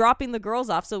dropping the girls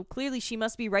off. So clearly she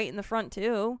must be right in the front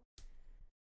too.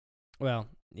 Well,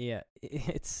 yeah,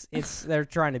 it's they're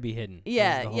trying to be hidden.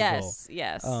 Yeah. Yes.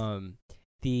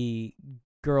 The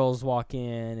girls walk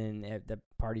in and the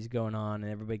party's going on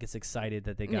and everybody gets excited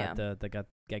that they got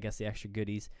I guess the extra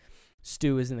goodies.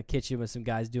 Stu is in the kitchen with some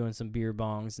guys doing some beer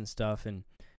bongs and stuff, and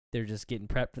they're just getting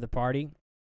prepped for the party.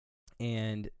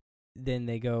 And then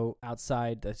they go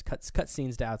outside. The cut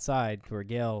scenes to outside where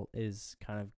Gail is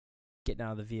kind of getting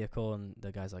out of the vehicle, and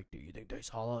the guy's like, "Do you think they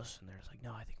saw us?" And they're just like,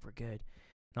 "No, I think we're good."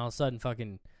 And all of a sudden,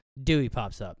 fucking Dewey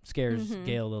pops up, scares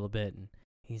Gail a little bit, and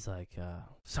he's like,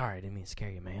 "Sorry, I didn't mean to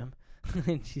scare you, ma'am."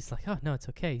 And she's like, "Oh no, it's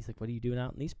okay." He's like, "What are you doing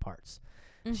out in these parts?"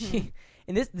 And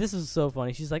this is so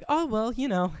funny. She's like, "Oh well, you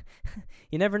know,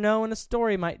 you never know when a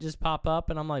story might just pop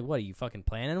up." And I'm like, "What are you fucking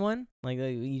planning one? Like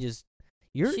you just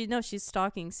she's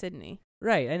stalking Sydney."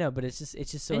 Right, I know, but it's just so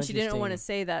interesting. And she didn't want to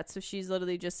say that, so she's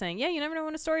literally just saying, "Yeah, you never know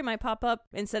when a story might pop up,"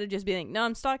 instead of just being like, "No,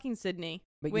 I'm stalking Sydney,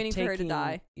 waiting for her to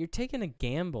die." You're taking a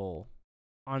gamble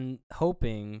on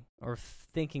hoping or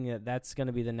thinking that that's going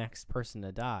to be the next person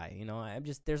to die. You know,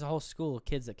 there's a whole school of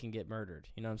kids that can get murdered.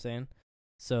 You know what I'm saying?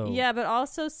 So yeah, but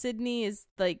also Sydney is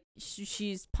like,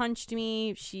 she's punched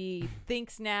me. She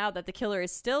thinks now that the killer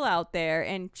is still out there,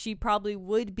 and she probably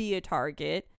would be a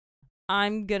target.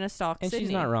 I'm gonna stalk Sydney. And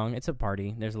she's not wrong. It's a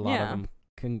party. There's a lot of them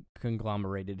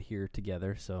conglomerated here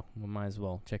together, so we might as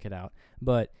well check it out.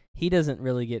 But he doesn't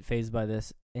really get fazed by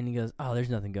this, and he goes, "Oh, there's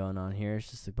nothing going on here.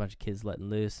 It's just a bunch of kids letting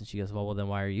loose." And she goes, well, then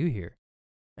why are you here?"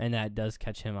 And that does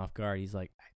catch him off guard. He's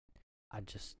like, I'm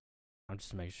just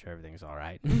making sure everything's all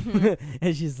right.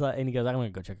 And she's like, and he goes, "I'm gonna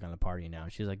go check on the party now."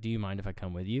 She's like, "Do you mind if I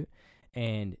come with you?"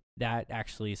 And that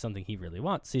actually is something he really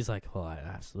wants. He's like, "Well,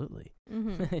 absolutely."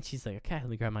 And she's like, "Okay, let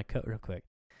me grab my coat real quick."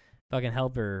 Fucking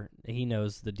help her. He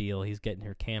knows the deal. He's getting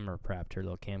her camera prepped, her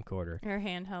little camcorder. Her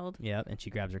handheld. Yep, and she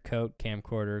grabs her coat,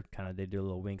 camcorder, kind of they do a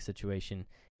little wink situation,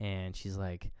 and she's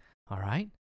like, "All right?"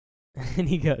 And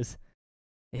he goes,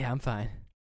 "Yeah, I'm fine."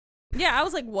 Yeah, I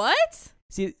was like, what?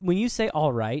 See, when you say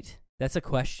 "all right," that's a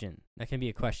question. That can be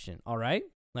a question. All right?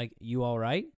 Like, you all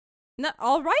right? No,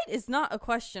 all right is not a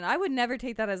question. I would never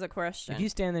take that as a question. If you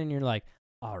stand there and you're like,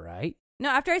 "All right?" No,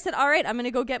 after I said, "All right," I'm going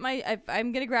to go get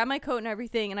I'm going to grab my coat and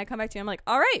everything, and I come back to you, I'm like,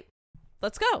 "All right,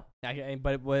 let's go."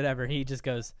 But whatever, he just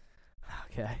goes,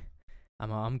 "Okay,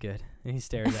 I'm good." And he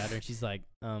stares at her, and she's like,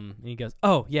 and he goes,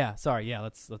 "Oh, yeah, sorry, yeah,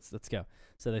 let's go."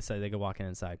 So they go walking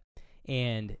inside.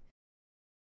 And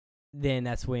then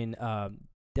that's when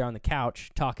they're on the couch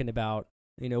talking about,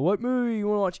 you know, what movie you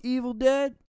want to watch, Evil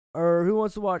Dead? Or who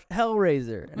wants to watch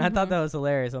Hellraiser? And I thought that was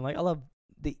hilarious. I'm like, I love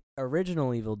the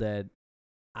original Evil Dead.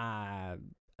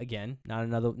 Again,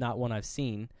 not one I've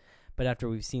seen, but after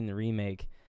we've seen the remake,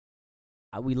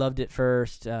 we loved it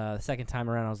first. The second time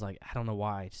around, I was like, I don't know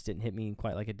why. It just didn't hit me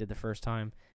quite like it did the first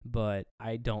time. But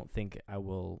I don't think I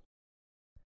will.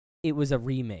 It was a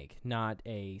remake, not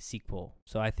a sequel.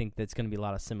 So I think that's going to be a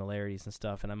lot of similarities and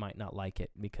stuff, and I might not like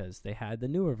it because they had the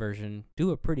newer version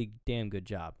do a pretty damn good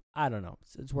job. I don't know.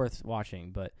 It's worth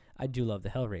watching, but I do love the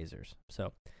Hellraisers.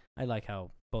 So I like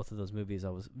how both of those movies I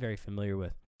was very familiar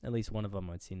with. At least one of them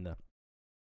I'd seen the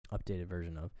updated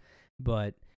version of.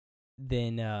 But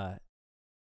then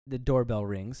the doorbell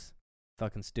rings.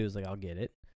 Fucking Stu's like, "I'll get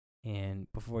it." And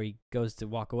before he goes to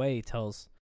walk away, he tells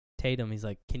Tatum, he's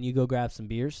like, "Can you go grab some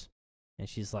beers?" And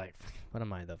she's like, "What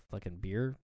am I, the fucking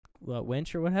beer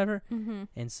wench or whatever?"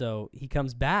 And so he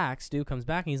comes back, Stu comes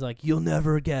back, and he's like, "You'll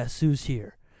never guess who's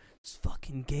here. It's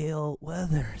fucking Gale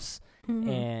Weathers."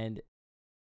 And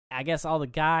I guess all the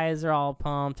guys are all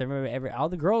pumped. All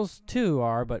the girls too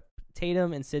are, but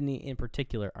Tatum and Sydney in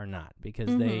particular are not,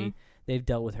 because they've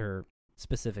dealt with her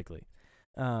specifically.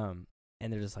 And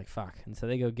they're just like, fuck. And so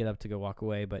they get up to go walk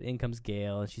away, but in comes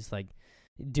Gale, and she's like,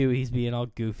 Dewey's being all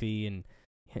goofy, and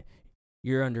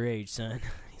 "You're underage, son."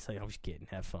 He's like, "I'm just kidding.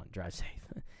 Have fun. Drive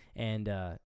safe." And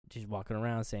she's walking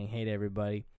around saying hey to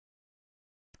everybody.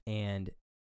 And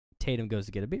Tatum goes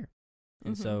to get a beer.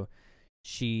 And so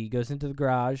she goes into the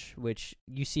garage, which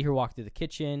you see her walk through the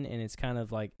kitchen, and it's kind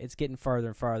of like it's getting farther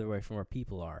and farther away from where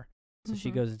people are. So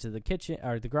she goes into the kitchen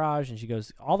or the garage, and she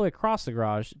goes all the way across the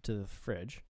garage to the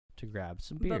fridge to grab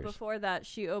some beers. But before that,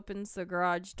 she opens the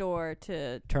garage door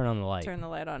to turn on the light.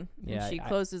 on. Yeah, and she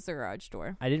closes the garage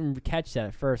door. I didn't catch that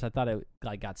at first. I thought it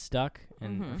like got stuck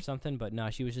or something, but no,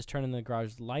 she was just turning the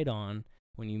garage light on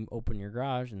when you open your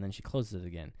garage, and then she closes it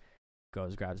again.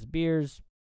 Goes, grabs the beers,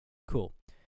 Cool.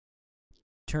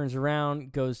 Turns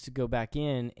around, goes to go back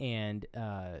in, and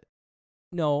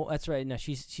no, that's right. No,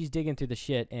 she's digging through the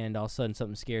shit, and all of a sudden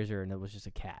something scares her, and it was just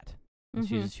a cat.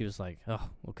 And she was like, oh,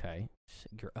 okay.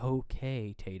 You're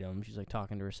okay, Tatum. She's like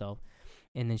talking to herself.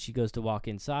 And then she goes to walk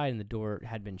inside, and the door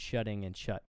had been shutting and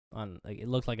shut on, like, it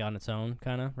looked like on its own,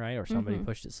 kind of, right? Or somebody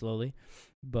pushed it slowly,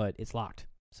 but it's locked.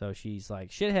 So she's like,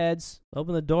 shitheads,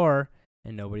 open the door,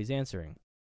 and nobody's answering.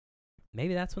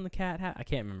 Maybe that's when the cat I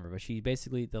can't remember, but she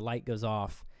basically, the light goes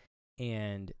off,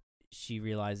 and she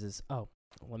realizes, oh,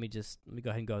 let me go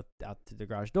ahead and go out to the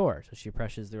garage door. So she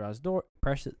presses the garage door,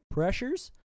 presses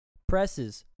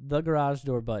the garage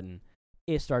door button.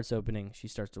 It starts opening. She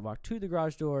starts to walk to the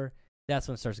garage door. That's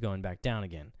when it starts going back down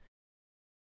again.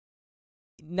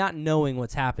 Not knowing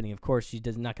what's happening, of course, she's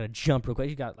not going to jump real quick.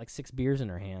 She got like 6 beers in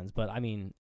her hands. But, I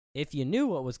mean, if you knew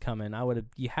what was coming,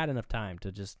 you had enough time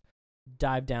to just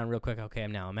dive down real quick. Okay,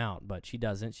 I'm out. But she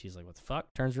doesn't. She's like, what the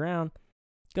fuck? Turns around.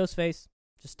 Ghostface,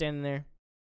 just standing there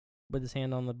with his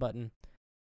hand on the button.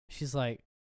 She's like,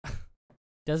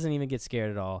 doesn't even get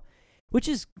scared at all. Which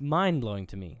is mind-blowing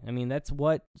to me. I mean, that's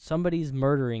what somebody's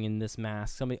murdering in this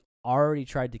mask. Somebody already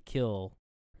tried to kill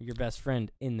your best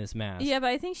friend in this mask. Yeah, but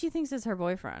I think she thinks it's her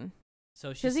boyfriend.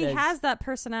 So she because he has that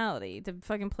personality to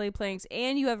fucking play pranks,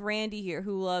 and you have Randy here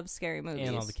who loves scary movies,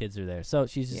 and all the kids are there. So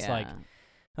she's just like,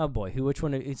 oh boy, which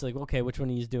one? It's like, okay, which one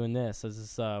of you is doing this? So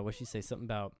this what she say? Something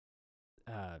about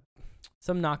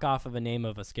some knockoff of a name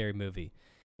of a scary movie,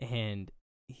 and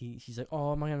she's like,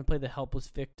 oh, am I gonna play the helpless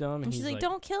victim? And she's like,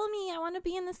 don't kill me, I want to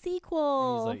be in the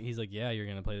sequel. He's like, yeah, you're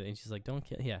gonna play that. And she's like, don't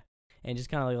kill, yeah, and just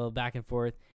kind of like a little back and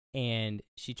forth. And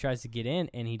she tries to get in,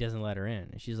 and he doesn't let her in.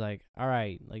 And she's like, all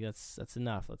right, like that's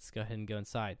enough. Let's go ahead and go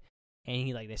inside.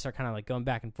 And they start kind of like going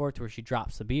back and forth to where she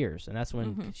drops the beers, and that's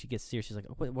when she gets serious. She's like,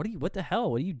 what the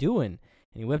hell? What are you doing?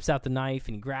 And he whips out the knife,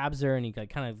 and he grabs her, and he like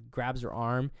kind of grabs her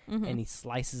arm, and he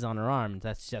slices on her arm. And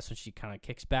that's when she kind of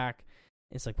kicks back.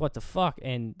 It's like, what the fuck?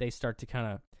 And they start to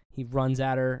kind of, he runs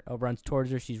at her, runs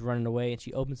towards her. She's running away, and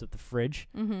she opens up the fridge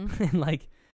and like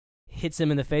hits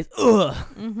him in the face.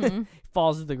 Ugh!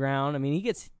 Falls to the ground. I mean, he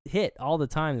gets hit all the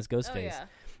time, this Ghostface. Oh, yeah.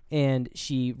 And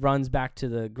she runs back to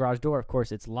the garage door. Of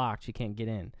course, it's locked. She can't get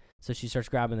in. So she starts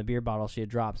grabbing the beer bottle she had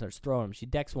dropped, starts throwing him. She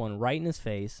decks one right in his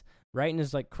face, right in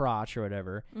his like crotch or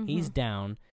whatever. He's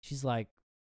down. She's like,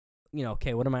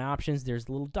 okay, what are my options? There's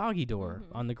a little doggy door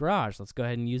on the garage. Let's go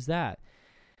ahead and use that.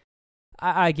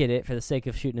 I get it for the sake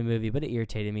of shooting a movie, but it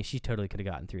irritated me. She totally could have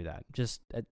gotten through that. Just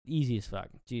easy as fuck.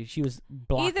 She was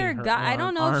blocking her arm, I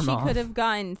don't know if she off. could have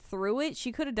gotten through it.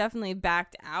 She could have definitely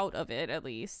backed out of it at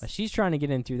least. She's trying to get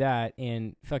in through that,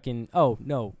 and fucking, oh,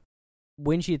 no.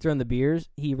 When she had thrown the beers,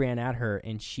 he ran at her,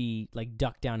 and she like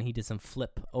ducked down. And he did some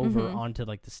flip over onto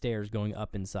like the stairs going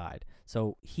up inside.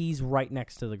 So he's right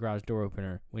next to the garage door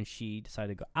opener when she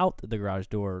decided to go out the garage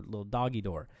door, little doggy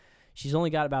door. She's only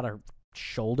got about her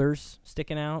shoulders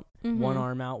sticking out, one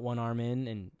arm out, one arm in,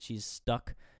 and she's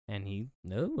stuck. And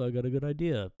I got a good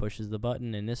idea. Pushes the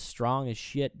button, and this strong as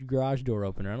shit garage door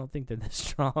opener, I don't think they're this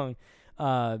strong,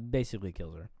 basically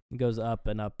kills her. It goes up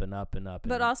and up and up and up.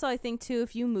 But also, I think, too,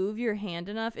 if you move your hand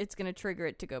enough, it's going to trigger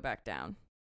it to go back down.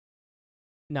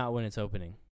 Not when it's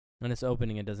opening. When it's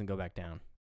opening, it doesn't go back down.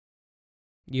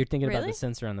 You're thinking about the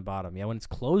sensor on the bottom. Yeah, when it's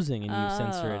closing and you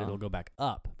censor it, it'll go back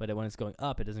up. But when it's going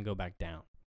up, it doesn't go back down.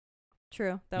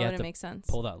 True. That wouldn't make sense.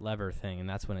 Pull that lever thing, and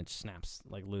that's when it snaps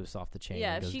like loose off the chain.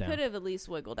 Yeah, and goes she down. could have at least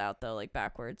wiggled out though, like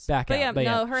backwards. But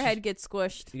her head gets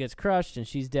squished. She gets crushed, and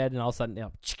she's dead. And all of a sudden,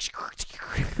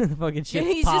 the fucking shit's and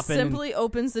he popping. just simply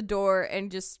opens the door and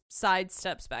just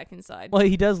sidesteps back inside. Well,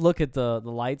 he does look at the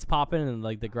lights popping and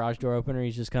like the garage door opener.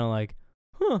 He's just kind of like,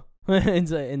 huh, and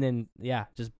then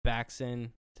just backs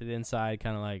in to the inside,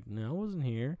 kind of like, no, I wasn't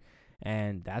here,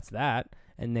 and that's that.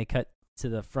 And they cut to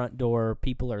the front door.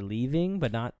 People are leaving,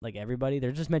 but not like everybody.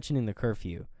 They're just mentioning the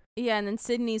curfew. Yeah, and then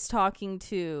Sydney's talking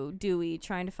to Dewey,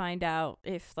 trying to find out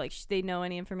if like they know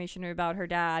any information about her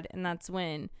dad, and that's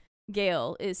when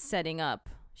Gail is setting up.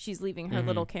 She's leaving her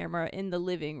little camera in the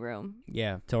living room.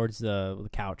 Yeah, towards the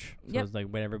couch. So it's like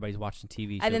when everybody's watching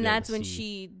TV. And then that's when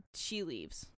she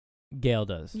leaves. Gail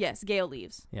does. Yes, Gail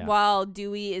leaves. Yeah. While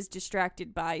Dewey is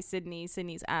distracted by Sydney.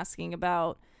 Sydney's asking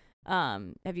about,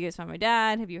 have you guys found my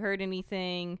dad? Have you heard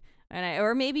anything?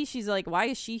 Or maybe she's like, why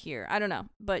is she here? I don't know.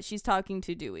 But she's talking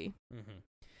to Dewey.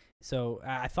 So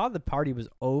I thought the party was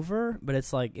over, but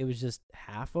it's like it was just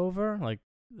half over. Like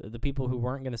the people who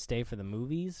weren't going to stay for the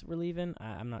movies were leaving.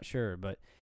 I'm not sure. But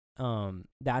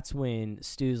that's when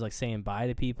Stu's like saying bye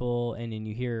to people. And then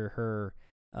you hear her,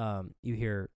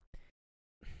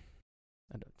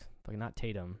 not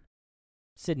Tatum,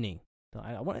 Sydney.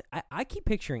 I keep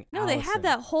picturing. No, Allison. they had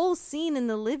that whole scene in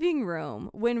the living room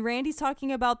when Randy's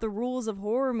talking about the rules of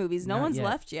horror movies. No one's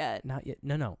left yet. Not yet.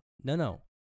 No.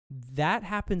 That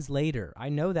happens later. I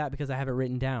know that because I have it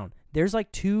written down. There's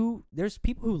there's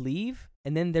people who leave,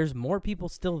 and then there's more people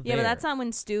still there. Yeah, but that's not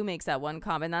when Stu makes that one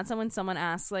comment. That's not when someone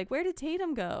asks, like, where did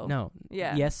Tatum go? No.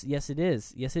 Yeah. Yes, it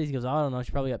is. Yes, it is. He goes, oh, I don't know.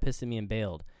 She probably got pissed at me and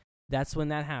bailed. That's when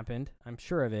that happened. I'm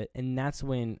sure of it. And that's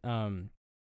when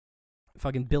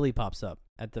fucking Billy pops up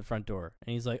at the front door.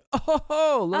 And he's like,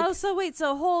 oh, look. Oh, so wait.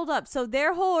 So hold up. So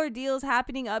their whole ordeal is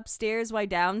happening upstairs while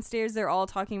downstairs they're all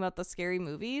talking about the scary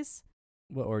movies?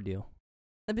 What ordeal?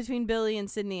 Between Billy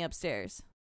and Sydney upstairs.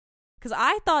 Because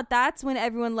I thought that's when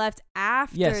everyone left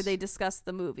after they discussed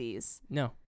the movies.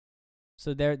 No.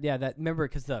 So remember,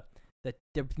 because the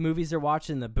movies they're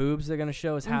watching, the boobs they're going to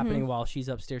show is happening while she's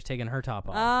upstairs taking her top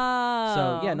off. Oh.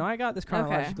 So, yeah, no, I got this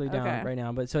chronologically down right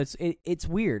now. But so it's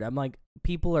weird. I'm like,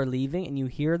 people are leaving, and you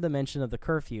hear the mention of the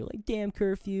curfew. Like, damn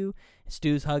curfew.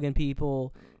 Stu's hugging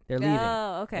people. They're leaving.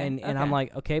 Oh, okay. And I'm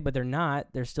like, okay, but they're not.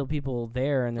 There's still people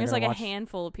there. And there's like a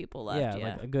handful of people left.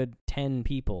 Yeah, like a good 10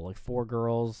 people. Like 4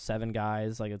 girls, 7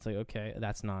 guys. Like, it's like, okay,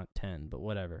 that's not 10, but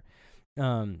whatever.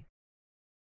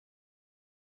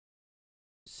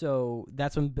 So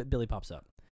that's when Billy pops up.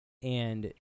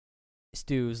 And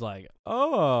Stu's like,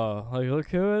 oh, like, look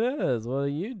who it is. What are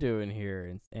you doing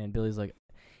here? And Billy's like,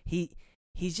 he's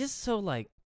just so, like,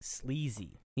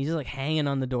 sleazy. He's just, like, hanging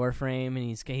on the door frame,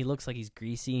 and he looks like he's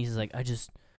greasy. He's like, I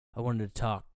wanted to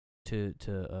talk to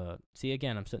see,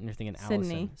 again, I'm sitting there thinking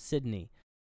Allison. Sydney.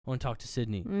 I want to talk to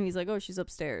Sydney. And he's like, oh, she's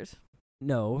upstairs.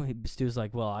 No, Stu's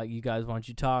like, well, you guys, why don't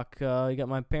you talk? You got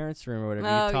my parents' room or whatever.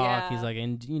 Oh, you talk. yeah. He's like,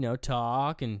 and,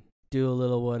 talk and do a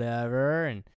little whatever.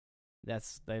 And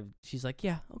she's like,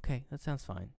 yeah, okay, that sounds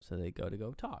fine. So they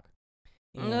go talk.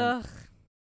 And Ugh.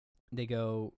 They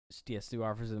go, Stu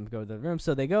offers them to go to the room.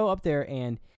 So they go up there,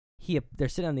 and they're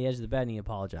sitting on the edge of the bed, and he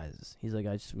apologizes. He's like,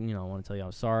 I just, I want to tell you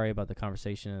I'm sorry about the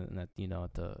conversation and that,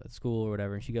 at school or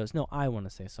whatever. And she goes, no, I want to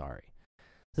say sorry.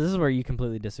 So this is where you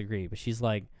completely disagree. But she's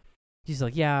like,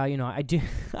 yeah, I do.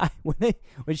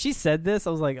 When she said this, I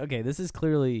was like, okay, this is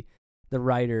clearly the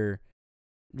writer.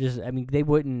 They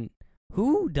wouldn't.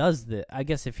 Who does this? I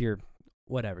guess if you're,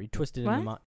 whatever, you twist it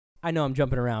into. I know I'm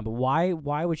jumping around, but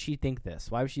why would she think this?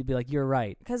 Why would she be like, you're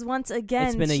right? Because once again,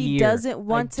 it's been a year. Doesn't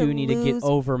want to lose. I do need to get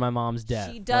over my mom's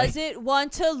death. She doesn't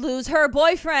want to lose her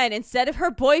boyfriend. Instead of her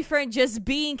boyfriend just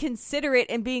being considerate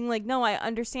and being like, no, I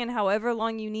understand however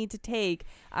long you need to take.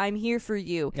 I'm here for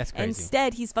you. That's crazy.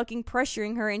 Instead, he's fucking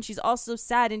pressuring her, and she's also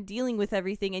sad and dealing with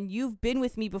everything. And you've been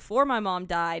with me before my mom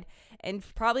died, and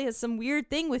probably has some weird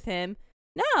thing with him.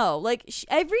 No, like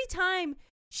every time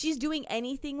she's doing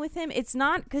anything with him, it's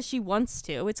not because she wants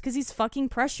to. It's because he's fucking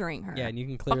pressuring her. Yeah, and you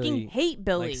can clearly fucking hate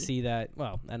Billy. Like, see that.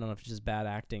 Well, I don't know if it's just bad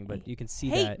acting, but you can see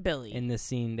hate that Billy. In this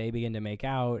scene. They begin to make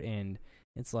out, and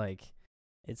it's like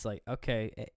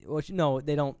okay. Well, no,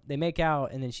 they don't. They make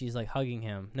out, and then she's like hugging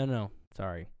him. No,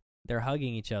 sorry. They're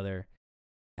hugging each other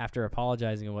after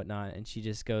apologizing and whatnot, and she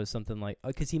just goes something like,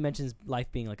 because he mentions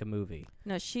life being like a movie.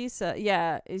 No, she said,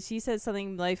 she said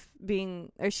something life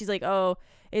being, or she's like, oh,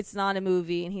 it's not a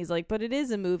movie, and he's like, but it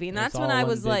is a movie, and that's when I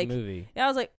was like, movie. Yeah, I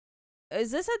was like, is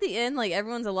this at the end, like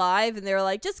everyone's alive, and they're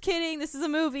like, just kidding, this is a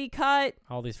movie, cut.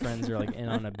 All these friends are like in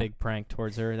on a big prank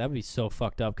towards her. That would be so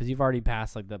fucked up, because you've already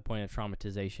passed like the point of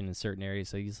traumatization in certain areas,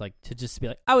 so he's like, to just be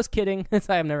like, I was kidding. It's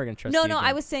like, I'm never gonna trust you again.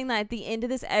 I was saying that at the end of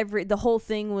this, the whole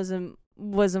thing was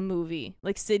a movie.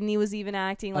 Like Sydney was even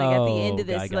acting like at the end of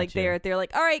this, like they're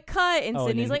like, all right, cut, and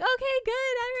Sydney's like, okay,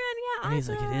 good, everyone, yeah, and awesome. He's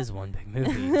like, it is one big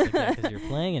movie, because you're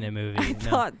playing in a movie. I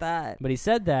thought that, but he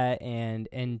said that, and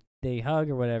they hug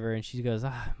or whatever, and she goes,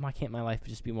 why can't my life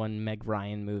just be one Meg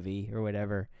Ryan movie or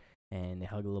whatever? And they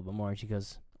hug a little bit more, and she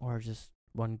goes, or just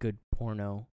one good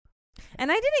porno.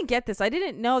 And I didn't get this. I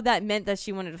didn't know that meant that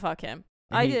she wanted to fuck him.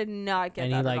 I did not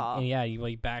get that at all. And yeah,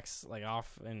 he backs like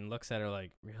off and looks at her like,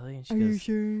 really? And she Are goes, you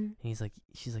sure? And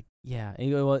she's like, yeah. And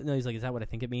he goes, well, no, he's like, is that what I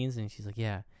think it means? And she's like,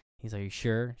 yeah. He's like, are you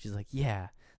sure? She's like, yeah.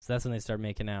 So that's when they start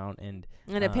making out, and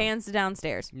it pans to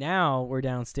downstairs. Now we're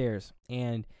downstairs,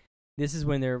 and this is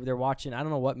when they're watching. I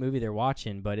don't know what movie they're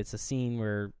watching, but it's a scene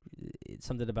where it's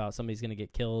something about somebody's gonna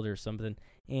get killed or something,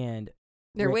 and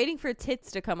they're waiting for tits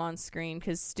to come on screen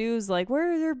because Stu's like,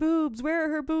 where are her boobs? Where are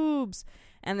her boobs?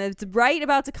 And it's right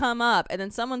about to come up, and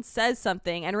then someone says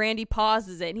something, and Randy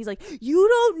pauses it, and he's like, you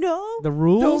don't know the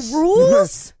rules? The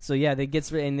rules? So yeah,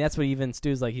 and that's what even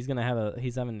Stu's like, he's having an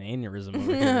aneurysm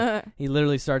over here. He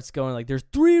literally starts going like, there's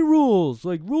 3 rules.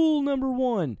 Like, rule number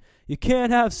 1, you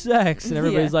can't have sex. And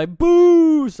everybody's like,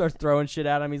 boo, starts throwing shit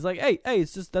at him. He's like, hey,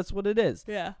 it's just, that's what it is.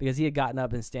 Yeah. Because he had gotten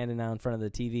up and standing now in front of the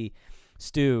TV.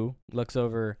 Stu looks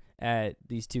over at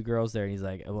these two girls there, and he's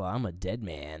like, well, I'm a dead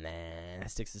man.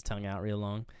 Sticks his tongue out real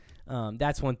long.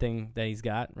 That's one thing that he's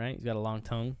got, right? He's got a long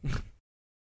tongue.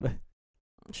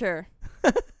 Sure.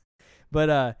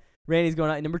 But Randy's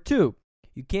going out. Number 2,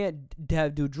 you can't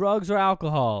do drugs or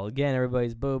alcohol. Again,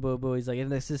 everybody's boo, boo, boo. He's like,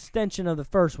 and it's an extension of the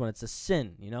first one. It's a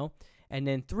sin, you know? And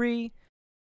then 3,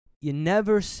 you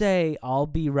never say, I'll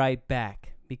be right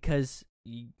back, because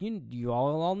you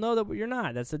all know that you're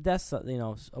not. That's a death,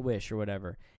 a wish or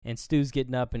whatever. And Stu's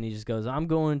getting up, and he just goes, I'm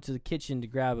going to the kitchen to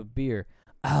grab a beer.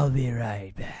 I'll be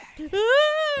right back.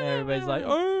 And everybody's like,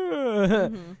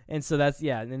 mm-hmm. And so that's,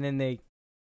 and then they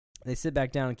sit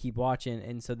back down and keep watching,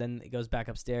 and so then it goes back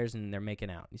upstairs, and they're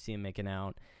making out. You see them making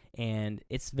out, and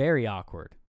it's very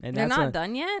awkward. And they're not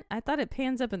done yet? I thought it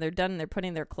pans up and they're done and they're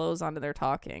putting their clothes on and they're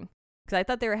talking. Because I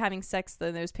thought they were having sex,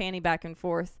 then there's panning back and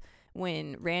forth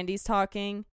when Randy's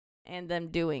talking and them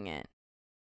doing it.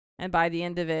 And by the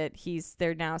end of it,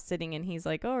 they're now sitting and he's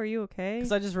like, oh, are you okay?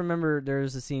 Because I just remember there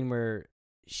was a scene where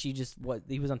he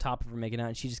was on top of her making out,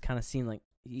 and she just kind of seemed like,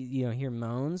 hear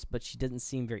moans, but she doesn't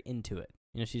seem very into it.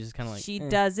 She's just kind of like, she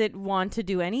doesn't want to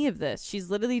do any of this. She's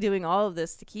literally doing all of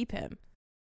this to keep him.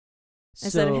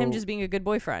 Instead of him just being a good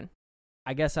boyfriend.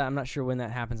 I guess I'm not sure when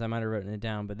that happens. I might have written it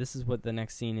down, but this is what the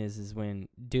next scene is when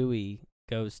Dewey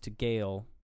goes to Gail.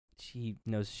 She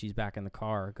knows she's back in the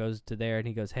car, goes to there, and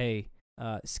he goes, hey,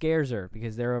 scares her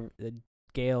because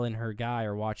Gail and her guy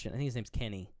are watching. I think his name's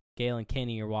Kenny. Gail and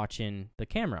Kenny are watching the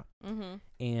camera. Mm-hmm.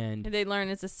 And they learn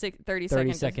it's a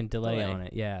 30 second delay on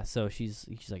it. Yeah. So she's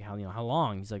like, how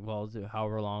long? He's like, well,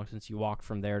 however long since you walked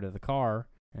from there to the car,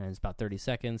 and it's about 30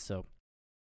 seconds. So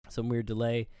some weird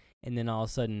delay, and then all of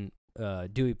a sudden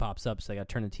Dewey pops up, so I got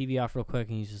to turn the TV off real quick,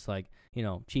 and he's just like,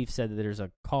 Chief said that there's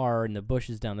a car in the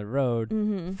bushes down the road.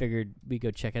 Mm-hmm. Figured we go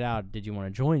check it out. Did you want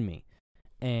to join me?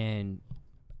 And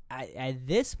at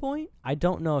this point, I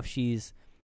don't know if she's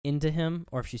into him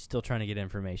or if she's still trying to get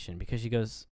information, because she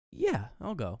goes, yeah,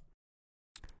 I'll go.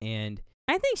 And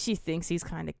I think she thinks he's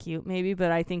kind of cute, maybe,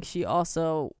 but I think she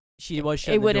also was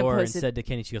shut the door and said to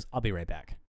Kenny, she goes, I'll be right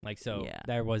back. Like, so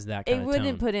there was that kind of tone. It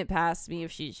wouldn't put it past me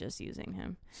if she's just using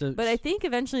him. But I think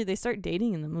eventually they start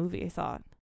dating in the movie, I thought.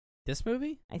 This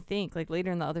movie? I think, like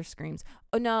later in the other Screams.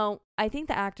 Oh, no, I think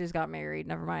the actors got married.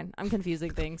 Never mind. I'm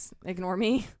confusing things. Ignore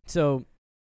me. So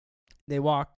they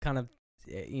walk kind of,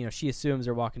 she assumes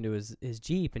they're walking to his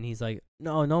Jeep, and he's like,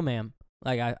 no, ma'am.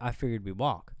 Like, I figured we'd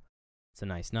walk. It's a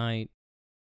nice night.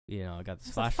 I got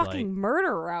this flashlight. A fucking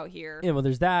murderer out here. Yeah, well,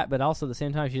 there's that, but also at the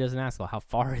same time, she doesn't ask, well, how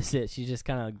far is it? She just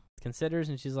kind of considers,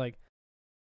 and she's like,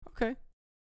 okay.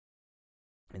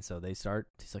 And so he's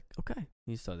like, okay.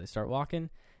 So they start walking,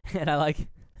 and I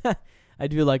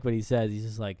do like what he says. He's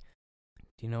just like,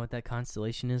 do you know what that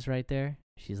constellation is right there?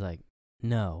 She's like,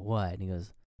 no, what? And he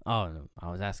goes, oh, no,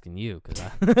 I was asking you, because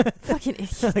I... Fucking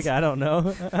idiot. Like, I don't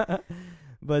know.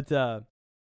 But,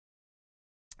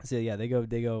 so yeah, they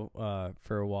go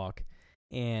for a walk,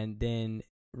 and then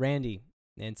Randy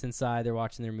and it's inside. They're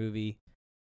watching their movie.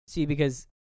 See, because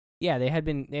they had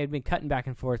been cutting back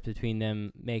and forth between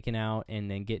them making out and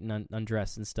then getting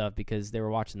undressed and stuff, because they were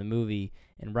watching the movie,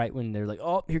 and right when they're like,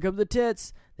 oh, here come the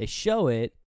tits, they show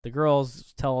it. The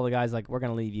girls tell all the guys, like, we're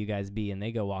gonna leave you guys be, and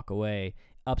they go walk away.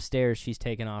 Upstairs, she's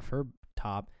taking off her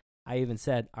top. I even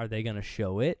said, are they gonna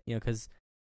show it? Because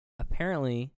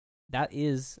apparently that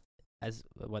is, as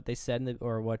what they said,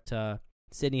 or what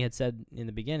Sydney had said in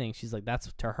the beginning, she's like,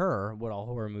 that's to her what all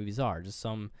horror movies are, just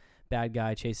some bad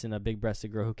guy chasing a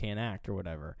big-breasted girl who can't act or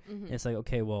whatever. Mm-hmm. And it's like,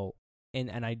 okay, well,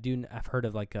 and I've heard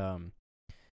of like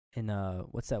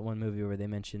what's that one movie where they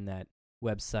mentioned that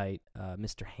website,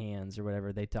 Mr. Hands or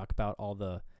whatever, they talk about all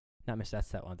the,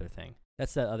 that's that other thing.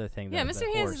 That's that other thing. Yeah,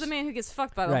 Mr. Hands is the man who gets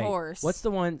fucked by the horse. What's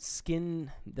the one,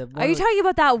 Are you talking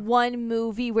about that one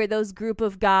movie where those group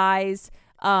of guys,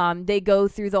 they go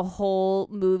through the whole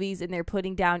movies and they're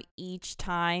putting down each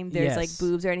time there's like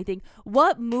boobs or anything?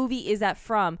 What movie is that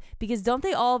from? Because don't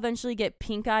they all eventually get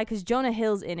pink eye? Because Jonah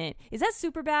Hill's in it. Is that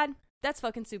Superbad? That's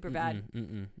fucking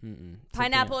Superbad.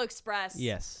 Pineapple Express.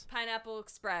 Yes. Pineapple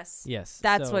Express. Yes.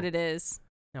 That's what it is.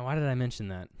 Now, why did I mention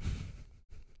that?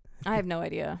 I have no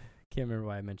idea. Can't remember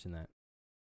why I mentioned that.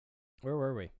 Where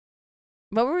were we?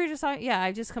 What were we just talking? Yeah,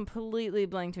 I just completely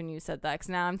blanked when you said that, because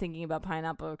now I'm thinking about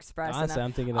Pineapple Express. Honestly,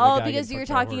 I'm thinking of because you were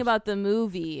talking about the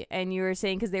movie, and you were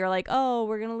saying, because they were like, oh,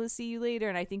 we're going to see you later,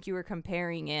 and I think you were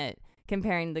comparing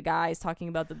the guys talking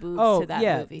about the boobs to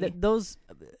that movie. Those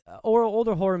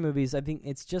older horror movies, I think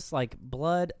it's just like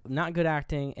blood, not good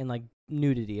acting, and like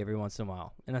nudity every once in a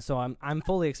while, and so I'm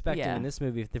fully expecting in this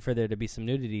movie for there to be some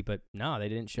nudity, but no, they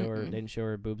didn't show her. They didn't show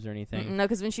her boobs or anything. No,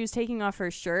 because when she was taking off her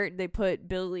shirt, they put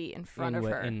Billy in front of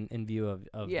her in view of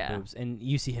boobs, and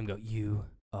you see him go, "You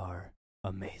are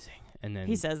amazing," and then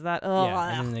he says that. Oh,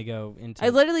 yeah, and then they go into. I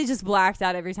literally just blacked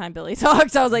out every time Billy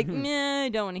talked. I was like, nah, I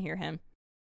don't want to hear him.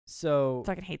 So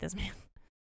fucking hate this man.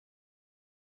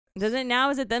 Is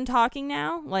it them talking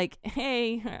now? Like,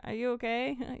 hey, are you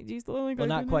okay? Do you still like? Well,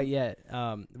 not quite yet.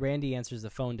 Randy answers the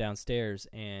phone downstairs,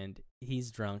 and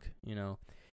he's drunk. You know,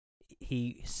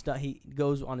 he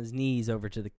goes on his knees over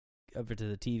to the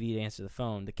TV to answer the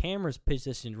phone. The camera's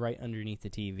positioned right underneath the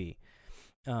TV.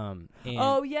 And,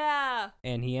 oh yeah.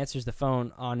 And he answers the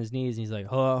phone on his knees, and he's like,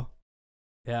 "Hello,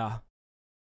 yeah,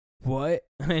 what?"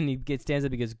 And he stands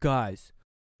up. He goes, "Guys,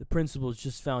 the principal's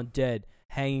just found dead,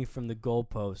 hanging from the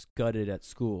goalpost, gutted at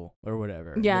school or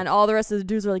whatever." Yeah, and all the rest of the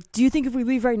dudes are like, "Do you think if we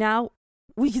leave right now,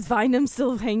 we can find him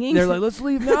still hanging?" They're like, "Let's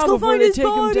leave now before they take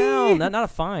him down." Not a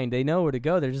find. They know where to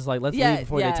go. They're just like, "Let's leave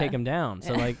before they take him down."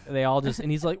 So like they all just,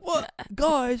 and he's like, "What,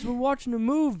 guys? We're watching a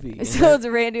movie." And so it's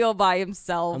Randy all by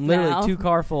himself. I'm literally 2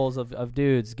 carfuls of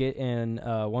dudes get in.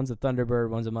 One's a Thunderbird,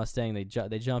 one's a Mustang. They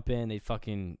jump in. They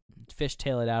fucking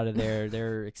fishtail it out of there.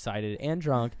 They're excited and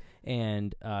drunk.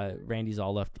 And Randy's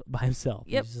all left by himself.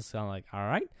 Yep. He's just kind of like, all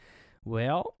right,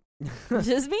 well.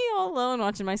 Just me all alone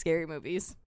watching my scary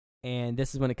movies. And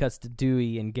this is when it cuts to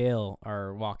Dewey and Gail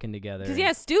are walking together.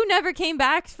 Because, Stu never came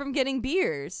back from getting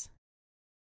beers.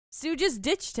 Stu just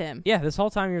ditched him. Yeah, this whole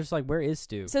time you're just like, where is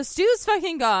Stu? So Stu's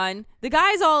fucking gone. The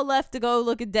guys all left to go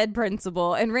look at dead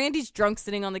principal, and Randy's drunk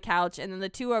sitting on the couch, and then the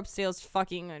 2 are upstairs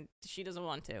fucking, and she doesn't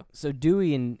want to. So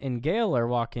Dewey and Gail are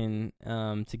walking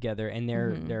together, and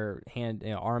they're hand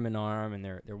arm in arm, and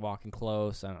they're walking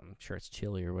close. I'm sure it's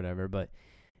chilly or whatever, but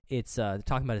it's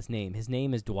talking about his name. His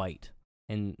name is Dwight.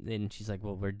 And then she's like,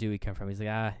 well, where'd Dewey come from? He's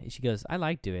like, she goes, I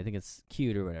like Dewey. I think it's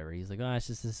cute or whatever. He's like, oh, it's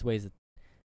just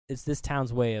it's this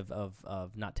town's way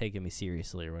of not taking me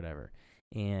seriously or whatever.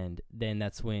 And then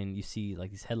that's when you see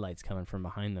like these headlights coming from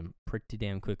behind them pretty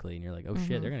damn quickly, and you're like, oh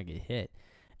shit, they're gonna get hit.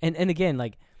 And again,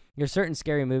 like there's certain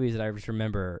scary movies that I just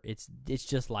remember. It's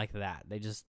just like that. They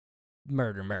just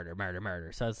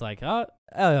murder. So it's like, oh,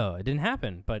 it didn't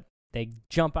happen, but they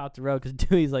jump out the road because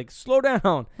Dewey's like, slow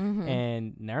down,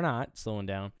 and they're not slowing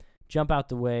down. Jump out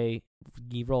the way.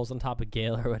 He rolls on top of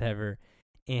Gail or whatever,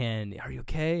 and are you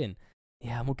okay? And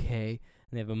yeah, I'm okay.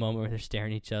 And they have a moment where they're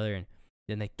staring at each other, and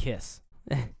then they kiss.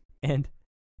 And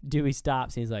Dewey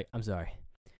stops, and he's like, I'm sorry.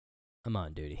 I'm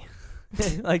on duty.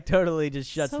 Like, totally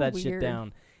just shuts that shit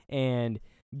down. And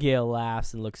Gail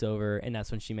laughs and looks over, and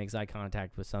that's when she makes eye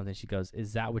contact with something. She goes,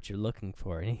 is that what you're looking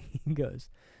for? And he goes,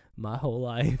 my whole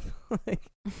life. Like,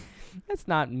 that's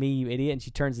not me, you idiot. And she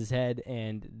turns his head,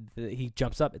 and he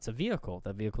jumps up. It's a vehicle,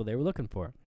 the vehicle they were looking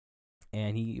for.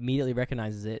 And he immediately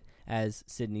recognizes it as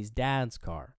Sydney's dad's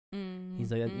car. He's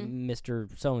like, Mr.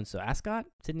 So-and-so. Ascot?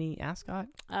 Sydney Ascot?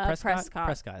 Prescott.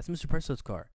 It's Mr. Prescott's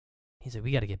car. He's like,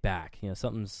 we got to get back.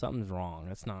 Something's wrong.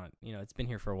 That's not, it's been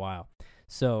here for a while.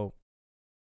 So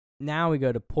now we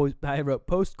go to I wrote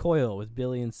post-coil with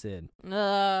Billy and Sid.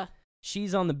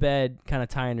 She's on the bed, kind of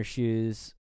tying her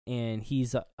shoes, and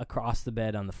he's across the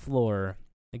bed on the floor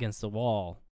against the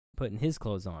wall, putting his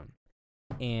clothes on.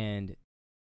 And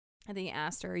I think he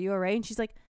asked her, are you all right? And she's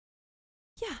like,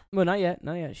 yeah. Well, not yet.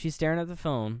 She's staring at the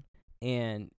phone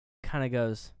and kind of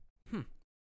goes,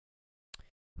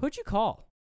 who'd you call?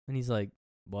 And he's like,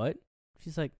 what?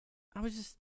 She's like, I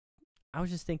was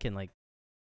just thinking, like,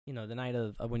 the night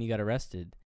of when you got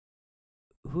arrested,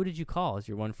 who did you call as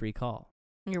your one free call?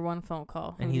 Your one phone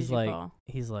call. And he's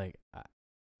like,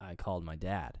 I called my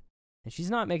dad. And she's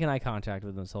not making eye contact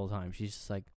with him this whole time. She's just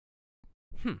like,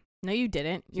 No, you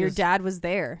didn't. Your dad was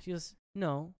there. She goes,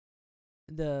 no,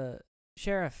 the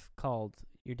sheriff called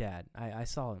your dad. I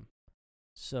saw him.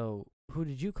 So who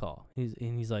did you call?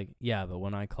 He's like, yeah, but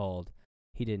when I called,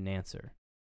 he didn't answer.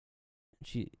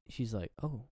 She's like,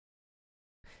 oh,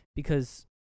 because,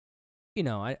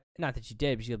 not that you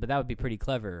did, but she goes, but that would be pretty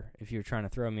clever if you were trying to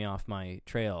throw me off my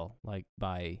trail, like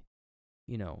by,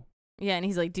 Yeah, and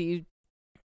he's like, do you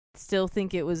still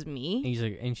think it was me?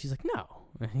 And she's like, no.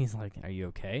 And he's like, are you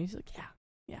okay? He's like,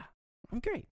 yeah, I'm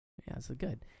great. Yeah, so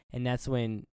good. And that's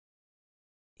when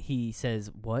he says,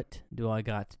 what do I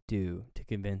got to do to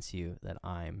convince you that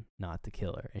I'm not the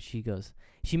killer? And she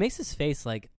makes this face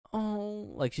like,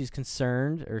 oh, like she's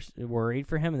concerned or worried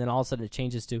for him. And then all of a sudden it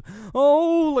changes to,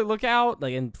 oh, like, look out.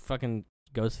 Like, and fucking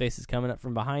Ghostface is coming up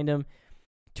from behind him.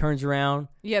 turns around.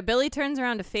 Yeah, Billy turns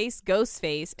around to face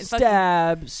Ghostface. And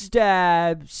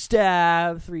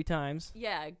stab 3 times.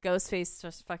 Yeah, Ghostface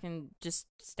just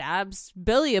stabs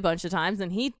Billy a bunch of times,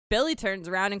 and Billy turns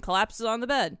around and collapses on the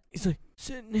bed. He's like,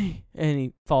 Sydney, and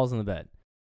he falls on the bed.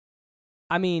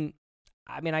 I mean,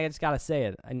 I just gotta say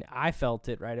it, and I felt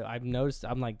it right. I've noticed.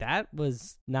 I'm like, that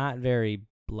was not very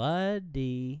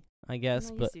bloody, I guess,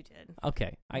 No, but yes, you did.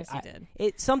 okay, Yes, you did.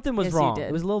 Something was Yes, you wrong. did.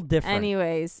 It was a little different.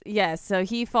 Anyways, so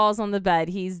he falls on the bed.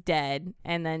 He's dead,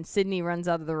 and then Sydney runs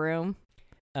out of the room.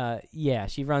 Yeah,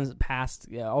 she runs past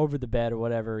over the bed or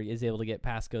whatever, is able to get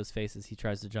past Ghostface as he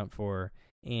tries to jump for her,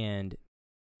 and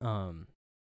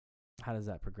how does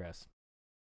that progress?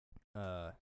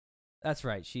 That's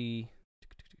right. She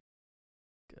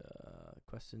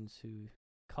questions who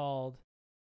called,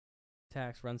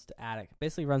 attacks, runs to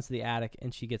the attic,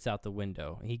 and she gets out the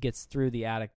window. He gets through the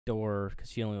attic door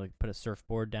because she only put a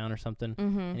surfboard down or something,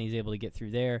 and he's able to get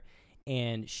through there,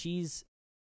 and she's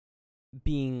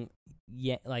being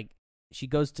she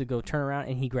goes to go turn around,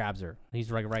 and he grabs her.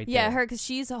 He's right there. Yeah, because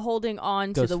she's holding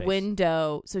on to the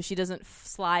window so she doesn't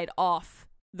slide off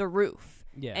the roof.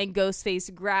 Yeah. And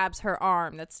Ghostface grabs her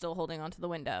arm that's still holding onto the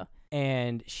window.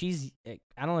 And she's, I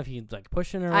don't know if he's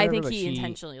pushing her or I whatever, think he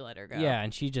intentionally let her go. Yeah,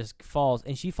 and she just falls,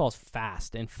 and she falls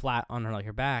fast and flat on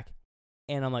her back.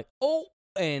 And I'm like, oh,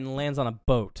 and lands on a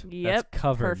boat. Yep. That's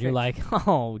covered. Perfect. You're like,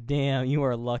 oh, damn, you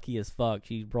are lucky as fuck.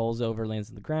 She rolls over, lands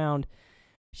on the ground.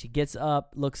 She gets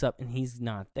up, looks up, and he's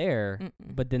not there.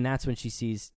 Mm-mm. But then that's when she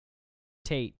sees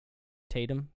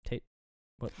Tatum.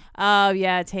 What? Oh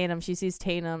yeah, Tatum. She sees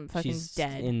Tatum She's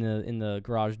dead in the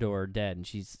garage door, dead, and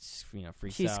she's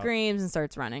freaks She out. screams and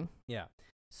starts running. Yeah.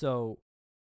 So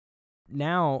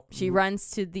now She runs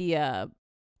to the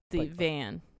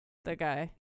van. The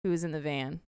guy who was in the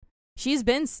van. She's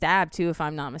been stabbed too, if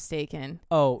I'm not mistaken.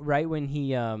 Oh, right when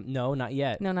he no, not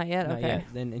yet. No, not yet. Not Okay. yet.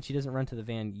 Then and she doesn't run to the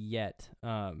van yet.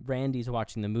 Randy's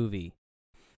watching the movie,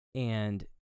 and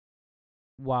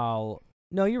while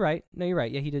no, you're right.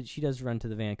 Yeah, she does run to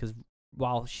the van because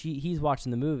while he's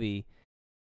watching the movie,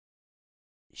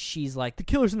 she's like, the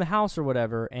killer's in the house or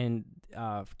whatever, and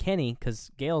Kenny,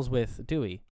 because Gail's with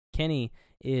Dewey, Kenny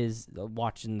is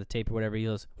watching the tape or whatever. He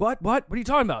goes, what are you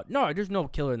talking about? No, there's no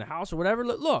killer in the house or whatever.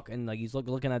 Look. And he's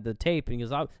looking at the tape, and he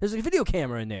goes, oh, there's a video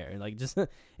camera in there, and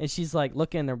and she's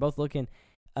looking. They're both looking.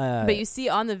 But you see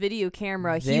on the video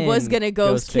camera, he then was gonna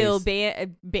go kill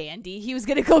Bandy. He was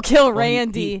gonna go kill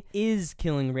Randy. He is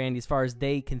killing Randy as far as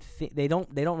they can. They don't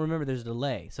remember there's a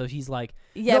delay. So he's like,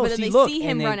 yeah, no, but then they look, see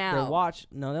him run out.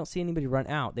 They don't see anybody run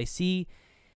out. They see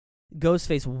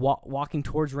Ghostface walking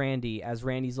towards Randy as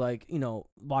Randy's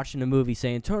watching a movie,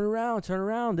 saying, turn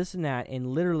around, this and that. And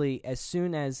literally, as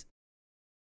soon as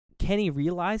Kenny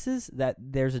realizes that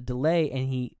there's a delay,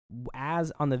 and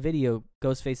as on the video,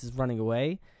 Ghostface is running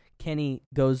away, Kenny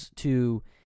goes to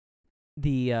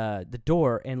the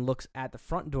door and looks at the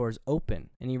front doors open,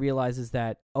 and he realizes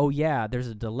that, oh yeah, there's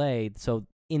a delay. So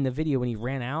in the video, when he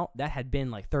ran out, that had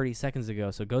been 30 seconds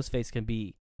ago. So Ghostface can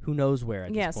be who knows where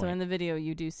at this point. So in the video,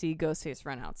 you do see Ghostface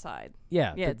run outside.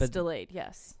 Yeah. Yeah, it's delayed,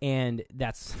 yes. And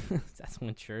that's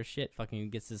when sure as shit fucking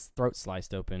gets his throat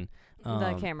sliced open.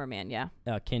 The cameraman, yeah.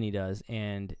 Kenny does.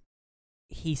 And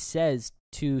he says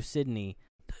to Sydney,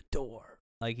 the door.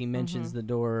 He mentions the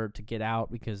door to get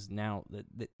out because now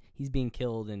that he's being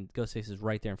killed and Ghostface is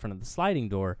right there in front of the sliding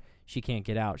door. She can't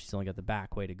get out. She's only got the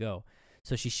back way to go.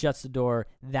 So she shuts the door.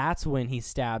 That's when he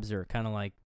stabs her, kind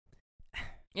of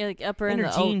yeah, upper in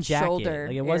the shoulder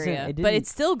it wasn't. area. But it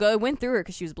still it went through her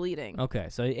because she was bleeding. Okay,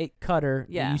 so it cut her.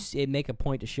 Yeah, it make a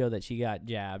point to show that she got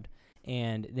jabbed,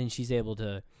 and then she's able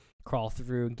to crawl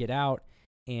through and get out,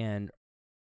 and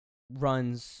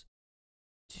runs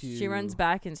to. She runs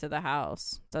back into the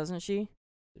house, doesn't she?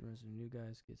 New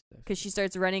guys because she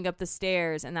starts running up the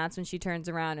stairs, and that's when she turns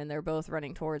around, and they're both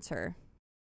running towards her.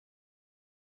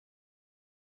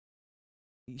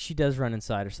 She does run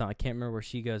inside or something. I can't remember where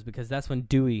she goes because that's when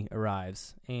Dewey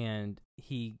arrives, and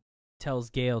he tells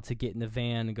Gail to get in the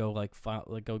van and go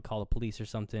go call the police or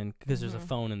something because there's a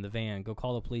phone in the van. Go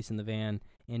call the police in the van,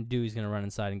 and Dewey's gonna run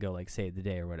inside and go save the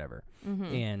day or whatever.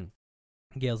 And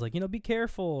Gail's like, be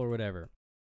careful or whatever.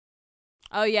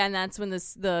 Oh yeah, and that's when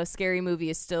the scary movie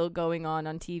is still going on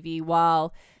TV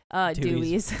while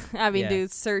Dewey's having to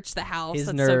search the house. His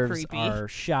That's nerves so creepy. are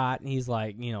shot, and he's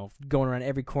going around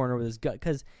every corner with his gut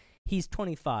because he's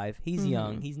 25. He's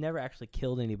young. He's never actually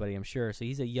killed anybody, I'm sure. So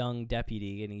he's a young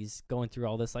deputy, and he's going through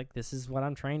all this this is what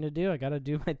I'm trying to do. I got to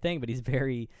do my thing, but he's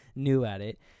very new at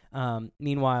it.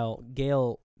 Meanwhile,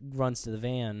 Gail runs to the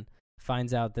van,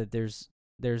 finds out that there's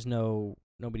no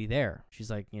nobody there. She's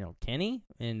like, Kenny?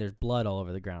 And there's blood all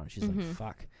over the ground. She's like,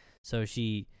 fuck. So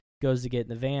she goes to get in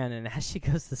the van, and as she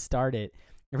goes to start it,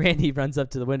 Randy runs up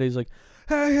to the window. He's like,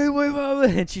 hey, wait.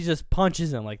 And she just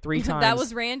punches him like 3 times. That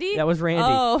was Randy? That was Randy.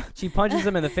 Oh. She punches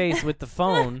him in the face with the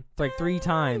phone like 3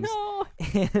 times. No.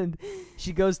 And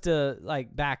she goes to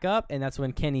like back up, and that's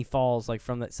when Kenny falls like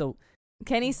from the... So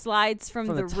Kenny slides from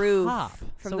the top. roof.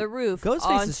 From the roof.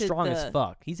 Ghostface is strong as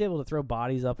fuck. He's able to throw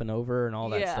bodies up and over and all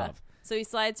that stuff. So he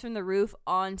slides from the roof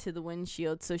onto the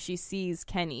windshield, so she sees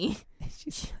Kenny.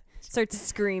 She starts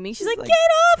screaming. She's like, get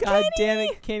off, God Kenny! damn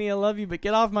it, Kenny, I love you, but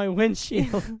get off my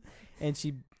windshield. And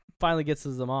she finally gets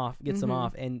them off,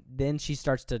 and then she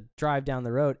starts to drive down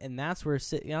the road, and that's where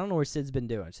I don't know where Sid's been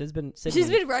doing. She's been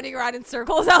running around in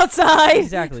circles outside.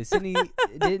 Exactly. Sydney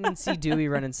didn't see Dewey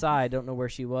run inside. Don't know where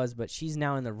she was, but she's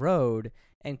now in the road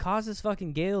and causes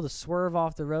fucking Gale to swerve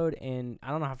off the road, and I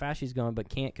don't know how fast she's going, but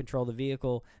can't control the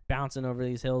vehicle, bouncing over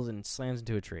these hills and slams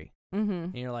into a tree.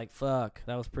 And you're like, fuck,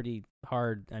 that was pretty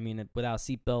hard. I mean, without a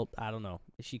seatbelt, I don't know.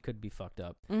 She could be fucked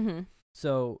up.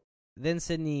 So then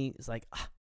Sydney is like,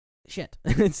 shit.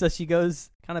 And so she goes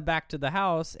kind of back to the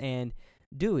house, and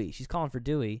Dewey, she's calling for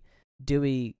Dewey.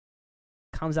 Dewey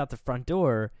comes out the front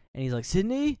door, and he's like,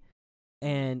 Sydney?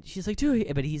 And she's like, Dewey.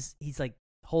 But he's like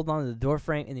holding on to the door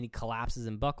frame, and then he collapses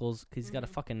and buckles because he's got a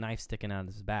fucking knife sticking out of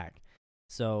his back.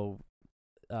 So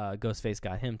Ghostface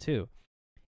got him too.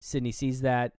 Sydney sees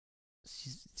that.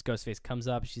 Ghostface comes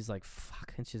up. She's like,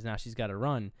 fuck. And she's got to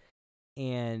run.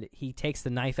 And he takes the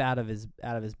knife out of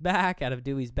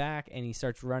Dewey's back, and he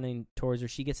starts running towards her.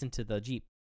 She gets into the Jeep.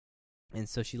 And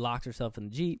so she locks herself in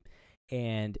the Jeep,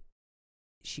 and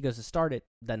she goes to start it,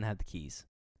 doesn't have the keys.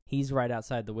 He's right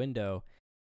outside the window.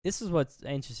 This is what's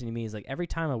interesting to me is like every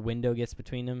time a window gets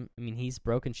between them, I mean, he's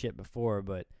broken shit before,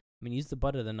 but I mean, use the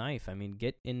butt of the knife. I mean,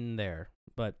 get in there.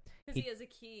 But because he has a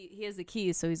key. He has the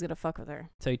keys, so he's gonna fuck with her.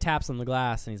 So he taps on the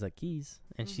glass, and he's like, keys.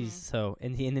 And she's so,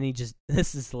 and then he just,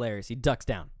 this is hilarious. He ducks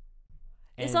down.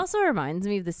 This also reminds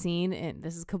me of the scene, and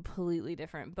this is completely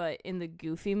different, but in the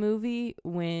Goofy movie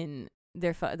when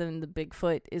the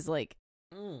Bigfoot is like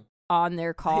on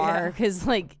their car because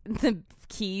like the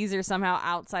keys are somehow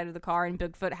outside of the car, and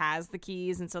Bigfoot has the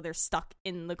keys, and so they're stuck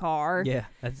in the car. Yeah,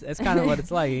 that's kind of what it's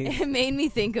like. It made me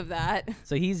think of that.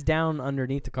 So he's down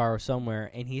underneath the car somewhere,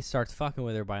 and he starts fucking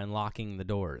with her by unlocking the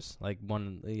doors. Like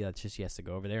she has to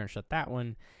go over there and shut that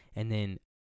one, and then.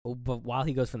 But while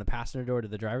he goes from the passenger door to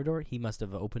the driver door, he must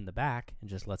have opened the back and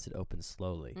just lets it open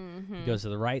slowly. He goes to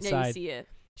the right side. You see it.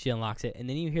 She unlocks it, and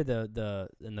then you hear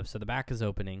so the back is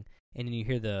opening, and then you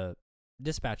hear the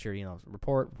dispatcher,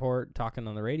 report talking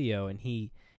on the radio, and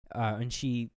she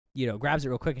grabs it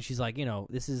real quick, and she's like,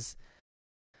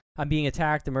 I'm being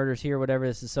attacked, the murder's here, whatever.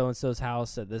 This is so and so's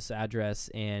house at this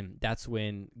address, and that's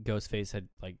when Ghostface had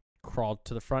like crawled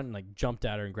to the front and like jumped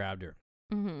at her and grabbed her.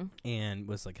 And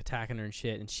was like attacking her and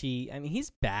shit, and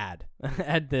he's bad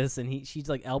at this, and she's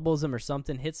like elbows him or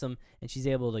something, hits him, and she's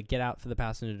able to get out for the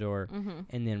passenger door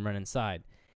and then run inside.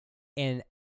 And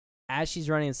as she's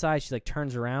running inside, she like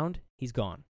turns around, he's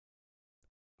gone,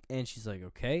 and she's like,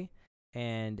 okay.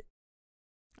 And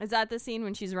is that the scene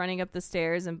when she's running up the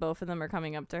stairs and both of them are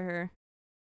coming up to her?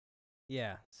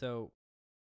 Yeah. So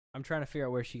I'm trying to figure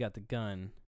out where she got the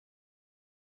gun.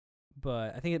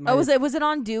 But I think it might. Was it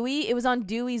on Dewey? It was on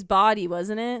Dewey's body,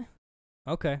 wasn't it?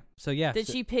 Okay, so yeah. Did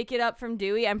she pick it up from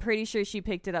Dewey? I'm pretty sure she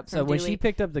picked it up from Dewey. So when she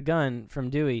picked up the gun from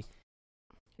Dewey,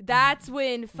 that's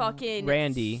when fucking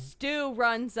Randy Stu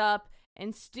runs up,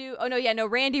 and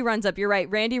Randy runs up. You're right.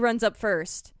 Randy runs up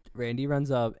first. Randy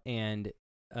runs up and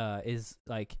is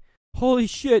like, holy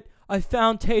shit, I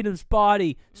found Tatum's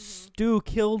body. Stu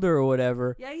killed her or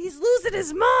whatever. Yeah, he's losing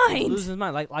his mind.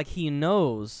 Like he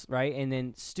knows, right? And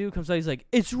then Stu comes out, he's like,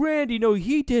 it's Randy. No,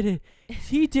 he did it.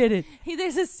 He did it.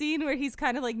 There's a scene where he's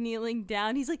kind of like kneeling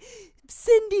down. He's like,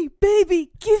 Cindy,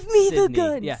 baby, give me the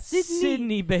gun. Yeah,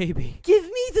 Sydney, baby. Give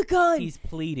me the gun. He's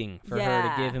pleading for her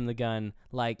to give him the gun.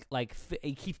 Like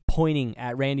he keeps pointing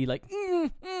at Randy like,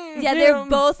 yeah, they're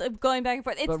both going back and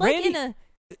forth. It's but like Randy,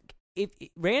 if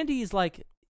Randy's like,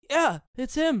 yeah,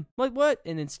 it's him. Like what?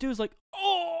 And then Stu's like,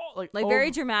 oh, like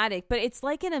very dramatic. But it's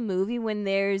like in a movie when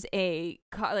there's a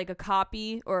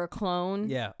copy or a clone.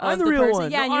 Yeah, of I'm the real person.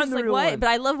 one. Yeah, and you're just like, what? One. But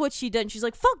I love what she did. She's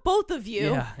like, fuck both of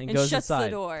you. Yeah, and goes shuts inside.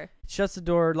 The door. Shuts the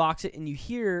door, locks it, and you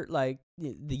hear like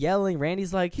the yelling.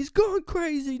 Randy's like, he's going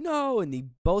crazy, no,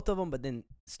 and both of them. But then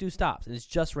Stu stops, and it's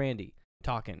just Randy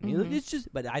talking. It's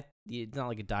just, but it's not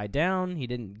like it died down. He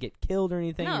didn't get killed or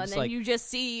anything. No, and then you just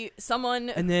see someone,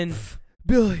 and then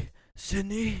Billy,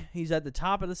 Sydney, he's at the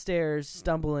top of the stairs,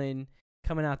 stumbling,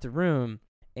 coming out the room,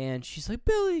 And she's like,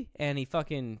 Billy. And he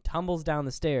fucking tumbles down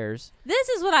the stairs. This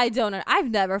is what I don't know.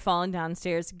 I've never fallen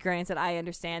downstairs. Granted, I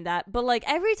understand that. But, like,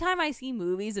 every time I see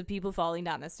movies of people falling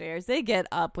down the stairs, they get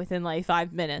up within, like,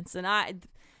 5 minutes. And I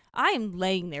am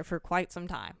laying there for quite some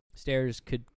time. Stairs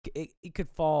could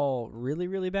fall really,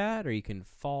 really bad, or you can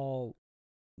fall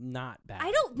not bad.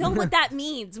 I don't know what that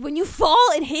means. When you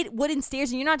fall and hit wooden stairs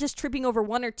and you're not just tripping over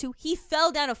one or two, he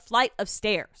fell down a flight of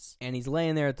stairs. And he's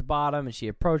laying there at the bottom, and she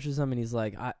approaches him, and he's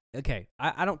like,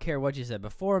 I don't care what you said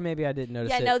before. Maybe I didn't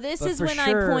notice it. Yeah, no, this is when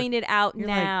I pointed out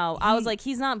now. I was like,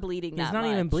 he's not bleeding that much. He's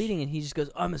not even bleeding, and he just goes,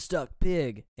 I'm a stuck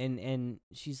pig. And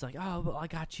she's like, oh, well, I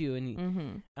got you. And he,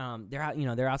 they're out,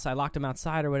 they're outside, locked him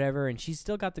outside or whatever, and she's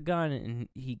still got the gun, and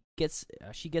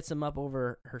she gets him up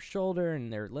over her shoulder,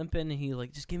 and they're limping, and he's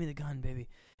like, just give me the gun, baby.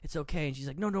 It's okay. And she's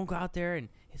like, no, don't go out there. And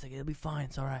he's like, it'll be fine.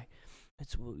 It's all right.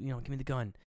 Give me the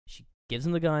gun. She gives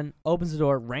him the gun, opens the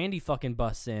door. Randy fucking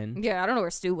busts in. Yeah, I don't know where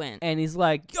Stu went. And he's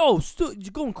like, yo, Stu,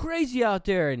 you're going crazy out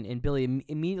there. And Billy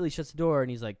immediately shuts the door,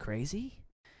 and he's like, crazy?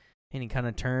 And he kind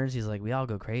of turns. He's like, we all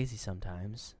go crazy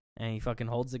sometimes. And he fucking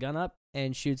holds the gun up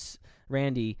and shoots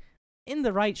Randy in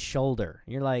the right shoulder.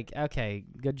 You're like, okay,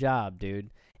 good job, dude.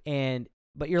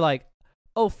 But you're like,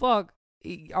 oh, fuck,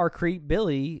 our creep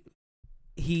Billy,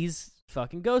 he's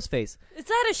fucking Ghostface. Is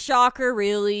that a shocker,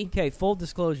 really? Okay, full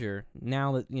disclosure,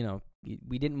 now that,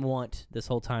 we didn't want this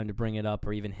whole time to bring it up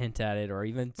or even hint at it or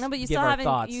even no, but give our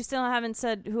thoughts. You still haven't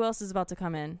said who else is about to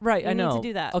come in. Right, I know. We need to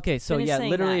do that. Okay, so Finish yeah, saying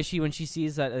literally that. when she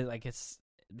sees that,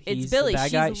 he's Billy. the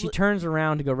bad guy, she turns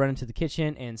around to go run into the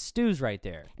kitchen, and Stu's right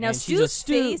there. Now, and Stu's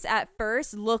face at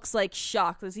first looks like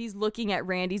shock as he's looking at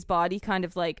Randy's body, kind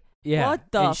of like, yeah.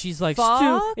 What the And she's like,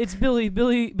 fuck? Stu, it's Billy.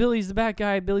 Billy's the bad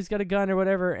guy. Billy's got a gun or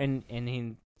whatever. And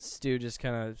Stu just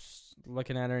kind of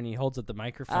looking at her, and he holds up the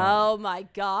microphone. Oh, my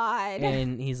God.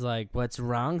 And he's like, what's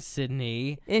wrong,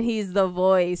 Sydney? And he's the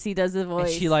voice. He does the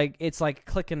voice. And she it's like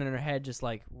clicking in her head, just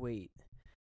like, wait.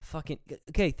 Fucking,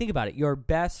 okay, think about it. Your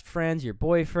best friends, your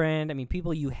boyfriend, I mean,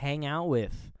 people you hang out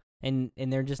with. And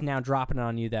they're just now dropping it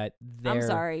on you that they're... I'm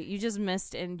sorry. You just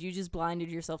missed and you just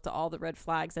blinded yourself to all the red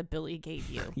flags that Billy gave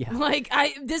you. Yeah. Like,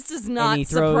 this does not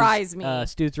surprise me.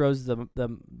 Stu throws the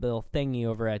little thingy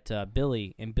over at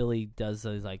Billy, and Billy does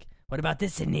like, what about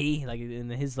this, Sydney? Like,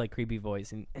 in his, like, creepy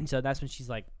voice. And so that's when she's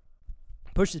like,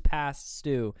 pushes past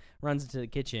Stu, runs into the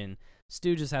kitchen.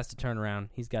 Stu just has to turn around.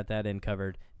 He's got that end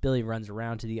covered. Billy runs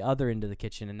around to the other end of the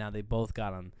kitchen, and now they both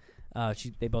got him.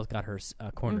 They both got her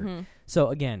cornered. Mm-hmm. So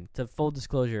again, to full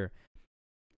disclosure,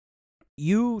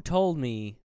 you told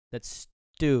me that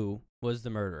Stu was the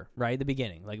murderer, right at the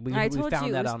beginning. Like we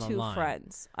found that out online.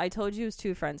 Friends. I told you it was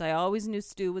two friends. I always knew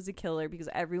Stu was a killer because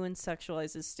everyone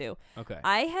sexualizes Stu. Okay.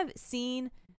 I have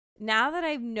seen, now that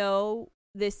I know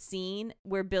this scene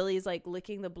where Billy's like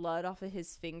licking the blood off of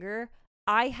his finger,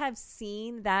 I have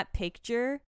seen that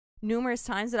picture numerous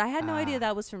times that I had no idea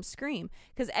that was from Scream.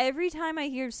 Because every time I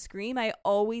hear Scream, I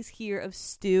always hear of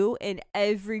Stu, and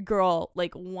every girl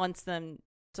like wants them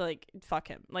to like fuck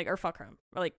him, like, or fuck him,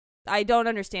 or like, I don't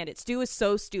understand it. Stu is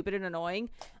so stupid and annoying.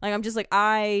 Like, I'm just like,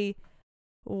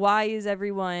 why is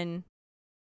everyone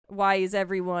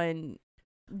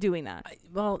doing that?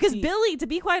 Because Billy, to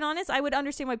be quite honest, I would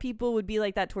understand why people would be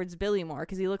like that towards Billy more,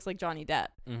 because he looks like Johnny Depp.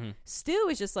 Mm-hmm. Stu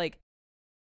is just like,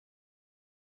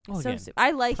 again,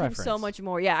 I like preference. him so much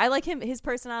more. Yeah, I like his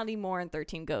personality more in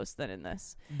 13 Ghosts than in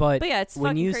this. But yeah, it's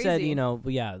when fucking you crazy.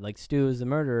 said, like Stu is the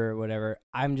murderer or whatever,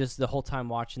 I'm just the whole time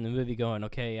watching the movie going,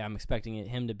 okay, I'm expecting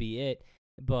him to be it.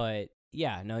 But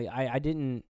yeah, no, I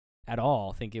didn't at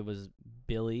all think it was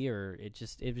Billy, or it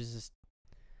was just.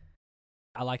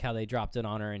 I like how they dropped it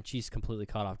on her, and she's completely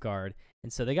caught off guard.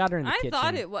 And so they got her in the kitchen. I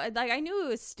thought it was, like, I knew it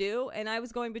was Stu, and I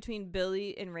was going between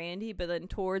Billy and Randy, but then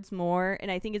towards more, and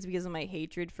I think it's because of my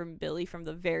hatred from Billy from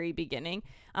the very beginning.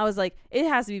 I was like, it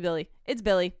has to be Billy. It's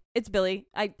Billy. It's Billy.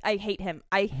 I hate him.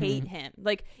 I hate him.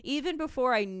 Like, even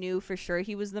before I knew for sure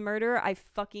he was the murderer, I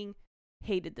fucking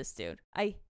hated this dude.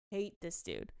 I hate this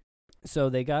dude. So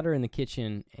they got her in the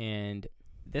kitchen, and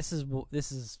this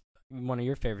is one of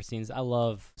your favorite scenes. I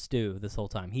love Stu this whole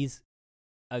time. He's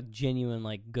a genuine,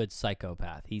 like, good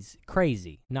psychopath. He's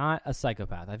crazy, not a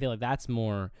psychopath. I feel like that's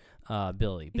more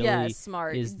Billy. Yeah,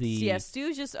 smart. Is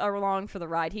Stu's just along for the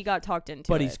ride. He got talked into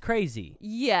but it. He's crazy.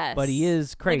 Yes. But he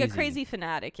is crazy. Like a crazy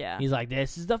fanatic, yeah. He's like,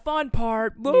 this is the fun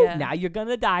part. Woo, yeah. Now you're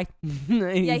gonna die.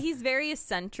 Yeah, he's very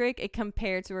eccentric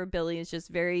compared to where Billy is just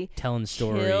very telling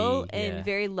story chill and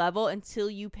very level until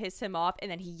you piss him off, and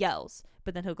then he yells,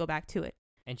 but then he'll go back to it.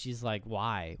 And she's like,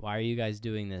 why? Why are you guys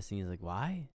doing this? And he's like,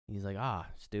 why? He's like,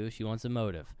 Stu, she wants a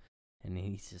motive. And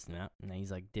he's just, no. And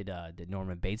he's like, did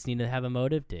Norman Bates need to have a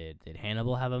motive? Did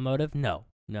Hannibal have a motive? No.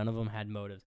 None of them had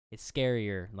motives. It's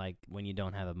scarier, like, when you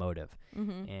don't have a motive.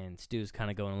 Mm-hmm. And Stu's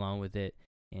kind of going along with it,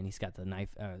 and he's got the knife.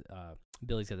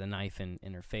 Billy's got the knife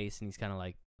in her face, and he's kind of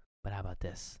like, but how about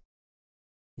this?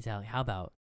 He's like, how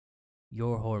about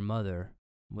your whore mother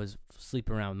was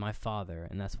sleeping around with my father,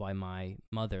 and that's why my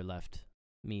mother left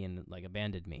me and, like,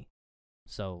 abandoned me.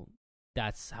 So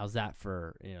how's that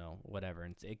for, whatever.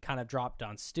 And it kind of dropped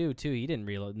on Stu, too. He didn't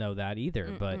really know that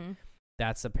either, but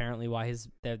that's apparently why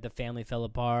the family fell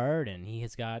apart, and he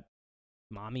has got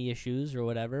mommy issues or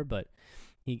whatever. But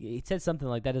he said something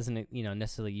like that doesn't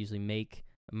necessarily usually make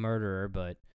a murderer,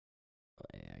 but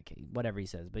okay, whatever he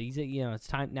says. But he's it's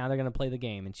time now. They're gonna play the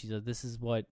game, and she's like, "This is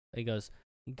what." He goes.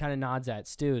 He kind of nods at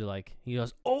Stu, he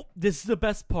goes, "Oh, this is the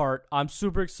best part. I'm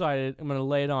super excited. I'm gonna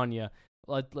lay it on you."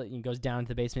 He goes down to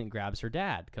the basement and grabs her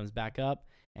dad. Comes back up,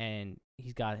 and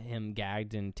he's got him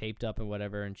gagged and taped up and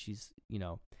whatever. And she's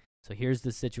so here's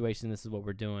the situation. This is what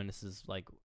we're doing. This is like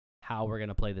how we're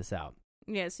gonna play this out.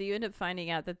 Yeah, so you end up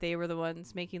finding out that they were the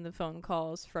ones making the phone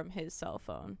calls from his cell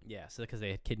phone. Yeah, so because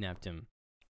they had kidnapped him.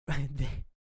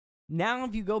 Now,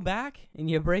 if you go back and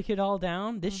you break it all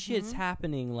down, this shit's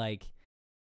happening like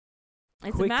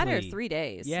it's quickly. a matter of 3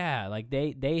 days. Yeah, like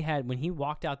they had, when he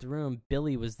walked out the room,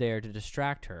 Billy was there to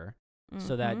distract her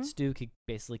so that Stu could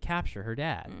basically capture her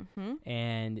dad.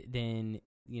 And then,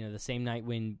 the same night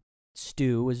when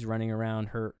Stu was running around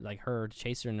her to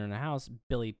chase her in the house,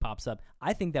 Billy pops up.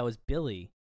 I think that was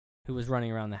Billy who was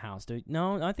running around the house.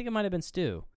 No, I think it might have been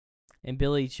Stu. And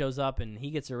Billy shows up and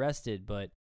he gets arrested,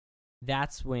 but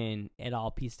that's when it all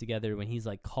pieced together. When he's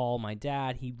like, call my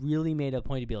dad, he really made a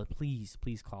point to be like, please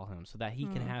call him so that he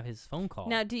can have his phone call.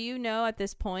 Now, do you know at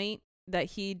this point that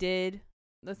he did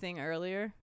the thing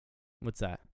earlier? What's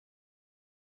that?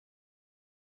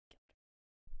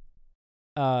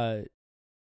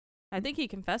 I think he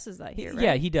confesses that here, right?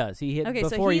 Yeah, he does. Before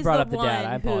so he brought up the dad,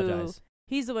 I apologize.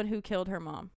 He's the one who killed her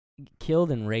mom.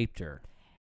 Killed and raped her.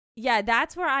 Yeah,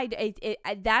 that's where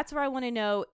that's where I want to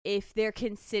know if they're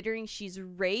considering she's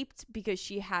raped because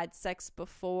she had sex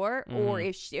before, or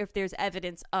if there's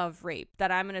evidence of rape.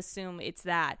 That I'm gonna assume it's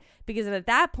that, because at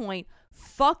that point,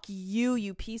 fuck you,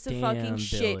 you piece of fucking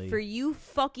shit, Billy. for you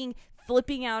fucking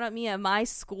flipping out at me at my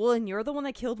school, and you're the one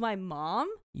that killed my mom.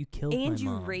 You killed and my you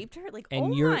mom. raped her. Like, And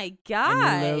oh you're- my god! And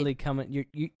you're literally coming.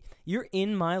 You're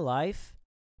in my life.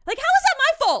 Like, how is that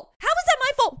my fault? How is that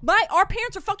my fault? Our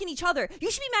parents are fucking each other. You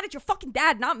should be mad at your fucking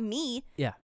dad, not me.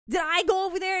 Yeah. Did I go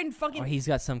over there and fucking... Or he's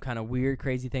got some kind of weird,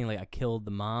 crazy thing like, I killed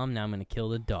the mom, now I'm going to kill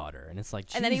the daughter. And it's like,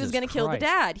 And then he was going to kill the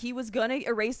dad. He was going to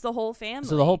erase the whole family.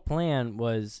 So the whole plan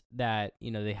was that,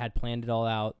 they had planned it all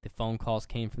out. The phone calls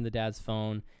came from the dad's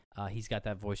phone. He's got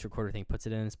that voice recorder thing, puts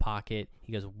it in his pocket.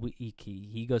 He goes,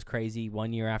 he goes crazy.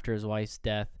 1 year after his wife's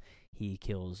death, he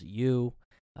kills you.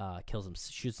 Kills him,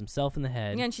 shoots himself in the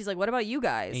head. Yeah, and she's like, what about you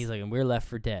guys? And he's like, and we're left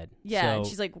for dead. Yeah, and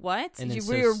she's like, what? And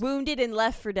we were wounded and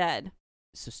left for dead.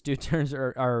 So Stu turns,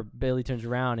 or Billy turns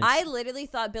around. And I literally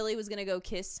thought Billy was going to go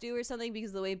kiss Stu or something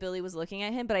because of the way Billy was looking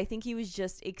at him, but I think he was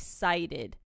just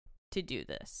excited to do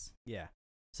this. Yeah.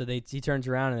 So he turns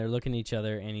around and they're looking at each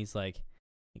other, and he's like,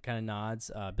 he kind of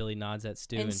nods. Billy nods at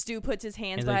Stu. And Stu puts his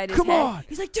hands behind his head. Come on!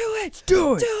 He's like, do it!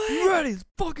 Do it! Do it! You ready? Let's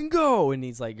fucking go! And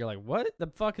he's like, you're like, what the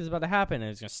fuck is about to happen? And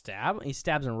he's going to stab. And he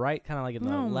stabs him right, kind of like in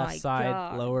the left side,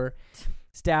 God. lower.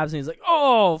 Stabs, and he's like,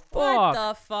 oh, fuck. What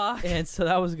the fuck? And so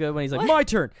that was good when he's like, What?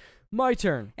 my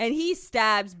turn. And he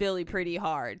stabs Billy pretty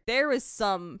hard. There was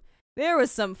some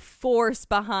force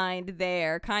behind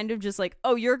there, kind of just like,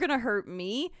 oh, you're going to hurt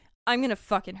me? I'm going to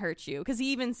fucking hurt you. Because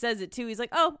he even says it too. He's like,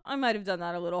 oh, I might have done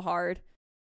that a little hard.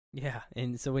 Yeah,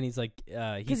 and so when he's like,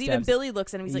 because even Billy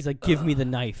looks at him, he's like, give me the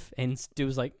knife, and Stu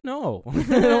was like, no, I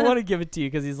don't want to give it to you,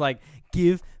 because he's like,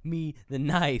 give me the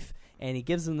knife, and he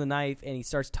gives him the knife, and he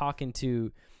starts talking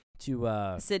to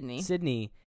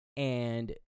Sydney,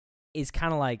 and is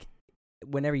kind of like,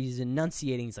 whenever he's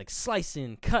enunciating, he's like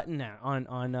slicing, cutting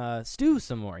on Stu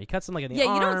some more. He cuts him like in the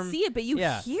arm. Yeah, you don't see it, but you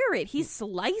hear it. He's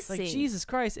slicing. Like, Jesus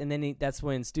Christ, and then that's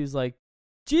when Stu's like,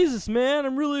 Jesus, man,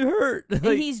 I'm really hurt. And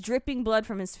he's dripping blood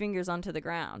from his fingers onto the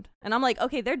ground. And I'm like,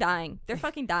 okay, they're dying. They're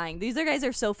fucking dying. These other guys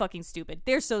are so fucking stupid.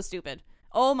 They're so stupid.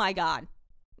 Oh, my God.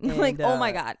 And, oh,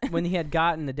 my God. When he had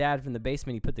gotten the dad from the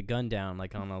basement, he put the gun down,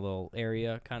 like, on a little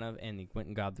area, kind of, and he went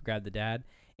and grabbed the dad.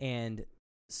 And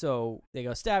so they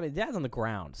go stab it. The dad's on the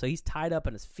ground. So he's tied up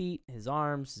on his feet, his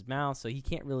arms, his mouth, so he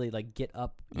can't really, like, get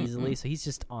up easily. So he's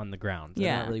just on the ground.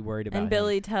 They're not really worried about him. And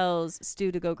Billy tells Stu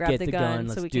to go grab the gun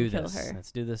so we can kill her.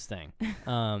 Let's do this thing.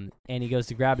 And he goes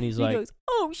to grab it, and he goes,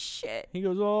 oh, shit. He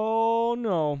goes, oh,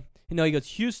 no. he goes,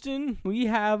 Houston, we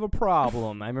have a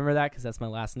problem. I remember that because that's my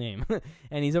last name.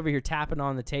 And he's over here tapping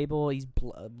on the table. He's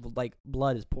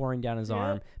blood is pouring down his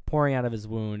arm, pouring out of his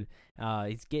wound.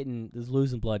 He's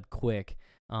losing blood quick.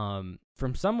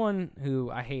 From someone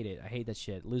who I hate it. I hate that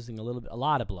shit. Losing a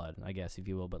lot of blood, I guess, if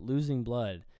you will. But losing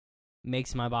blood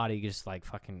makes my body just like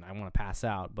fucking, I want to pass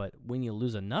out. But when you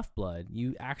lose enough blood,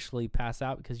 you actually pass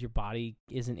out because your body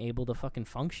isn't able to fucking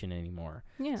function anymore.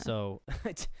 Yeah. So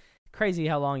it's crazy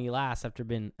how long you last after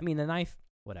the knife,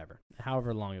 whatever,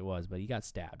 however long it was, but he got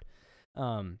stabbed.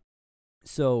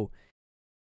 So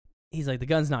he's like, the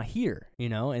gun's not here,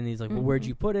 and he's like, well, where'd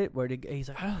you put it? He's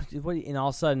like, oh, and all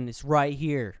of a sudden it's right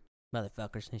here,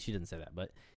 motherfuckers. And she didn't say that, but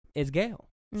it's Gail.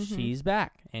 She's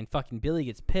back, and fucking Billy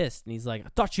gets pissed, and he's like, I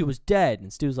thought she was dead.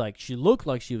 And Stu's like, she looked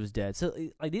like she was dead. So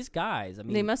like these guys,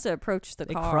 they must have approached the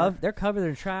car. They're covered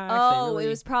in tracks. Oh, it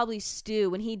was probably Stu.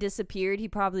 When he disappeared, he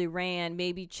probably ran,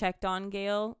 maybe checked on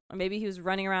Gail, or maybe he was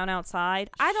running around outside.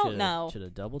 I don't know. Should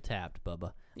have double tapped,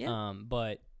 Bubba. Yeah.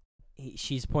 But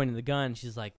she's pointing the gun.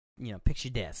 She's like, picture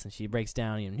deaths, and she breaks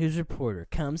down. News reporter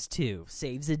comes to,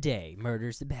 saves the day,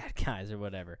 murders the bad guys or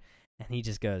whatever. And he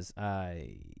just goes,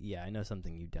 yeah, I know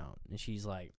something you don't. And she's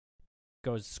like,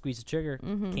 goes to squeeze the trigger,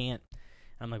 can't.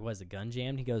 I'm like, what, is the gun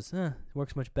jammed? He goes, it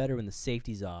works much better when the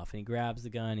safety's off. And he grabs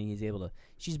the gun, and he's able to,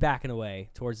 she's backing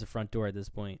away towards the front door at this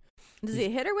point. Does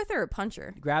he hit her with or a punch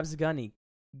her? He grabs the gun, he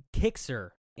kicks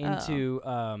her into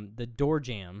the door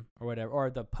jamb or whatever,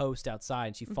 or the post outside,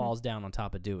 and she falls down on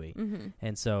top of Dewey.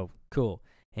 And so, cool.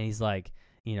 And he's like,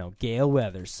 Gail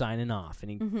Weathers signing off,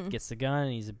 and he gets the gun,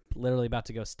 and he's literally about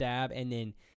to go stab, and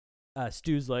then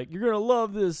Stu's like, you're gonna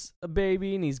love this,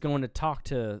 baby, and he's going to talk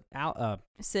to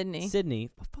Sydney.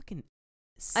 Fucking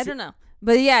I don't know,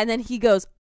 but yeah, and then he goes,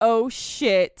 oh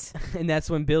shit. And that's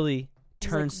when Billy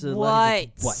turns to the left.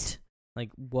 What? Like,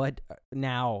 what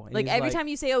now? And like, every time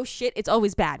you say, oh shit, it's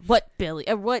always bad. What, Billy?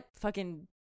 What fucking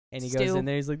And he Stu. goes in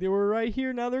there, he's like, they were right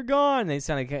here, now they're gone. And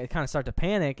they kind of start to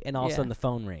panic, and all of a sudden the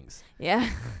phone rings. Yeah.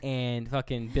 And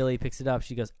fucking Billy picks it up.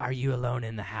 She goes, are you alone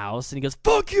in the house? And he goes,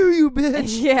 fuck you, you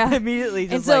bitch. Yeah. Immediately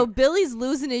just and so Billy's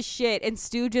losing his shit, and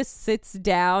Stu just sits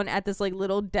down at this like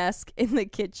little desk in the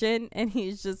kitchen, and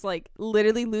he's just like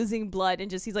literally losing blood,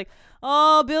 and he's like,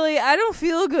 oh, Billy, I don't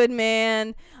feel good,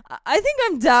 man. I think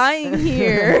I'm dying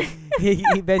here.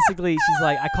 he basically, she's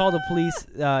like, I called the police,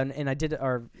 and I did,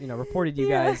 or reported you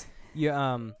guys.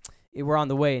 We're on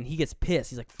the way, and he gets pissed.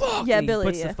 He's like, fuck. Yeah, and Billy.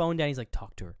 He puts the phone down. He's like,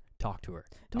 talk to her.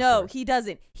 No, he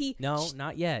doesn't. No,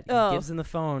 not yet. He gives him the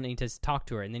phone, and he says, talk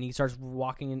to her. And then he starts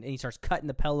walking, and he starts cutting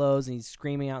the pillows, and he's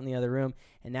screaming out in the other room.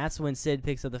 And that's when Sid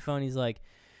picks up the phone. He's like,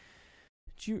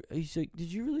 did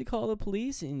you really call the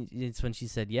police? And it's when she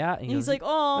said, yeah. And he's like,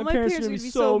 oh, my parents are going to be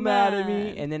so mad at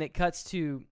me. And then it cuts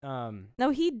to...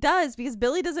 No, he does, because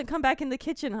Billy doesn't come back in the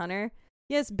kitchen, Hunter.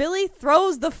 Yes, Billy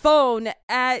throws the phone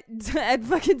at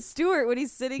fucking Stuart when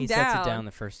he's sitting down. He sets it down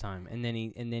the first time, and then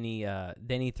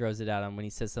he throws it at him when he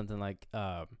says something like,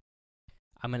 I'm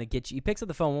gonna get you. He picks up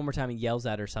the phone one more time and yells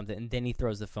at her or something, and then he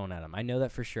throws the phone at him. I know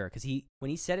that for sure, because when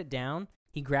he set it down,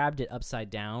 he grabbed it upside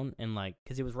down, and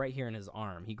because it was right here in his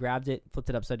arm, he grabbed it, flipped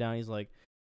it upside down. He's like,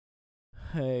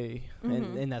 hey,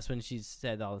 and that's when she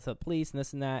said, oh, it's the police and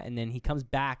this and that, and then he comes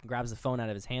back and grabs the phone out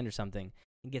of his hand or something.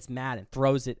 And gets mad and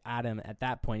throws it at him at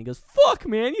that point. He goes, fuck,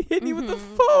 man, you hit me with the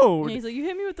phone. And he's like, you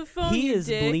hit me with the phone, He you is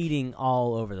dick. bleeding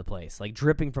all over the place, like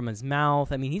dripping from his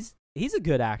mouth. I mean, he's a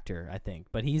good actor, I think,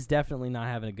 but he's definitely not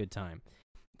having a good time.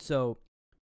 So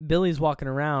Billy's walking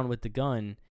around with the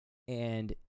gun,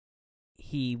 and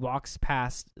he walks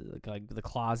past like the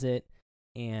closet,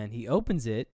 and he opens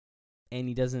it, and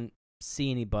he doesn't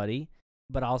see anybody,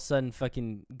 but all of a sudden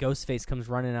fucking Ghostface comes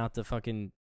running out the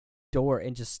fucking door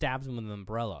and just stabs him with an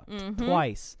umbrella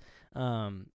twice.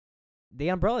 The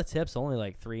umbrella tip's only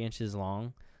like 3 inches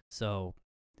long, so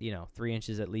 3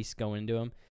 inches at least go into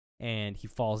him, and he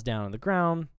falls down on the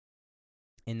ground.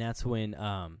 And that's when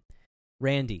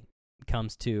Randy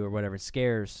comes to or whatever,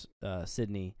 scares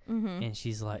Sydney, and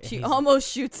she's like, she almost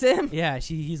shoots him. Yeah,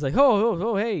 he's like,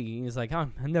 oh hey, he's like,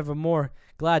 I'm never more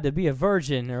glad to be a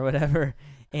virgin or whatever.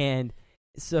 And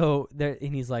so there,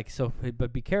 and he's like,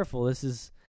 but be careful, this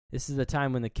is the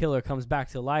time when the killer comes back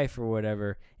to life or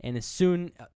whatever. And as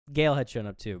soon... Gail had shown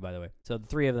up too, by the way. So the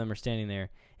three of them are standing there.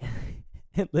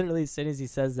 And literally, as soon as he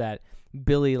says that,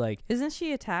 Billy, like... Isn't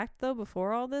she attacked, though,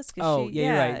 before all this? You're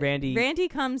right. Randy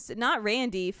comes... Not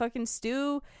Randy. Fucking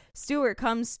Stuart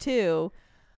comes too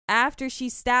after she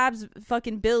stabs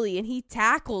fucking Billy, and he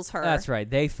tackles her. That's right.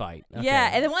 They fight. Okay.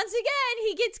 Yeah, and then once again,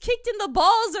 he gets kicked in the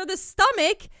balls or the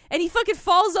stomach, and he fucking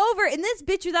falls over. And this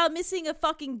bitch, without missing a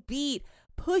fucking beat,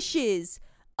 pushes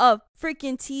a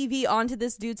freaking TV onto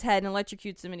this dude's head and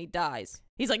electrocutes him, and he dies.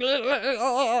 He's like,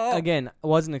 again, I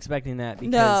wasn't expecting that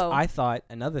because I thought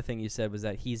another thing you said was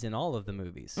that he's in all of the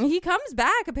movies. He comes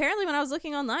back. Apparently, when I was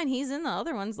looking online, he's in the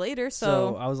other ones later.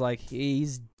 So I was like,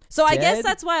 he's So dead? I guess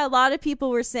that's why a lot of people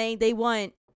were saying they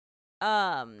want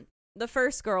the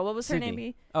first girl. What was her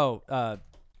name?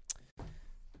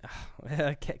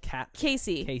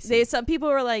 Casey. Some people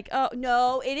were like, "Oh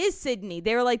no, it is Sydney."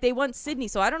 They were like, they want Sydney.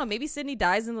 So I don't know. Maybe Sydney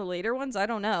dies in the later ones. I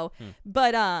don't know.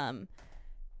 But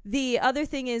the other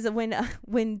thing is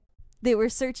when they were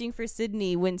searching for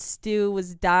Sydney, when Stu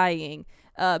was dying,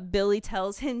 Billy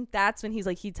tells him. That's when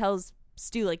he tells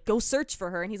Stu like, "Go search for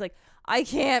her," and he's like, "I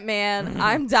can't, man.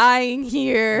 I'm dying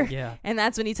here." Yeah. And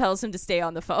that's when he tells him to stay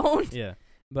on the phone. Yeah.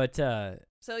 But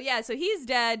So he's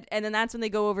dead, and then that's when they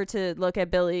go over to look at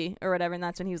Billy or whatever, and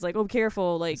that's when he was like, "Oh,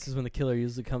 careful!" Like, this is when the killer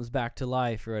usually comes back to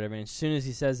life or whatever. And as soon as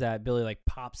he says that, Billy like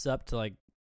pops up to like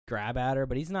grab at her,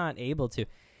 but he's not able to.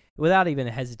 Without even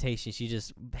a hesitation, she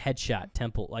just headshot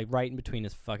Temple like right in between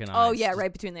his fucking eyes. Oh yeah, just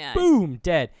right between the eyes. Boom,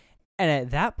 dead. And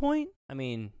at that point, I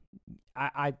mean,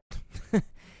 I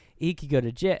he could go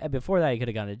to jail. Before that, he could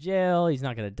have gone to jail. He's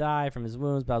not gonna die from his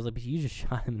wounds. But I was like, but you just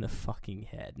shot him in the fucking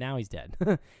head. Now he's dead.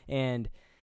 And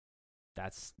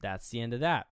that's the end of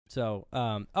that. So,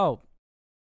 I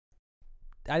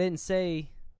didn't say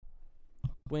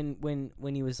when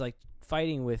he was like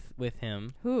fighting with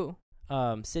him. Who?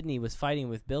 Sydney was fighting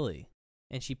with Billy,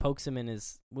 and she pokes him in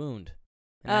his wound.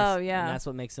 And and that's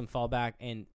what makes him fall back.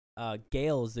 And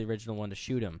Gail is the original one to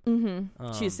shoot him.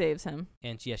 Mm-hmm. She saves him.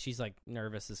 And she's like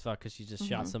nervous as fuck because she just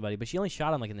shot somebody, but she only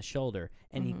shot him like in the shoulder,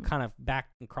 and he kind of back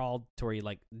and crawled to where he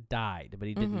like died, but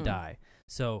he didn't die.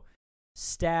 So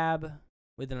stab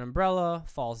with an umbrella,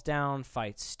 falls down,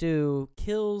 fights Stu,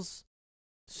 kills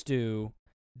Stu,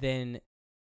 then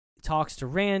talks to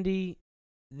Randy.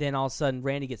 Then all of a sudden,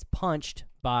 Randy gets punched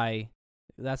by.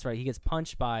 That's right. He gets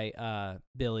punched by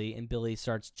Billy, and Billy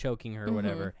starts choking her or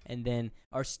whatever, and then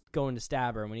going to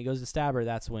stab her. And when he goes to stab her,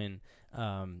 that's when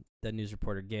the news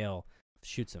reporter Gail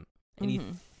shoots him, and you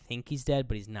think he's dead,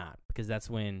 but he's not, because that's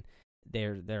when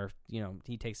they're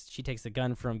she takes the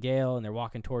gun from Gail, and they're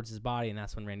walking towards his body, and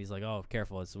that's when Randy's like, "Oh,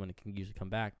 careful! This is when it can usually come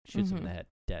back." Shoots him in the head,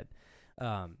 dead.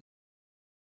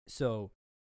 So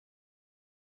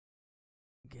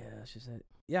yeah, she said,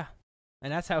 yeah.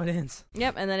 And that's how it ends.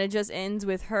 Yep, and then it just ends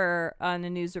with her on a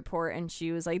news report, and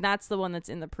she was like, that's the one that's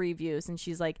in the previews, and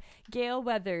she's like, Gail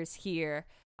Weathers here.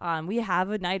 We have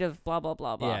a night of blah, blah,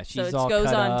 blah, blah. Yeah, she's all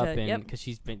cut up, because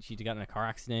she got in a car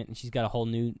accident, and she's got a whole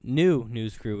new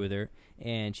news crew with her,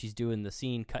 and she's doing the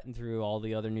scene, cutting through all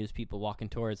the other news people walking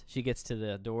towards. She gets to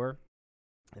the door.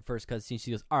 The first cutscene,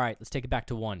 she goes, all right, let's take it back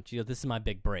to 1. She goes, this is my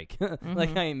big break.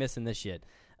 Like, I ain't missing this shit.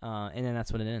 And then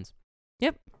that's when it ends.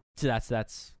 Yep. So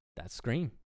that's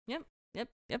Scream. Yep.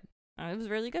 It was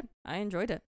really good. I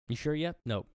enjoyed it. You sure? Yep.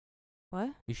 Nope.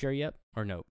 What? You sure? Yep. Or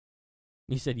nope?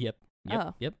 You said yep.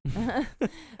 Yep. I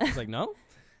was like, no.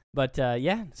 But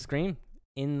yeah, Scream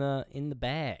in the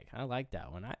bag. I like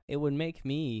that one. It would make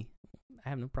me. I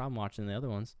have no problem watching the other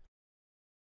ones.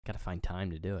 Got to find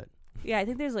time to do it. Yeah, I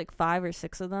think there's like 5 or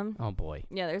 6 of them. Oh boy.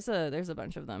 Yeah, there's a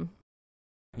bunch of them.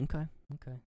 Okay.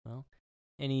 Well,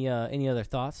 any other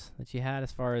thoughts that you had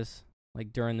as far as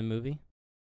like during the movie?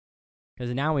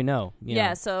 Because now we know.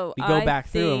 So we go back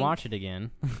through and watch it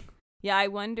again. Yeah, I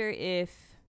wonder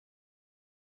if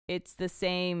it's the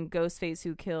same Ghostface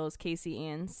who kills Casey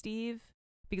and Steve,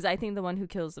 because I think the one who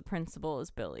kills the principal is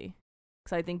Billy.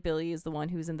 Because I think Billy is the one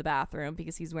who's in the bathroom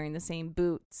because he's wearing the same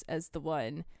boots as the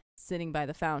one sitting by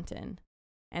the fountain.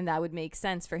 And that would make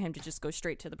sense for him to just go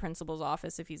straight to the principal's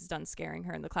office if he's done scaring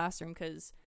her in the classroom,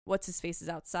 because what's-his-face is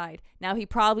outside. Now, he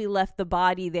probably left the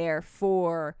body there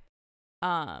for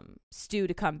Stu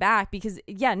to come back because,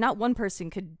 not one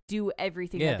person could do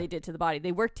everything that they did to the body.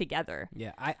 They worked together.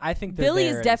 Yeah, I think they're Billy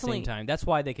there is definitely at the same time. That's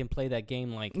why they can play that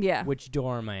game like, which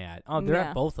door am I at? Oh, they're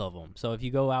at both of them. So if you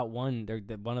go out one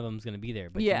of them's going to be there,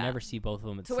 but you never see both of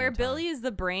them at the same time. To where Billy is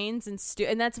the brains and Stu,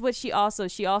 and that's what she also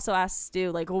asks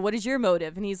Stu, like, well, what is your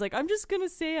motive? And he's like, I'm just going to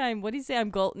say I'm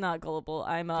not gullible.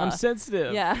 I'm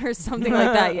sensitive. Yeah, or something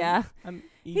like that, yeah.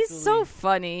 He's so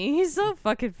funny. He's so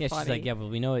fucking funny. Yeah, she's like, yeah, but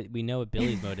we know what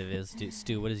Billy's motive is.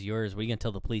 Stu, what is yours? What are you gonna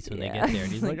tell the police when they get there?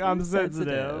 And he's like, I'm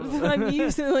sensitive. I'm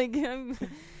used to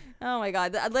oh my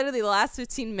god! Literally, the last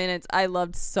 15 minutes I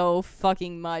loved so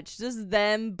fucking much. Just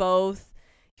them both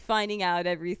finding out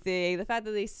everything. The fact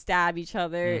that they stab each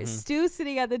other. Stu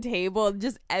sitting at the table.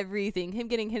 Just everything. Him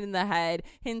getting hit in the head.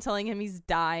 Him telling him he's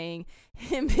dying.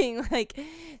 Him being like,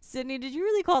 Sydney, did you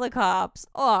really call the cops?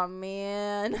 Oh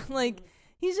man, like.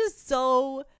 He's just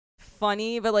so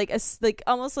funny, but like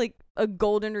almost like a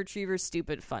golden retriever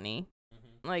stupid funny.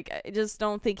 Like, I just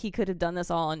don't think he could have done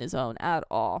this all on his own at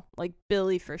all. Like,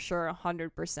 Billy for sure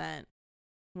 100%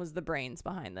 was the brains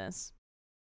behind this,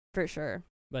 for sure.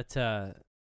 But so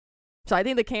I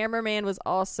think the cameraman was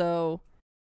also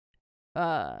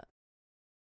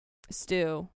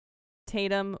Stu.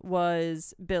 Tatum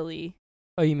was Billy.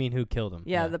 Oh, you mean who killed him?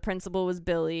 Yeah, the principal was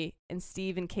Billy, and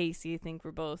Steve and Casey I think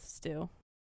were both Stu.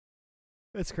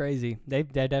 That's crazy. They're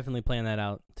definitely playing that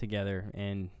out together,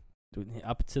 and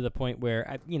up to the point where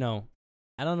I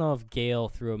don't know if Gail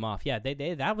threw him off. Yeah,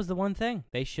 they that was the one thing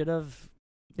they should have.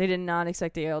 They did not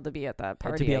expect Gail to be at that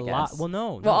party. To be alive. Well,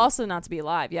 no. Well, also not to be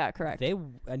alive. Yeah, correct. They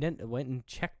went and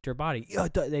checked her body. Yeah,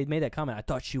 they made that comment. I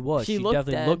thought she was. She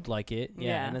definitely dead. Looked like it.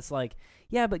 Yeah, and it's like,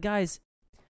 yeah, but guys,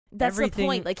 that's the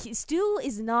point. Like, Stu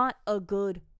is not a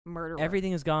good murderer.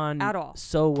 Everything has gone at all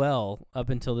so well up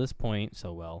until this point.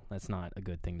 So well, that's not a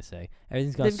good thing to say.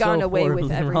 Everything's gone. They've gone away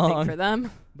with everything wrong. for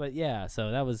them. But yeah,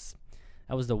 so that was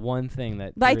the one thing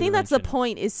that. But I think that's the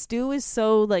point. Is Stu is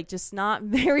so like just not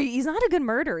very. He's not a good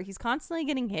murderer. He's constantly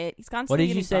getting hit. He's constantly. What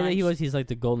did you say punched. that he was? He's like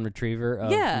the golden retriever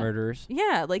of murderers.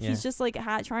 Yeah, like he's just like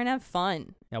trying to have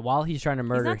fun. Now, while he's trying to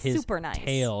murder, his super nice.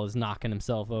 tail is knocking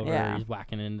himself over. Yeah. He's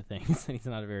whacking into things. He's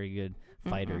not a very good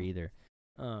fighter either.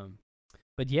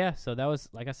 But yeah, so that was,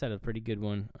 like I said, a pretty good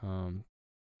one.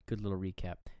 Good little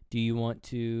recap. Do you want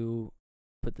to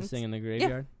put this thing in the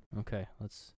graveyard? Yeah. Okay,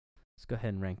 let's go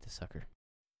ahead and rank the sucker.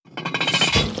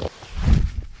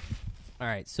 All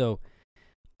right, so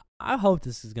I hope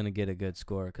this is gonna get a good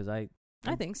score because I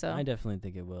think so. I definitely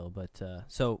think it will. But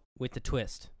so with the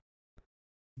twist,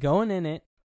 going in it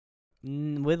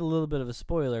with a little bit of a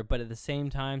spoiler, but at the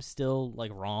same time still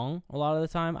like wrong a lot of the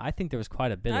time. I think there was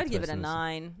quite a bit. I'd of give it a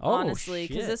 9, Oh, honestly,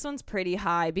 because this one's pretty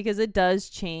high because it does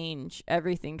change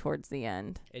everything towards the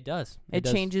end. It does. It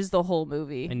changes the whole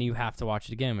movie, and you have to watch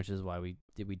it again, which is why we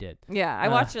did. Yeah, I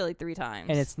watched it like 3 times,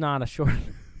 and it's not a short.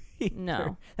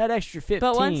 No, that extra 15.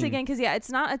 But once again, because it's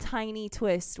not a tiny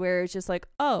twist where it's just like,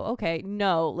 oh, okay,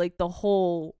 no, like the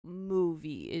whole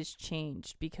movie is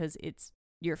changed because it's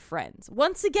your friends.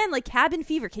 Once again, like cabin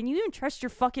fever. Can you even trust your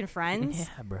fucking friends?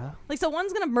 Yeah, bro. Like, so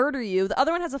one's gonna murder you, the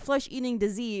other one has a flesh-eating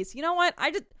disease. You know what?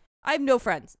 I have no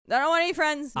friends. I don't want any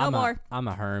friends. No more. I'm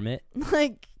a hermit.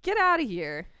 Like, get out of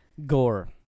here. Gore.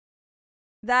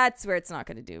 That's where it's not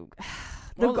gonna do.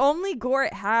 The only gore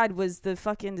it had was the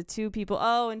 2 people.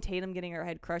 Oh, and Tatum getting her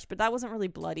head crushed, but that wasn't really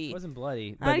bloody. It wasn't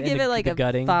bloody. I'd give it like a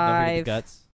gutting, 5. The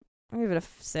guts. I'd give it a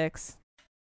 6.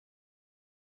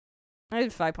 I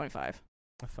did 5.5.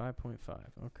 A 5.5.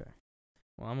 Okay.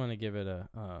 Well, I'm gonna give it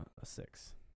a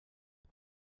 6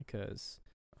 because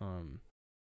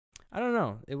I don't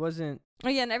know. It wasn't. Oh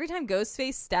yeah, and every time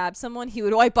Ghostface stabbed someone, he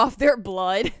would wipe off their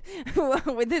blood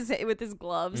with his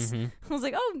gloves. Mm-hmm. I was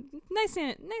like, oh, nice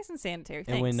and sanitary.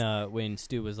 Thanks. And when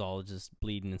Stu was all just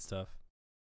bleeding and stuff,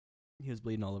 he was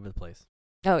bleeding all over the place.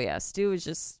 Oh yeah, Stu was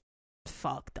just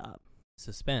fucked up.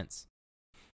 Suspense.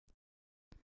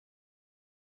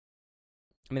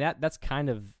 I mean that's kind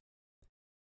of,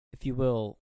 if you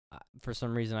will, for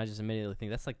some reason I just immediately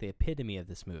think that's like the epitome of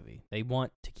this movie. They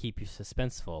want to keep you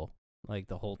suspenseful like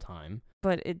the whole time,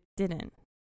 but it didn't.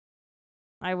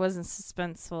 I wasn't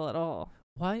suspenseful at all.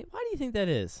 Why do you think that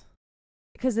is?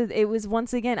 Because it was,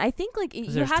 once again, I think like you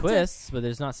there's have twists, but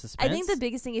there's not suspense. I think the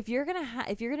biggest thing, if you're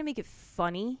gonna make it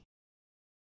funny,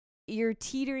 you're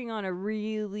teetering on a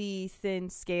really thin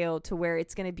scale to where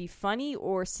it's going to be funny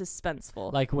or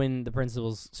suspenseful. Like when the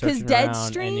principal's searching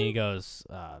around and he goes,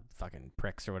 fucking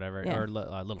pricks or whatever, or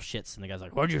little shits, and the guy's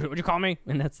like, what'd you call me?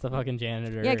 And that's the fucking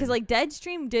janitor. Yeah, because like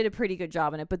Deadstream did a pretty good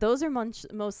job in it, but those are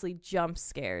mostly jump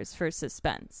scares for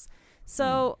suspense.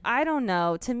 So I don't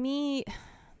know. To me,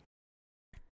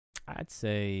 I'd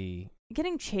say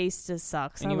getting chased just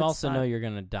sucks. And you also know you're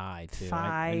going to die too. 5.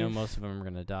 I know most of them are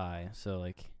going to die. So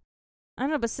like, I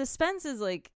don't know, but suspense is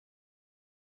like,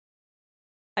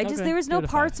 there was no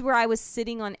parts where I was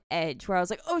sitting on edge where I was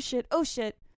like, oh shit.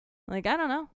 Like, I don't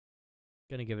know.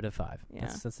 Gonna give it a 5.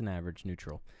 Yeah. That's an average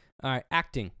neutral. All right,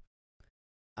 acting.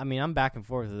 I mean, I'm back and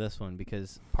forth with this one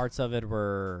because parts of it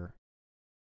were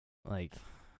like,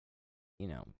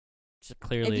 just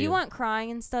clearly. If you want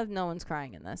crying and stuff, no one's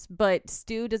crying in this. But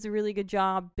Stu does a really good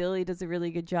job. Billy does a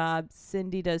really good job.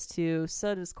 Cindy does too.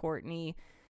 So does Courtney.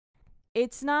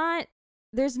 It's not.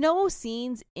 There's no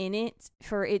scenes in it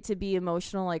for it to be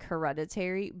emotional like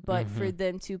Hereditary, but for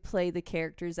them to play the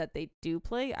characters that they do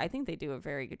play, I think they do a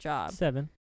very good job. 7.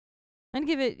 I'd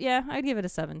give it a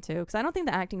 7 too, because I don't think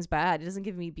the acting's bad. It doesn't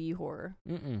give me B horror.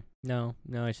 No,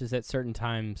 it's just at certain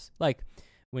times, like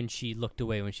when she looked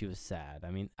away when she was sad.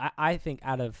 I mean, I think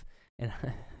out of, and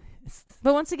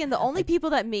But once again, the only people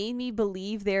that made me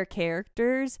believe their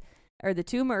characters are the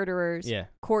two murderers,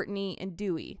 Courtney and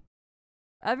Dewey.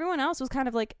 Everyone else was kind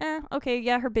of like, okay,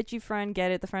 yeah, her bitchy friend, get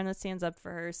it. The friend that stands up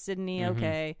for her, Sydney,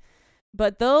 okay.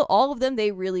 But though all of them,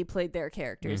 they really played their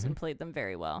characters and played them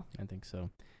very well. I think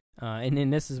so. And then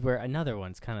this is where another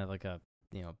one's kind of like a,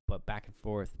 but back and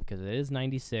forth because it is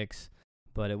 96,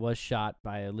 but it was shot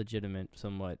by a legitimate,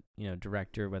 somewhat,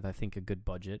 director with, I think, a good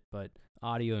budget. But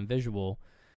audio and visual,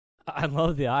 I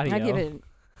love the audio. I give it,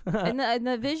 and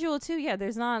the visual too. Yeah,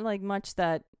 there's not like much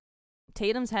that.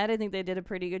 Tatum's head, I think they did a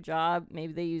pretty good job.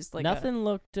 Maybe they used like nothing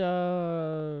looked.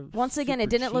 Once again, it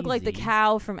didn't look like the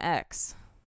cow from X.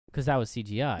 Because that was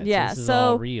CGI. Yeah, so this is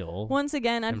all real. Once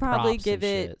again, I'd probably give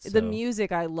it the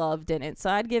music I loved in it. So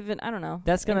I'd give it, I don't know,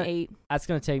 an 8. That's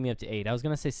gonna take me up to 8. I was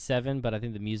gonna say 7, but I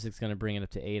think the music's gonna bring it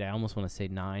up to 8. I almost want to say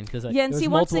 9 because there was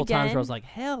multiple times where I was like,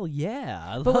 hell yeah,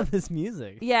 I love this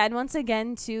music. Yeah, and once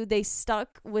again too, they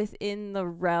stuck within the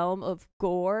realm of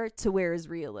gore to where it's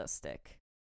realistic.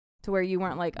 To where you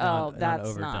weren't like, that's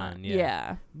overdone, not.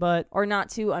 Yeah. But or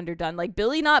not too underdone. Like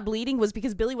Billy not bleeding was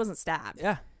because Billy wasn't stabbed.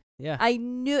 Yeah. I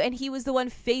knew, and he was the one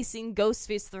facing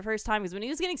Ghostface the first time. Because when he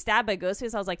was getting stabbed by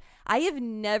Ghostface, I was like, I have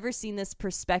never seen this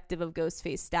perspective of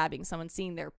Ghostface stabbing someone,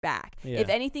 seeing their back. Yeah. If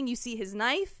anything, you see his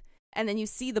knife, and then you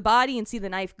see the body and see the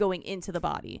knife going into the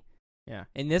body. Yeah.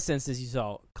 In this instance, you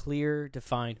saw clear,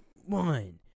 defined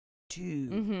 1,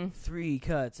 2, 3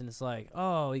 cuts, and it's like,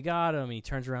 oh, he got him. And he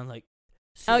turns around like.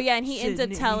 And he ends up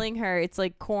telling her it's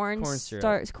like corn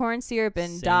syrup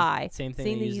and dye. Same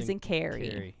thing they use in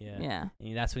Carrie. Yeah.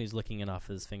 And that's when he's licking it off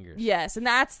his fingers. Yes, and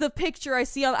that's the picture I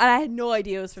see. And I had no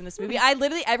idea it was from this movie. I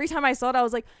literally, every time I saw it, I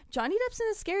was like, Johnny Depp's in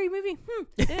a scary movie?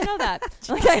 Didn't know that.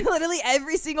 Like, I literally,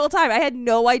 every single time, I had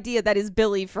no idea that is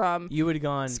Billy from You would have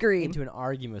gone Scream. Into an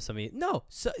argument with somebody. No,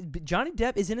 Johnny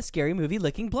Depp is in a scary movie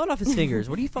licking blood off his fingers.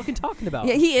 What are you fucking talking about?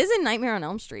 Yeah, he is in Nightmare on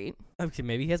Elm Street. Okay,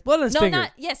 maybe he has blood on his finger.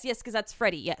 Yes, because that's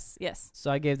Freddy. Yes. So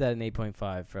I gave that an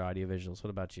 8.5 for audio visuals. What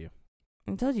about you?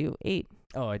 I told you 8.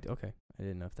 Oh, okay. I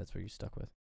didn't know if that's what you stuck with.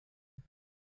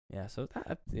 Yeah, so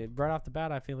right off the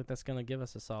bat, I feel like that's gonna give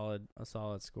us a solid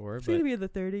score. It's gonna be in the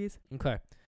 30s. Okay.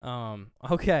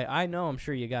 Okay. I know. I'm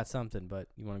sure you got something, but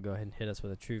you want to go ahead and hit us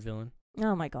with a true villain?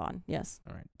 Oh my God. Yes.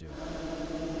 All right, do it.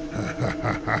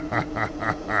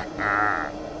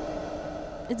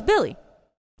 It's Billy.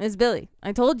 It's Billy.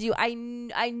 I told you.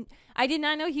 I did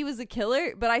not know he was a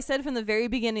killer, but I said from the very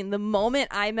beginning, the moment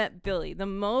I met Billy, the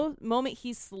moment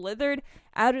he slithered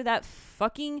out of that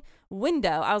fucking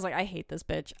window, I was like, I hate this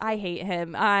bitch. I hate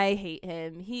him.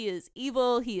 He is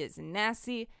evil. He is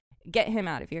nasty. Get him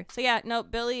out of here. So yeah, no,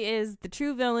 Billy is the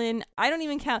true villain. I don't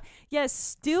even count. Yes,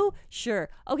 Stu, sure.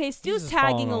 Okay, Stu's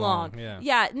tagging along.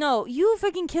 Yeah, no, you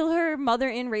fucking kill her mother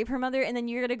and rape her mother, and then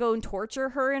you're gonna go and torture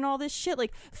her and all this shit.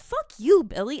 Like, fuck you,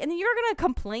 Billy. And then you're gonna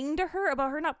complain to her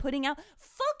about her not putting out.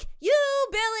 Fuck you,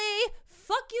 Billy.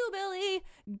 Fuck you, Billy.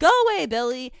 Go away,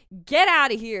 Billy. Get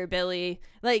out of here, Billy.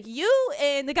 Like, you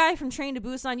and the guy from Train to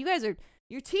Busan,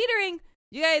 you're teetering.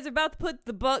 You guys are about to put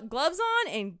the gloves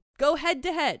on and go head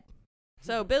to head.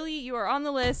 So, Billy, you are on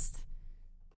the list.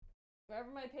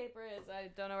 Wherever my paper is, I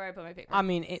don't know where I put my paper. I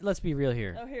mean, let's be real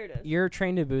here. Oh, here it is. Your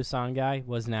Train to Busan guy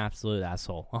was an absolute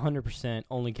asshole. 100%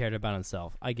 only cared about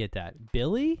himself. I get that.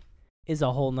 Billy is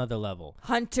a whole nother level.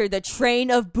 Hunter, the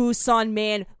Train of Busan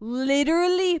man,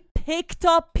 literally picked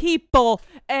up people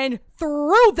and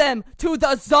threw them to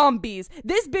the zombies.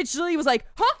 This bitch literally was like,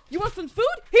 huh? You want some food?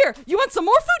 Here. You want some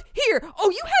more food? Here. Oh,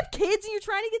 you have kids and you're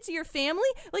trying to get to your family?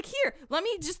 Like, here, let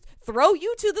me just throw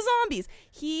you to the zombies.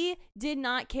 He did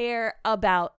not care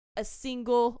about a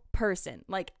single person,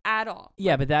 like, at all.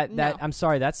 Yeah, but that I'm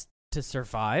sorry, that's to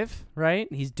survive, right?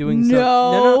 He's doing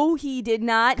no, he did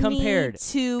not need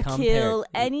to kill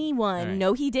anyone. Right.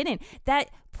 No, he didn't. That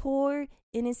poor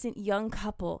innocent young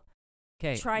couple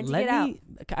trying to get out.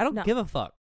 I don't give a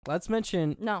fuck. Let's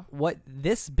mention what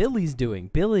this Billy's doing.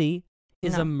 Billy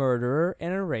is a murderer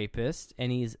and a rapist,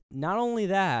 and he's not only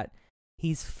that,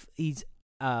 he's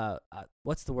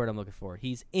what's the word I'm looking for?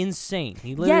 He's insane.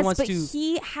 He literally wants to.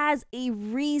 He has a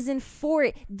reason for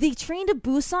it. The Train to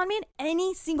Busan man,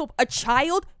 a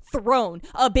child thrown,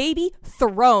 a baby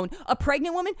thrown, a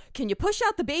pregnant woman. Can you push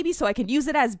out the baby so I can use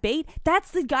it as bait? That's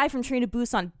the guy from Train to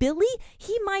Busan. Billy,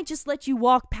 he might just let you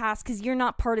walk past because you're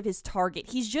not part of his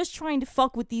target. He's just trying to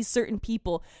fuck with these certain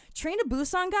people. Train to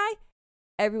Busan guy,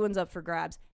 everyone's up for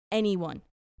grabs. Anyone,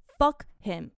 fuck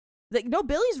him. Like, no,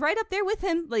 Billy's right up there with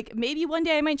him. Like, maybe one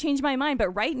day I might change my mind, but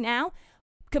right now,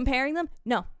 comparing them,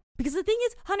 no. Because the thing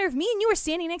is, Hunter, if me and you were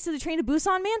standing next to the Train to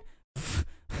Busan man,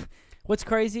 what's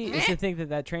crazy is to think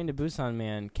that Train to Busan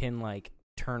man can, like,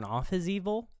 turn off his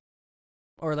evil.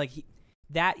 or like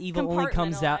that evil only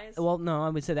comes out. Compartmentalize. Well, no, I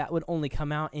would say that would only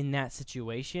come out in that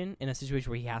situation, in a situation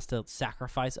where he has to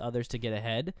sacrifice others to get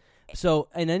ahead. So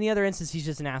in any other instance, he's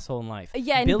just an asshole in life.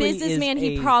 Yeah, and Billy businessman, is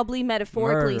he a probably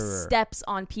metaphorically murderer. steps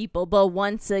on people. But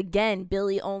once again,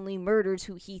 Billy only murders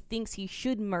who he thinks he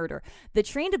should murder. The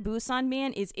Train to Busan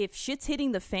man is, if shit's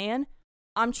hitting the fan,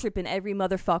 I'm tripping every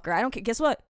motherfucker. I don't care. Guess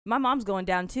what? My mom's going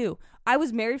down too. I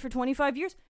was married for 25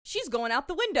 years. She's going out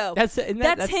the window. That's him.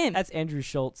 That's Andrew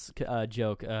Schultz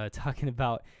joke talking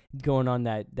about going on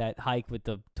that hike with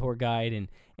the tour guide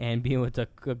and being with a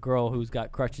girl who's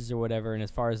got crutches or whatever. And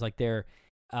as far as like their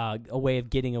a way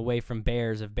of getting away from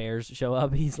bears, if bears show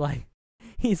up, he's like,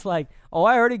 oh,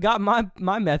 I already got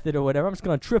my method or whatever. I'm just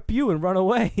gonna trip you and run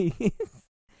away.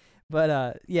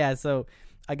 But yeah, so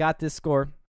I got this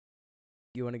score.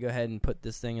 You want to go ahead and put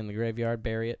this thing in the graveyard,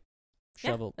 bury it?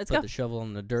 Shovel. Let's put go. the shovel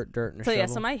in the dirt, and a So shovel. yeah,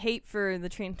 so my hate for the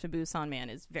Train to Busan man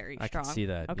is very I strong. can see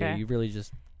that. Okay. Yeah, you really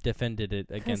just defended it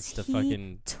against a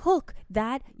fucking. Took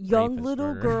that young rapist little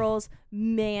murderer. girl's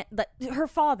man, her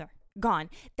father gone.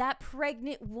 That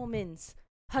pregnant woman's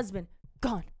husband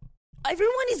gone.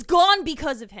 Everyone is gone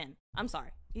because of him. I'm sorry.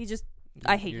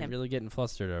 I hate You're him. really getting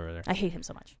flustered over there. I hate him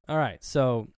so much. All right,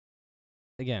 so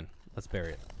again, let's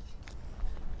bury it.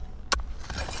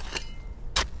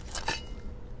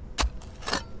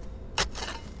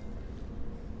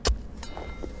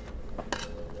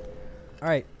 All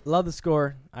right, love the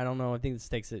score. I don't know. I think this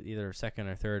takes it either second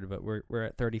or third, but we're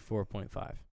at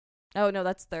 34.5. Oh no,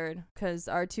 that's third because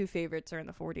our two favorites are in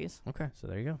the 40s. Okay, so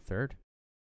there you go, third.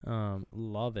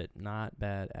 Love it, not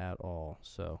bad at all.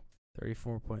 So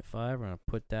 34.5. We're gonna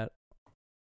put that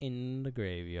in the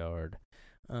graveyard.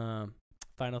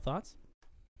 Final thoughts?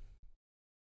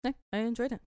 Yeah, I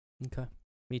enjoyed it. Okay,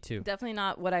 me too. Definitely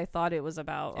not what I thought it was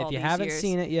about. If you haven't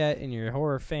seen it yet and you're a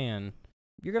horror fan,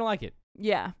 you're gonna like it.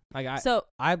 Yeah. Like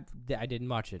I didn't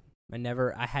watch it.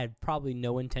 I had probably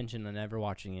no intention on ever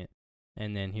watching it,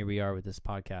 and then here we are with this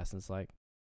podcast, and it's like,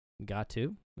 got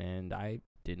to, and I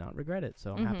did not regret it.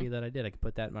 So I'm happy that I did. I could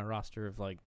put that in my roster of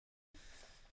like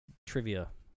trivia.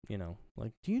 You know,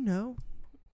 like, do you know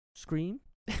Scream?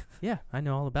 Yeah, I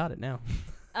know all about it now.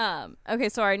 Okay,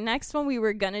 so our next one we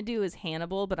were gonna do is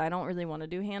Hannibal, but I don't really want to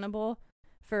do Hannibal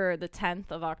for the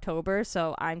 10th of October,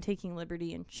 so I'm taking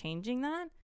liberty in changing that.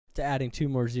 To adding 2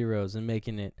 more zeros and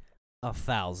making it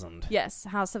 1,000. Yes,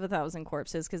 House of 1,000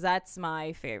 Corpses, because that's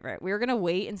my favorite. We were gonna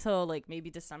wait until like maybe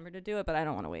December to do it, but I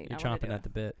don't want to wait. You're chomping at the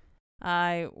bit.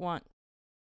 I want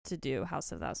to do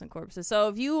House of 1,000 Corpses. So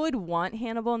if you would want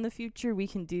Hannibal in the future, we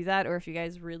can do that. Or if you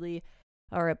guys really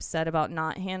are upset about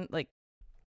not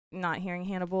hearing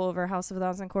Hannibal over House of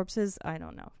 1,000 Corpses, I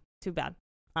don't know. Too bad.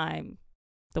 I'm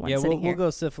the one sitting here. We'll go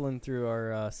sifting through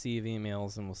our sea of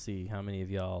emails, and we'll see how many of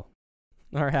y'all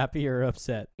are happy or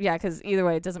upset. Yeah, because either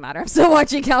way, it doesn't matter. I'm still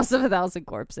watching House of 1,000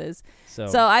 Corpses. So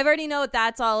I already know what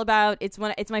that's all about. It's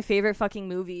my favorite fucking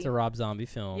movie. It's a Rob Zombie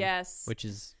film. Yes. Which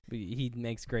is, he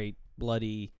makes great,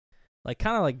 bloody, like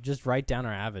kind of like just right down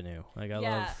our avenue. Like I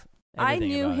love I everything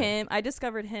knew about him. I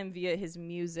discovered him via his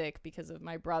music because of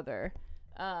my brother.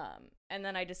 And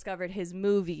then I discovered his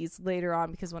movies later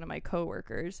on because of one of my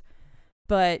coworkers.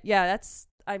 But yeah,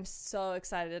 I'm so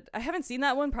excited. I haven't seen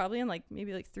that one probably in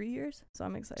maybe 3 years, so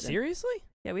I'm excited. Seriously?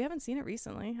 Yeah, we haven't seen it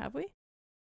recently, have we?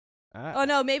 Oh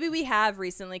no, maybe we have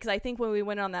recently because I think when we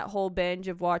went on that whole binge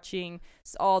of watching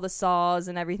all the Saws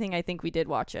and everything, I think we did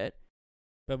watch it.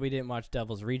 But we didn't watch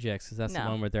Devil's Rejects because that's the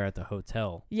one where they're at the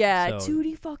hotel. Yeah, so.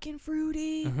 Tutti fucking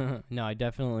fruity. No, I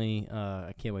definitely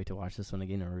I can't wait to watch this one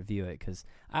again and review it because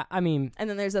I mean. And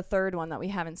then there's a third one that we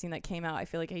haven't seen that came out, I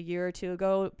feel like a year or two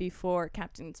ago before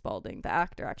Captain Spaulding, the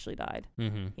actor, actually died.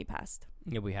 Mm-hmm. He passed.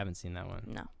 Yeah, we haven't seen that one.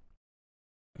 No.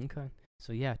 Okay.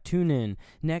 So yeah, tune in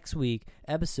next week,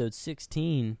 episode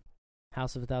 16,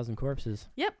 House of 1,000 Corpses.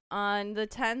 Yep, on the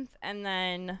 10th, and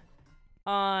then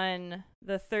on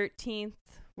the 13th,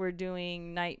 we're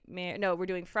doing we're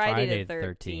doing Friday the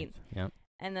 13th. Yep.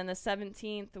 And then the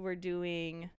 17th, we're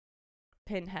doing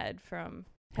Pinhead from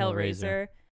Hellraiser.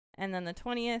 And then the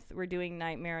 20th, we're doing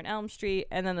Nightmare on Elm Street.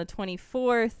 And then the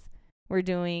 24th, we're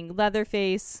doing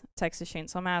Leatherface, Texas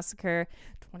Chainsaw Massacre.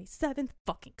 27th,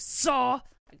 fucking Saw.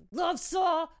 I love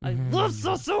Saw. I love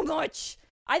Saw so much.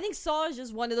 I think Saw is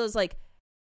just one of those,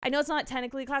 I know it's not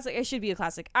technically a classic. It should be a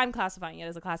classic. I'm classifying it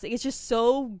as a classic. It's just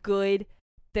so good.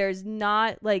 There's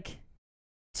not,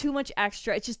 too much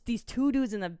extra. It's just these two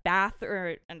dudes in the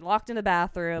bathroom and locked in the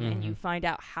bathroom, and you find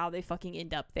out how they fucking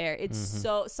end up there. It's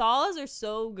so... Saws are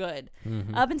so good.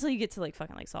 Up until you get to,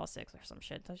 fucking, Saw 6 or some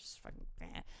shit. That's just fucking...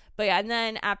 But yeah, and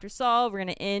then after Saw, we're going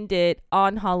to end it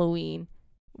on Halloween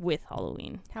with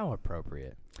Halloween. How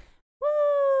appropriate.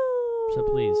 Woo! So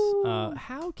please,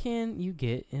 how can you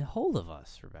get a hold of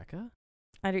us, Rebekah?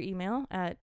 Either email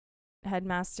at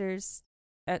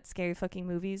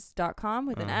headmasters@scaryfuckingmovies.com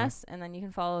with an S, and then you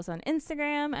can follow us on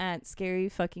Instagram at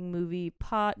scaryfuckingmovies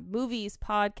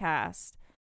podcast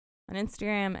on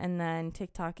Instagram, and then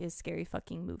TikTok is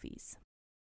scaryfuckingmovies.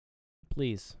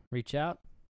 Please reach out.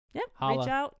 Yeah, Holla. reach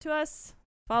out to us,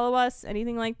 follow us,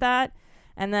 anything like that,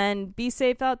 and then be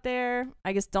safe out there.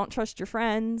 I guess don't trust your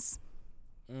friends.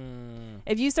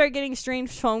 If you start getting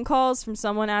strange phone calls from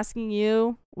someone asking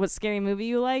you what scary movie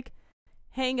you like,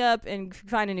 hang up and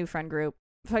find a new friend group.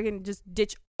 Fucking just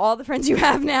ditch all the friends you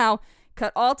have now,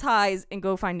 cut all ties, and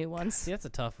go find new ones. See, that's a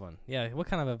tough one. Yeah, what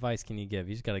kind of advice can you give?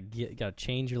 You just gotta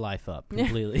change your life up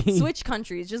completely. Switch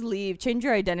countries, just leave, change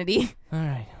your identity. All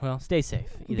right, well, stay safe.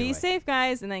 Be safe,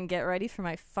 guys, and then get ready for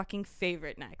my fucking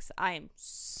favorite next. I am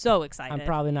so excited. I'm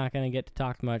probably not gonna get to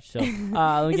talk much, so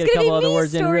let me get a couple other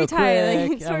words in real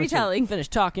quick. Storytelling. Finish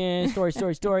talking.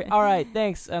 Story. All right,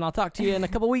 thanks, and I'll talk to you in a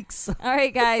couple weeks. All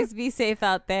right, guys, be safe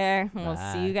out there. And we'll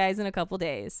Bye. see you guys in a couple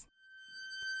days.